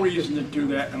no reason to do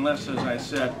that unless, as I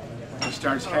said, he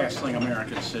starts hassling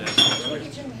American citizens,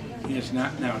 which he is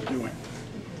not now doing.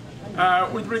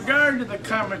 With regard to the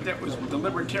comment that was the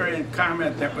libertarian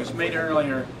comment that was made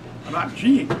earlier about,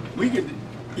 gee, we could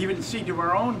even see to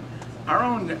our own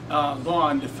law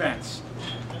and defense.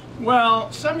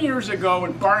 Well, some years ago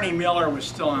when Barney Miller was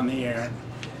still on the air,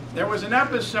 there was an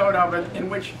episode of it in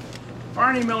which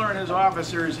Barney Miller and his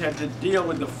officers had to deal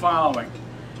with the following.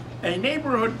 A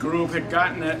neighborhood group had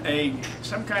gotten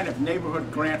some kind of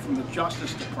neighborhood grant from the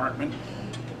Justice Department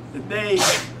that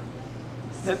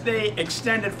they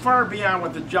extended far beyond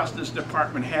what the Justice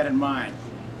Department had in mind,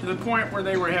 to the point where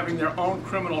they were having their own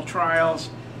criminal trials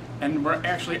and were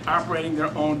actually operating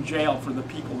their own jail for the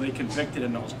people they convicted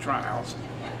in those trials.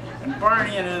 And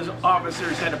Barney and his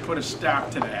officers had to put a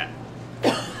stop to that.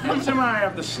 And somehow I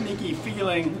have the sneaky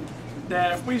feeling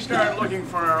that if we started looking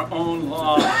for our own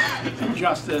law and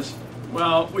justice,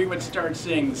 well, we would start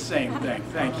seeing the same thing.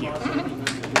 Thank you.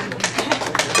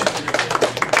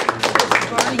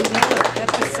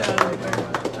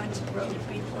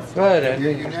 Go ahead, Ed.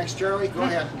 You next, Charlie? Go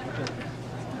ahead.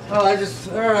 Well,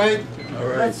 all right.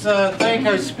 Let's thank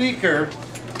our speaker.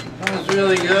 That was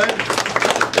really good.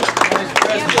 Nice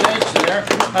presentation there.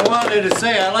 I wanted to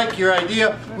say, I like your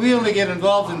idea. We only get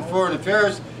involved in foreign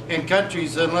affairs in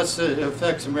countries unless it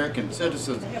affects American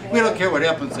citizens. We don't care what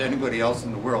happens to anybody else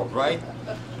in the world, right?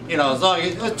 You know, as long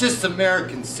as it's just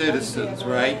American citizens,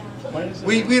 right?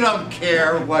 We don't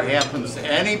care what happens to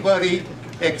anybody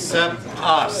except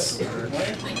us.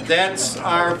 That's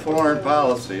our foreign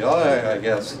policy, I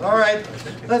guess. All right,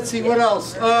 let's see what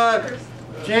else.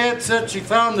 Jan said she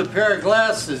found a pair of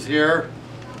glasses here,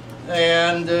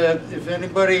 and if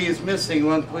anybody is missing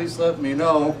one, please let me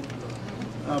know.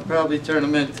 I'll probably turn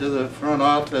them into the front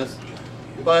office.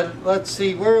 But let's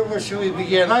see, where should we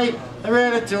begin? I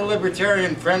ran into a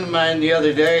libertarian friend of mine the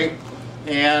other day,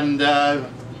 and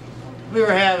we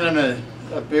were having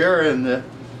a beer, and you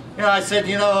know, I said,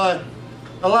 you know,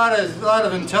 a lot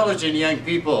of intelligent young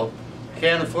people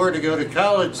can't afford to go to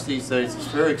college these days. It's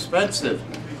very expensive,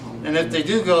 and if they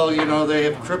do go, you know, they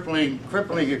have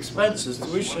crippling expenses,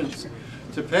 tuitions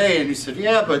to pay. And he said,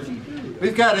 yeah, but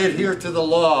we've got to adhere to the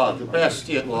law, the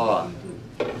Bastiat law.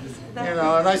 You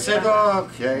know, and I said, oh,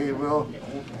 okay, well.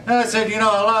 And I said, you know,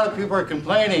 a lot of people are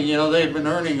complaining, you know, they've been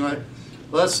earning like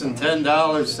less than $10,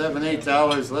 $7,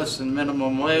 $8 less than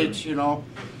minimum wage, you know.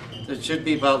 It should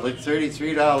be about like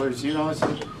 $33, you know. I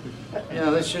said, you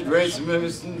know, they should raise the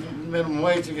minimum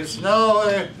wage. He goes,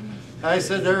 no, I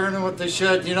said they're earning what they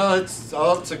should, you know, it's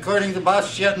according to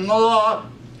Bastiat and the law.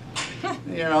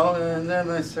 You know, and then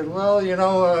I said, well, you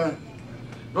know, a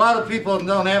lot of people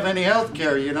don't have any health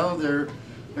care, you know, they're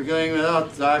going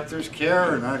without doctor's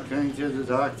care or not going to the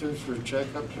doctors for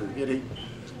checkups or getting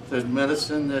the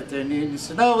medicine that they need. He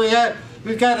said, no,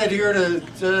 we've got to adhere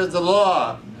to the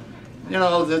law, you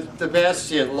know, the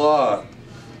Bastiat law.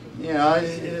 you know,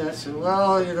 I said,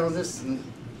 well, you know, there's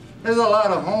a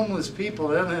lot of homeless people,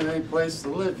 there ain't any place to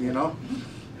live, you know.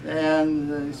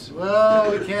 And they said,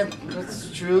 well, we can't,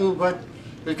 that's true, but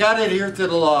we've got to adhere to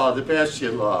the law, the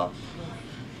Bastiat law.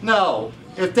 No,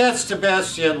 if that's the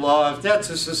Bastiat law, if that's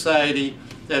a society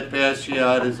that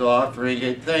Bastiat is offering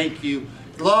it, thank you.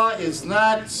 Law is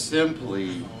not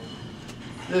simply,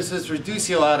 this is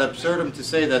reductio ad absurdum to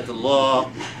say that the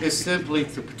law is simply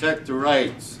to protect the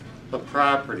rights of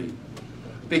property,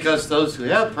 because those who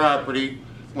have property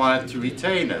want to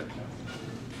retain it.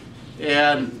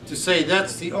 And to say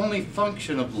that's the only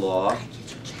function of law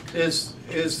is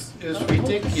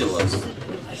ridiculous.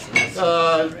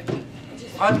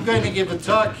 I'm going to give a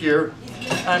talk here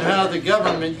on how the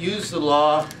government used the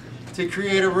law to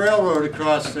create a railroad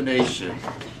across the nation.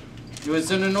 It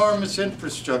was an enormous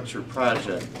infrastructure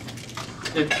project.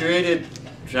 It created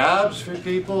jobs for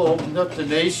people, opened up the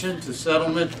nation to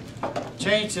settlement,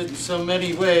 changed it in so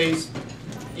many ways,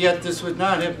 yet this would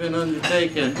not have been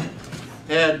undertaken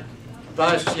had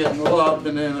Bastiat law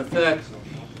been in effect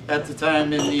at the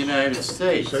time in the United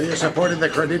States. So you're supporting the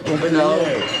Credit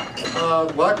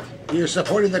Mobilier? What? You're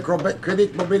supporting the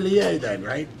Credit Mobilier then,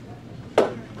 right?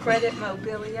 Credit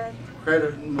Mobilier?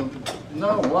 Credit,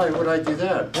 no, why would I do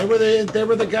that? They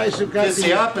were the guys who got It's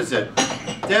the opposite.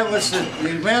 That was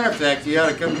the matter of fact, you ought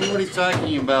to come, what he's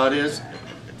talking about is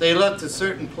they left a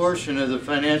certain portion of the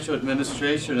financial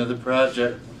administration of the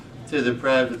project to the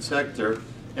private sector,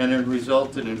 and it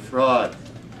resulted in fraud.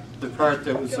 The part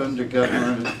that was under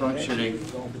government and functioning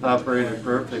operated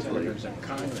perfectly.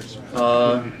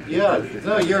 Yeah,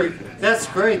 no, that's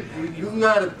great.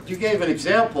 You gave an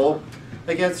example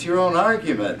against your own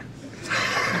argument.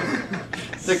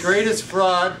 The greatest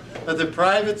fraud of the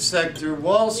private sector,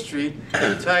 Wall Street,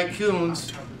 and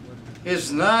tycoons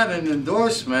is not an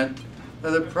endorsement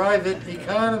of the private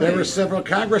economy. There were several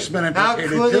congressmen implicated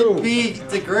too. How could it be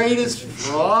the greatest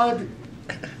fraud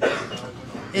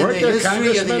in the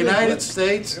history of the United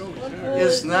States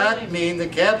does not mean the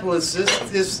capitalist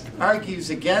system argues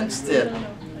against it,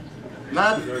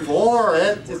 not for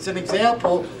it. It's an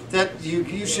example that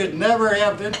you should never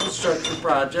have infrastructure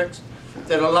projects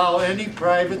that allow any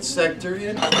private sector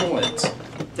influence.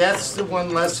 That's the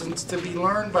one lesson to be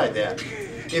learned by that.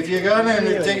 If you're going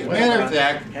to take, matter of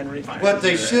fact, what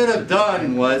they should have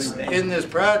done was, in this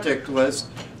project was,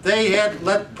 they had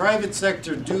let private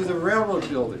sector do the railroad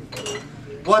building.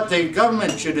 What the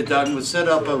government should have done was set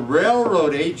up a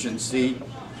railroad agency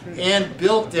and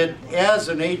built it as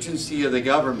an agency of the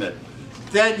government.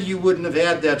 Then you wouldn't have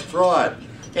had that fraud.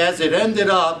 As it ended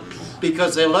up,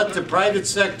 because they let the private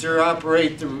sector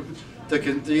operate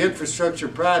the infrastructure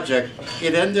project,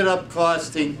 it ended up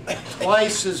costing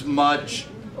twice as much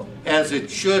as it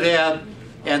should have,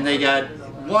 and they got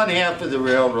one half of the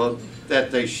railroad that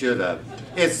they should have.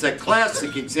 It's a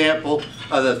classic example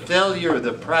of the failure of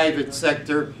the private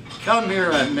sector. Come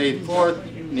here on May 4th,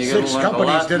 and you're going to learn a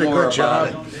lot more about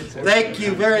it. Thank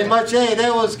you very much. Hey,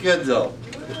 that was good though.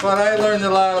 But I learned a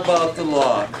lot about the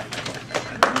law. All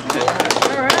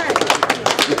right.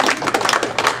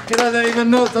 You know, they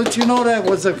even know, don't you know that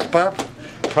was a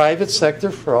private sector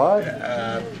fraud?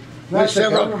 With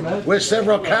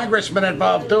several congressmen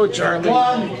involved too, Charlie.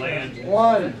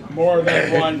 One. More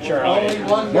than one, Charlie.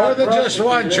 More than just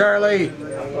one, Charlie.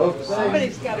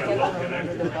 Somebody's got to get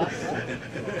under the bus.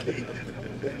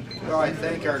 Well, I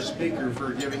thank our speaker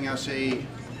for giving us a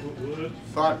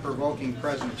thought-provoking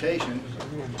presentation.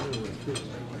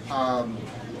 A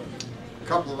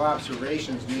couple of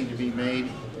observations need to be made.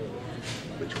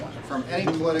 From any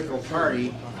political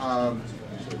party, a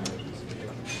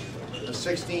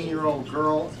 16-year-old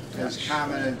girl has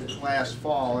commented last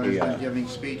fall and has been giving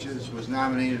speeches, was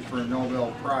nominated for a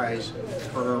Nobel Prize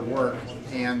for her work,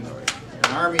 and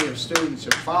an army of students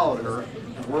have followed her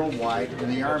worldwide,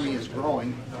 and the army is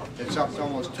growing. It's up to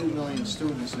almost 2 million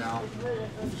students now.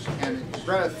 And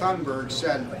Greta Thunberg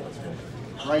said,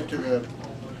 right to the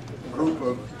group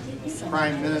of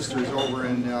prime ministers over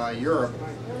in Europe,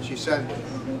 she said,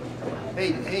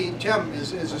 hey Tim,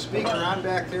 is the speaker on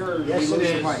back there, or did we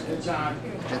lose the mic? It's on.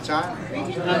 It's on?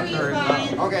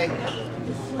 Okay.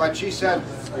 But she said,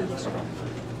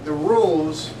 the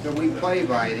rules that we play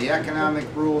by, the economic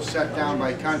rules set down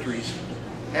by countries,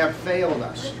 have failed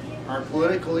us. Our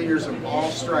political leaders of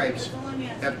all stripes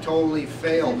have totally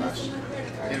failed us.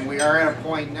 And we are at a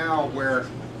point now where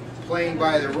playing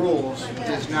by the rules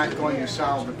is not going to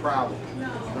solve the problem.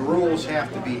 The rules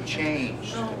have to be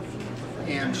changed.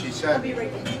 And she said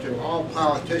to all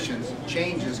politicians,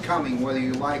 change is coming whether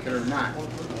you like it or not.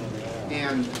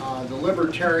 And the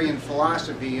libertarian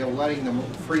philosophy of letting the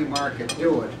free market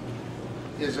do it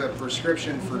is a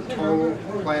prescription for total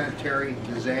planetary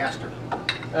disaster,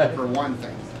 for one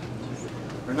thing.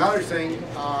 Another thing,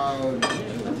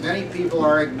 many people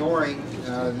are ignoring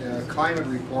the climate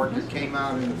report that came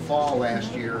out in the fall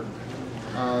last year.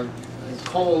 A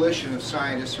coalition of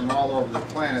scientists from all over the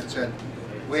planet said,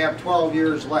 we have 12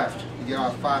 years left to get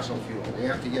off fossil fuel. We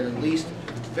have to get at least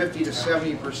 50 to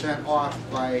 70% off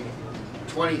by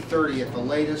 2030 at the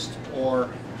latest, or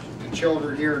the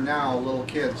children here now, little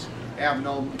kids, have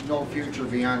no future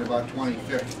beyond about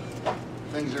 2050.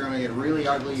 Things are going to get really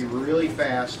ugly really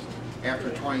fast after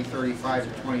 2035 to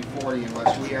 2040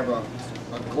 unless we have a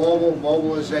global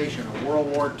mobilization, a World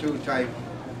War II type,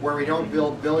 where we don't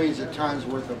build billions of tons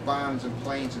worth of bombs and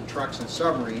planes and trucks and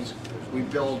submarines. We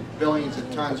build billions of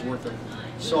tons worth of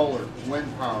solar,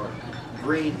 wind power,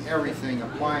 green everything,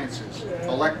 appliances,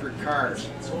 electric cars.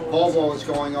 Volvo is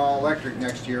going all electric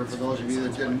next year, for those of you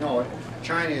that didn't know it.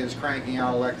 China is cranking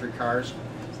out electric cars.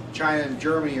 China and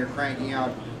Germany are cranking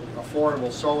out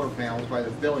affordable solar panels by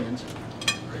the billions.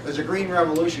 There's a green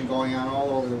revolution going on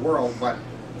all over the world, but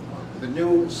the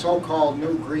new so-called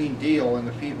New Green Deal and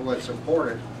the people that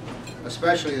support it,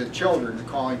 especially the children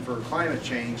calling for climate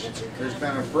change, there's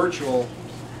been a virtual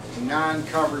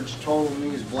non-coverage total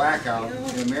news blackout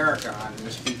in America on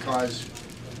this because,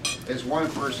 as one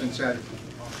person said,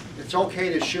 it's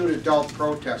okay to shoot adult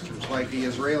protesters like the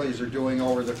Israelis are doing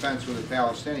over the fence with the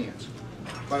Palestinians.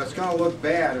 But it's going to look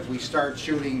bad if we start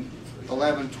shooting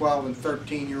 11, 12, and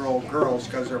 13-year-old girls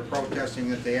because they're protesting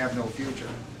that they have no future.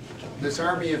 This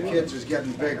army of kids is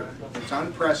getting bigger. It's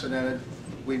unprecedented.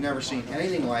 We've never seen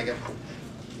anything like it.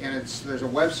 And there's a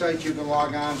website you can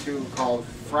log on to called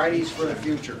Fridays for the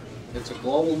Future. It's a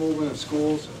global movement of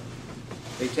schools.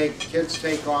 Kids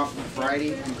take off on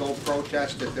Friday and go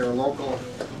protest at their local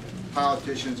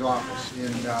politician's office.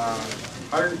 In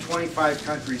 125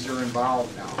 countries are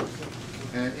involved now,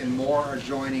 and more are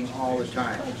joining all the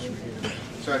time.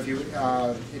 So if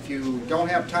you don't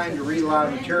have time to read a lot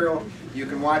of material, you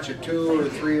can watch a 2 or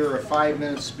 3 or a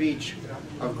 5-minute speech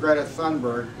of Greta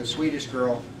Thunberg, the Swedish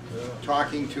girl,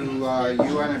 talking to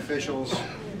UN officials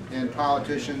and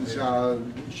politicians.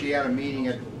 She had a meeting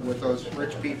with those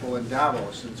rich people in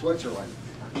Davos in Switzerland.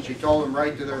 She told them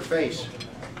right to their face,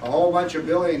 a whole bunch of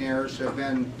billionaires have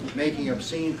been making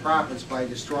obscene profits by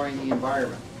destroying the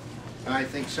environment. And I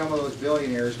think some of those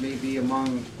billionaires may be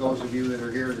among those of you that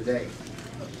are here today.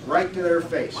 Right to their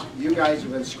face, you guys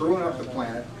have been screwing up the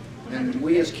planet, and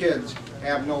we as kids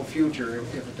have no future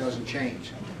if it doesn't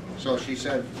change. So she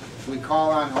said, we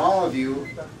call on all of you,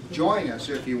 join us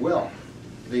if you will,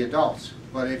 the adults.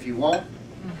 But if you won't,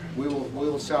 we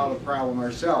will solve the problem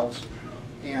ourselves,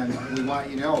 and we want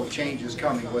you to know change is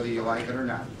coming, whether you like it or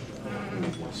not.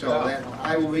 So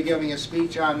I will be giving a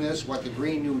speech on this, what the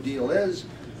Green New Deal is,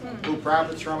 who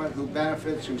profits from it, who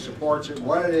benefits, who supports it,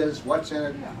 what it is, what's in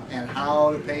it, and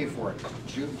how to pay for it.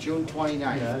 June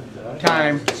 29th.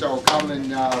 Time. So come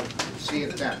and see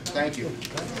it then. Thank you.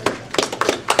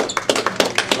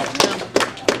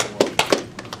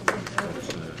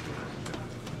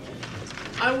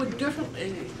 I would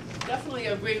definitely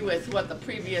agree with what the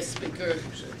previous speaker,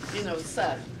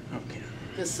 said. Okay.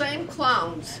 The same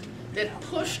clowns that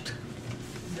pushed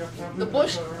the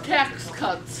Bush tax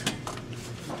cuts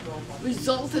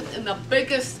resulted in the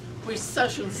biggest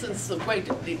recession since the Great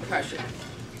Depression.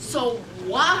 So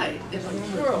why in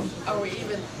the world are we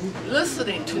even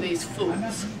listening to these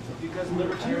fools?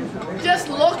 Just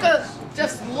look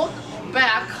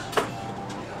back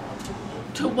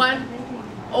to when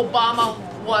Obama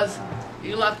was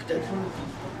elected,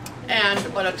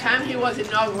 and by the time he was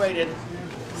inaugurated,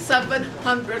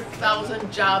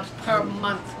 700,000 jobs per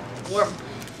month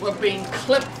were being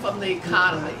clipped from the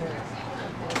economy.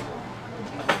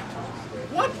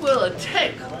 What will it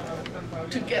take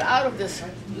to get out of this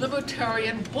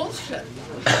libertarian bullshit?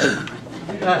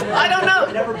 I don't know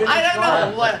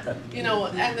what,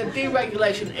 and the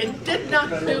deregulation, it did not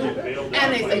do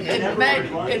anything.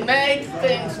 It made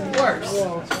things worse.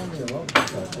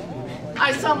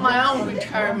 I saw my own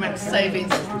retirement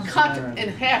savings cut in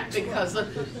half because of,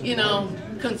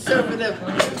 conservative,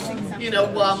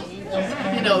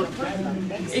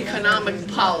 economic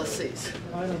policies.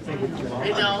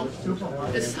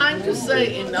 It's time to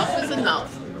say enough is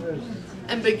enough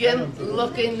and begin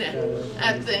looking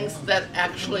at things that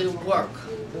actually work.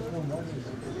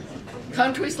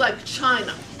 Countries like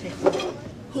China,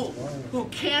 who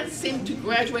can't seem to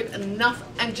graduate enough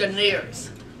engineers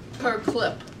per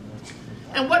clip.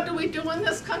 And what do we do in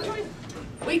this country?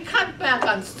 We cut back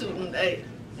on student aid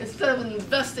instead of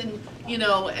investing, in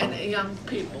young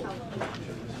people.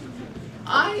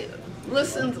 I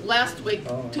listened last week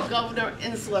to Governor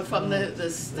Insler from the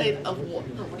state of,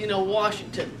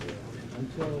 Washington,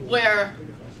 where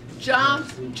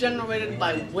jobs generated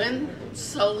by wind,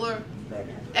 solar,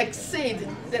 exceed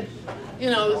the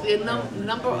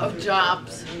number of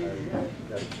jobs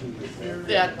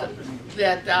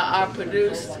that are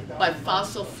produced by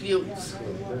fossil fuels.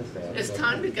 It's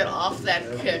time to get off that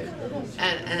kick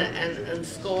and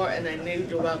score in a new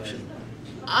direction.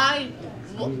 I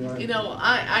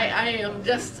am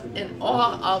just in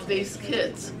awe of these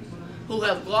kids who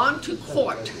have gone to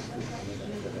court,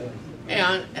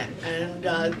 and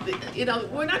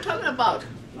we're not talking about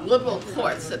liberal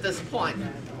courts at this point.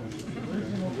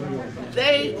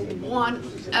 They won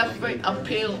every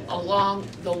appeal along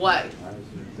the way.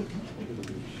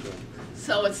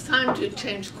 So it's time to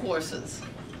change courses.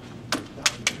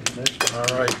 All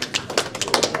right.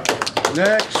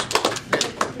 Next.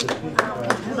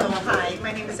 Hello, hi,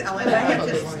 my name is Ellen. I have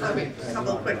just a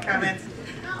couple of quick comments.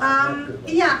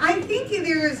 Yeah, I think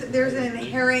there's an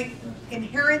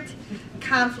inherent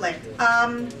conflict.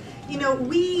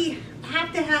 We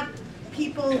have to have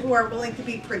people who are willing to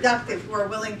be productive, who are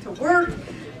willing to work,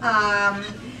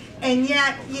 and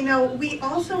yet, we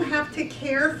also have to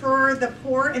care for the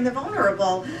poor and the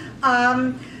vulnerable.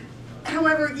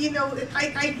 However,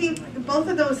 I think both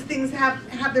of those things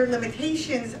have their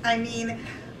limitations. I mean,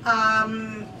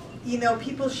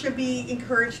 people should be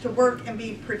encouraged to work and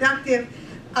be productive.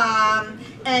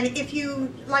 And if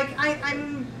you,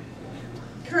 I'm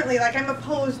currently, I'm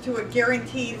opposed to a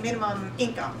guaranteed minimum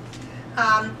income.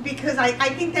 Because I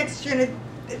think that's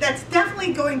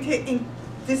definitely going to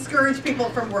discourage people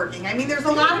from working. I mean, there's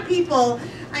a lot of people,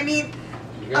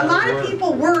 a lot of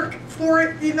people work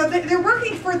for, they're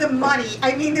working for the money.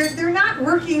 I mean, they're not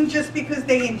working just because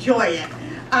they enjoy it.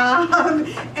 And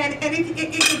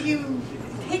if you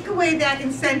take away that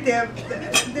incentive,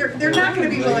 they're not going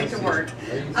to be willing to work,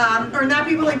 or not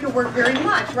be willing to work very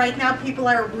much. Right now, people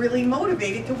are really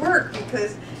motivated to work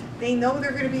because they know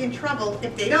they're going to be in trouble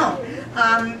if they don't.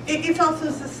 It's also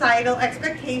a societal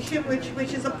expectation,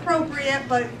 which is appropriate,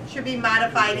 but should be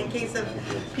modified in case of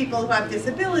people who have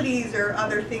disabilities or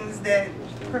other things that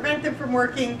prevent them from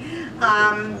working.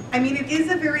 I mean, it is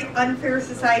a very unfair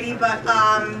society, but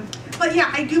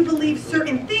yeah, I do believe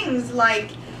certain things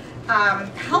like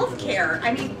health care.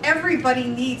 I mean, everybody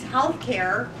needs health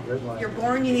care. You're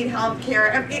born, you need health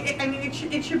care. I mean,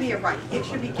 it should be a right. It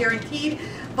should be guaranteed.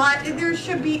 But there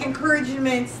should be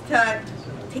encouragements to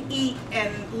eat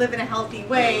and live in a healthy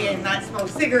way and not smoke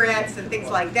cigarettes and things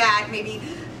like that. Maybe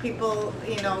people,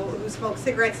 who smoke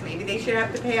cigarettes, maybe they should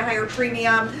have to pay a higher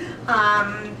premium.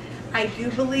 I do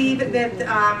believe that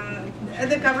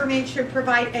the government should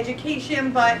provide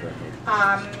education, but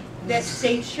that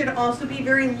states should also be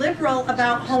very liberal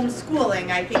about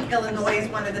homeschooling. I think Illinois is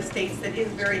one of the states that is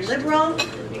very liberal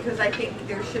because I think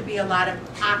there should be a lot of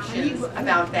options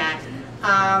about that.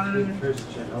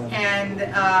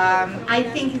 I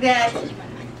think that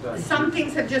some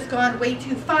things have just gone way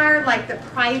too far, like the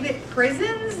private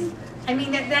prisons. I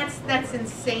mean, that's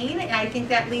insane. I think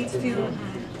that leads to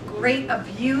great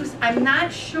abuse. I'm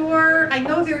not sure. I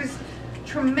know there's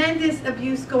tremendous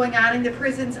abuse going on in the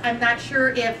prisons. I'm not sure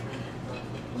if,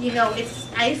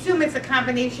 I assume it's a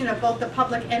combination of both the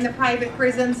public and the private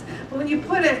prisons. But when you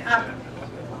put a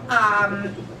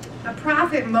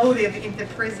profit motive into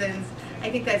prisons, I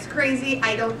think that's crazy.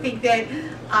 I don't think that,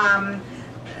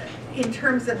 in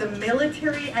terms of the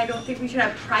military, I don't think we should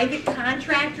have private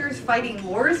contractors fighting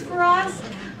wars for us.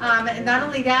 And not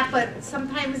only that, but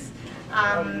sometimes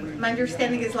my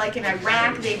understanding is like in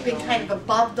Iraq, they've been kind of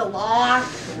above the law,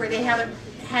 where they haven't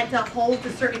had to hold to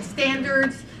certain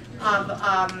standards of,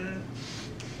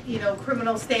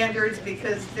 criminal standards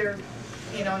because they're,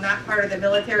 not part of the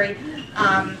military.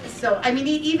 So, I mean,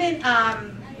 even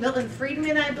Milton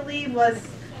Friedman, I believe,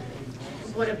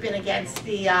 would have been against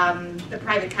the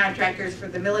private contractors for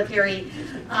the military.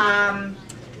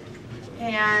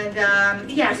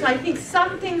 Yeah, so I think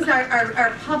some things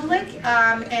are public,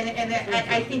 and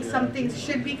I think some things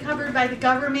should be covered by the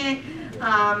government.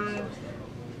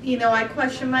 I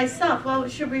question myself, well,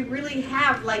 should we really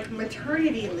have like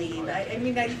maternity leave? I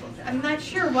mean, I'm not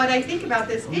sure what I think about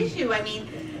this issue. I mean,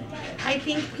 I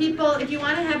think people, if you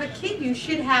want to have a kid, you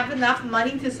should have enough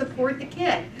money to support the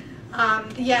kid.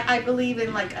 Yeah, I believe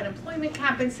in like unemployment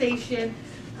compensation,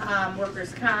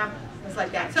 workers' comp, things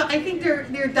like that. So I think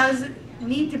there does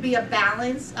need to be a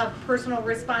balance of personal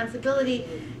responsibility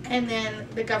and then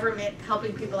the government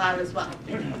helping people out as well.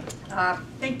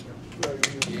 Thank you.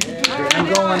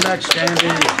 I'm going next, Andy.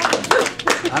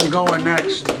 I'm going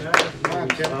next.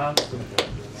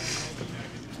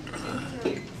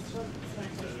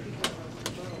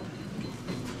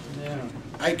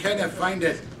 I kind of find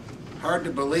it hard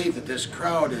to believe that this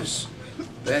crowd has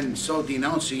been so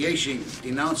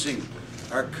denouncing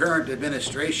our current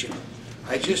administration.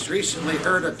 I just recently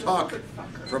heard a talk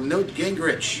from Newt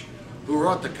Gingrich, who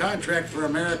wrote the Contract for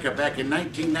America back in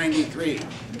 1993.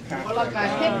 Well, like a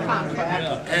hit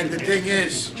contract. And the thing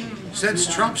is, since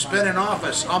Trump's been in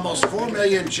office, almost 4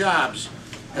 million jobs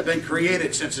have been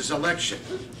created since his election.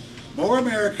 More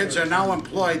Americans are now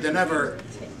employed than ever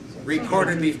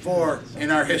recorded before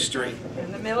in our history.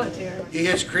 In the military. He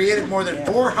has created more than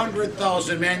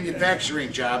 400,000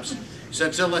 manufacturing jobs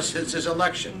since his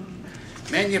election.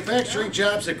 Manufacturing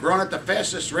jobs have grown at the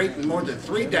fastest rate in more than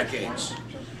 3 decades.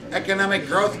 Economic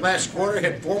growth last quarter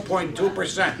hit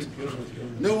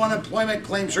 4.2%. New unemployment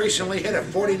claims recently hit a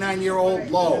 49-year-old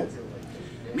low.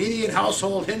 Median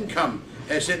household income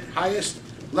has hit highest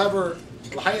level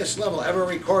ever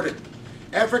recorded.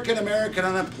 African American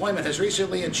unemployment has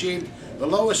recently achieved the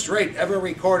lowest rate ever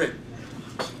recorded.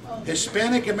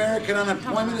 Hispanic American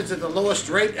unemployment is at the lowest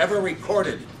rate ever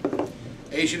recorded.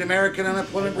 Asian American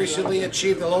unemployment recently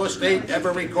achieved the lowest rate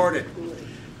ever recorded.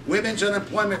 Women's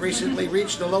unemployment recently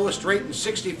reached the lowest rate in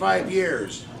 65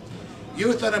 years.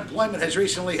 Youth unemployment has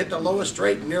recently hit the lowest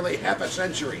rate in nearly half a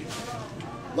century.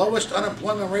 Lowest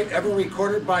unemployment rate ever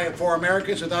recorded for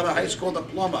Americans without a high school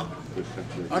diploma.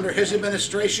 Under his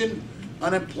administration,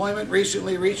 unemployment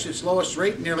recently reached its lowest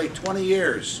rate in nearly 20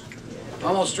 years.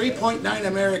 Almost 3.9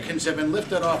 Americans have been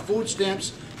lifted off food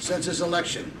stamps since his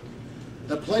election.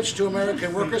 The pledge to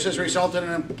American workers has resulted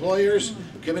in employers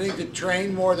committing to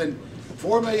train more than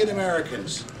 4 million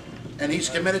Americans, and he's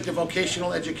committed to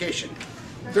vocational education.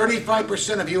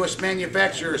 35% of U.S.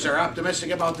 manufacturers are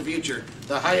optimistic about the future,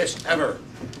 the highest ever.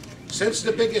 Since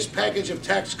the biggest package of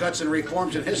tax cuts and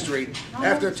reforms in history,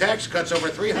 after tax cuts, over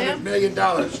 $300 million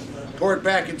poured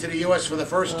back into the U.S. for the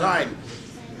first time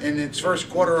in its first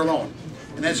quarter alone.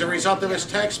 And as a result of his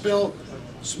tax bill,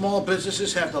 small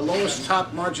businesses have the lowest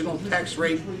top marginal tax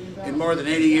rate in more than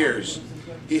 80 years.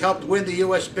 He helped win the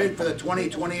U.S. bid for the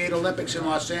 2028 Olympics in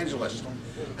Los Angeles.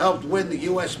 Helped win the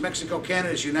U.S.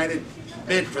 Mexico-Canada's united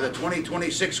bid for the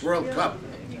 2026 World Cup.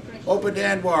 Opened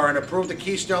ANWR and approved the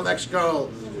Keystone XL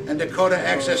and Dakota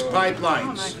Access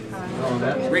pipelines.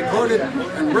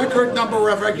 Record number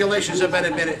of regulations have been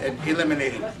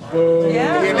eliminated. He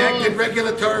enacted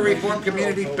regulatory reform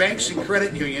community banks and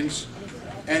credit unions,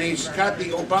 and he's got the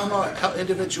Obama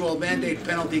individual mandate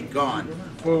penalty gone.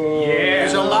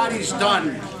 There's a lot he's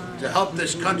done to help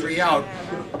this country out.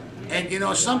 And you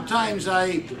know, sometimes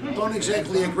I don't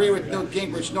exactly agree with Newt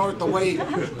Gingrich, nor the way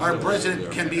our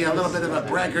president can be a little bit of a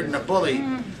braggart and a bully.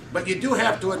 But you do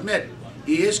have to admit,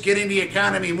 he is getting the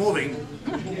economy moving.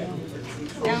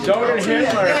 So did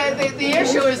Hitler. The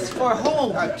issue is for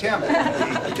whom? Tim,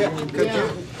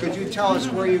 could you tell us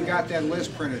where you got that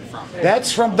list printed from?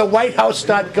 That's from the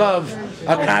WhiteHouse.gov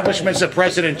accomplishments of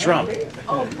President Trump.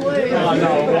 Oh, please.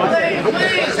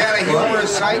 Please. Is that a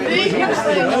humorous site? Is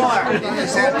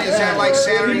that like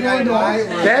Saturday Night Live?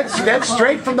 That's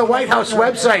straight from the White House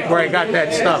website where I got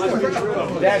that stuff.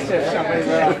 That's it.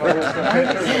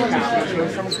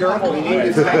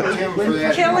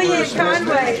 Kellyanne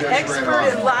Conway,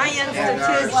 expert in lying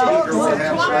statistics.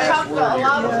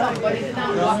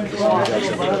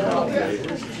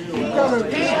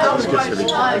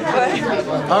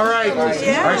 All right,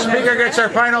 our speaker gets our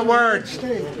final words.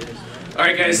 All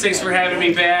right, guys, thanks for having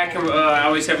me back. I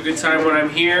always have a good time when I'm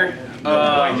here.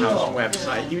 White House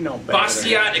website, you know better.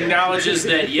 Bastiat acknowledges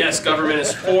that yes, government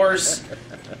is force.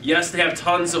 Yes, they have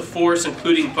tons of force,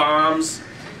 including bombs.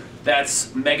 That's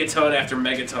megaton after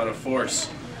megaton of force.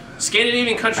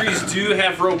 Scandinavian countries do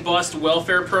have robust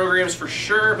welfare programs for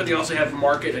sure, but they also have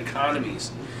market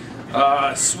economies.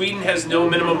 Sweden has no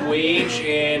minimum wage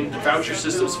and voucher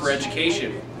systems for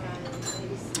education.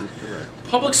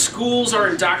 Public schools are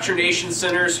indoctrination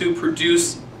centers who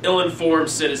produce ill-informed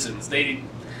citizens.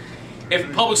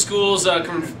 If public schools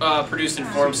produce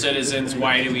informed citizens,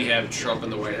 why do we have Trump in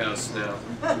the White House now?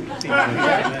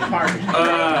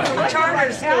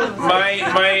 My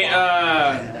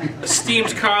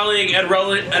esteemed colleague Ed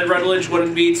Rutledge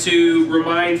wanted me to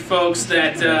remind folks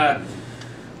that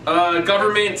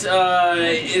government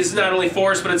is not only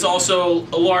force, but it's also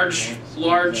a large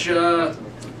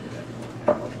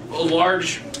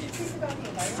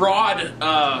fraud,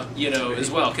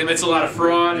 as well. Commits a lot of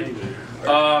fraud.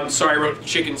 Sorry, I wrote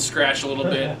chicken scratch a little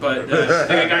bit, but I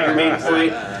think I got your main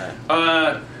point.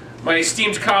 My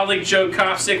esteemed colleague Joe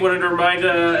Kopsick wanted to remind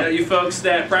you folks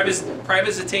that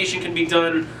privatization can be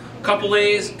done a couple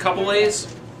ways.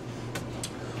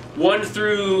 One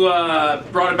through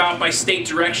brought about by state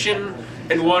direction,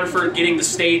 and one for getting the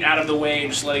state out of the way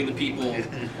and just letting the people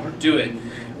do it.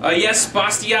 Yes,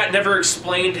 Bastiat never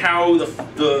explained how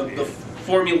the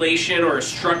formulation or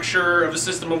structure of a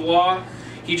system of law.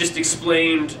 He just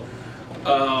explained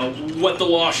what the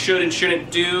law should and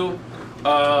shouldn't do.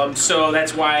 So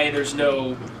that's why there's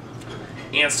no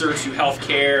answer to health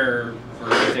care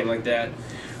or anything like that.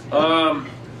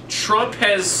 Trump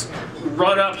has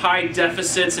run up high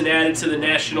deficits and added to the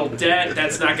national debt.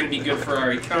 That's not going to be good for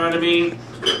our economy.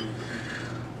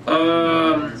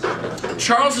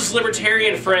 Charles's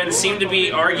libertarian friends seem to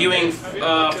be arguing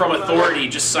from authority,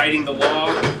 just citing the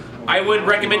law. I would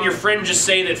recommend your friend just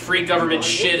say that free government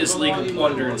shit is legal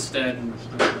plunder instead.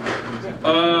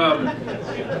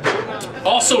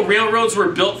 Also, railroads were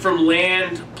built from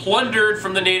land plundered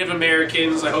from the Native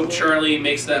Americans. I hope Charlie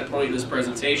makes that point in his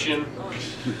presentation.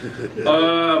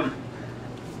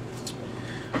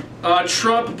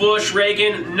 Trump, Bush,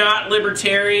 Reagan, not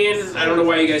libertarian. I don't know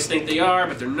why you guys think they are,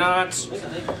 but they're not.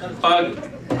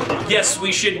 Yes,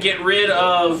 we should get rid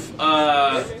of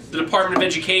the Department of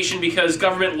Education because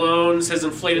government loans has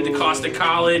inflated the cost of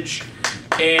college,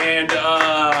 and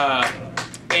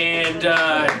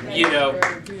you know,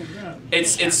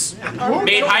 it's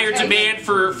made higher demand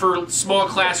for small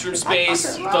classroom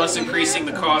space, thus increasing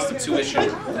the cost of tuition.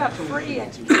 What about free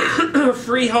education?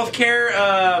 Free healthcare.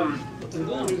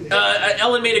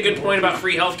 Ellen made a good point about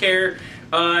free healthcare.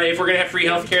 If we're going to have free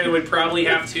healthcare, then we'd probably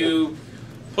have to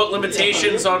put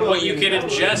limitations on what you can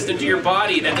ingest into your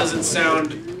body. That doesn't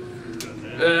sound...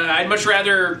 I'd much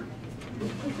rather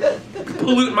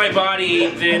pollute my body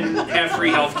than have free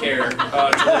healthcare to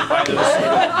live by those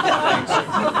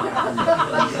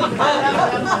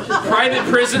things. Private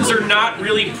prisons are not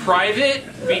really private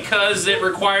because it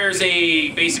requires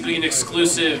basically an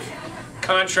exclusive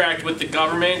contract with the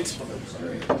government.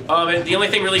 And the only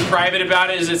thing really private about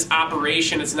it is its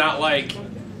operation. It's not like,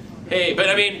 hey, but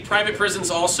I mean, private prisons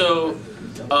also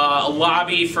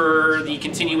lobby for the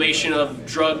continuation of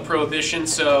drug prohibition,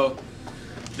 so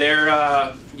they're,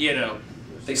 you know,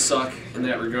 they suck in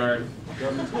that regard.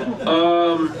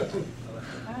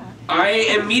 I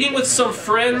am meeting with some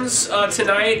friends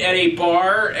tonight at a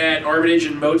bar at Armitage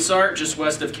and Mozart, just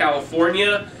west of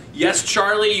California. Yes,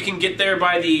 Charlie, you can get there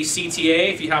by the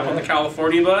CTA if you hop on the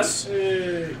California bus.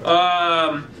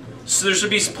 So there should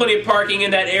be plenty of parking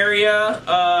in that area.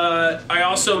 I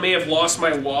also may have lost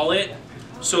my wallet,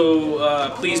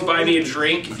 so please buy me a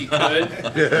drink if you could.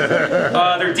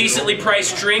 They're decently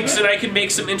priced drinks, and I can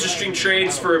make some interesting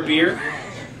trades for a beer.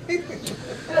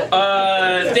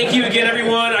 Thank you again,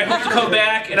 everyone. I hope to come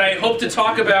back, and I hope to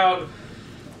talk about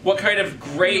what kind of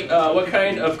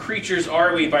creatures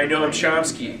are we by Noam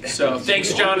Chomsky. So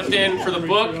thanks, Jonathan, for the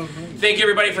book. Thank you,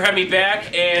 everybody, for having me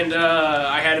back, and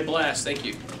I had a blast. Thank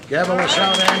you. Gavel us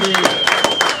out, Andy.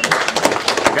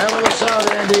 Gavel us out,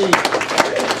 Andy.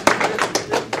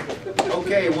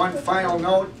 Okay, one final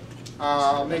note.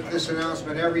 I'll make this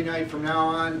announcement every night from now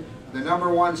on. The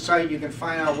 #1 site you can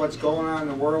find out what's going on in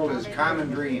the world is Common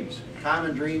Dreams.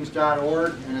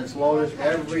 commondreams.org, and it's loaded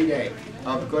every day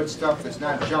of good stuff that's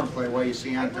not junk like what you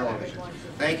see on television.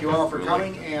 Thank you all for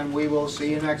coming, and we will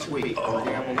see you next week.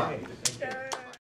 Gavel out.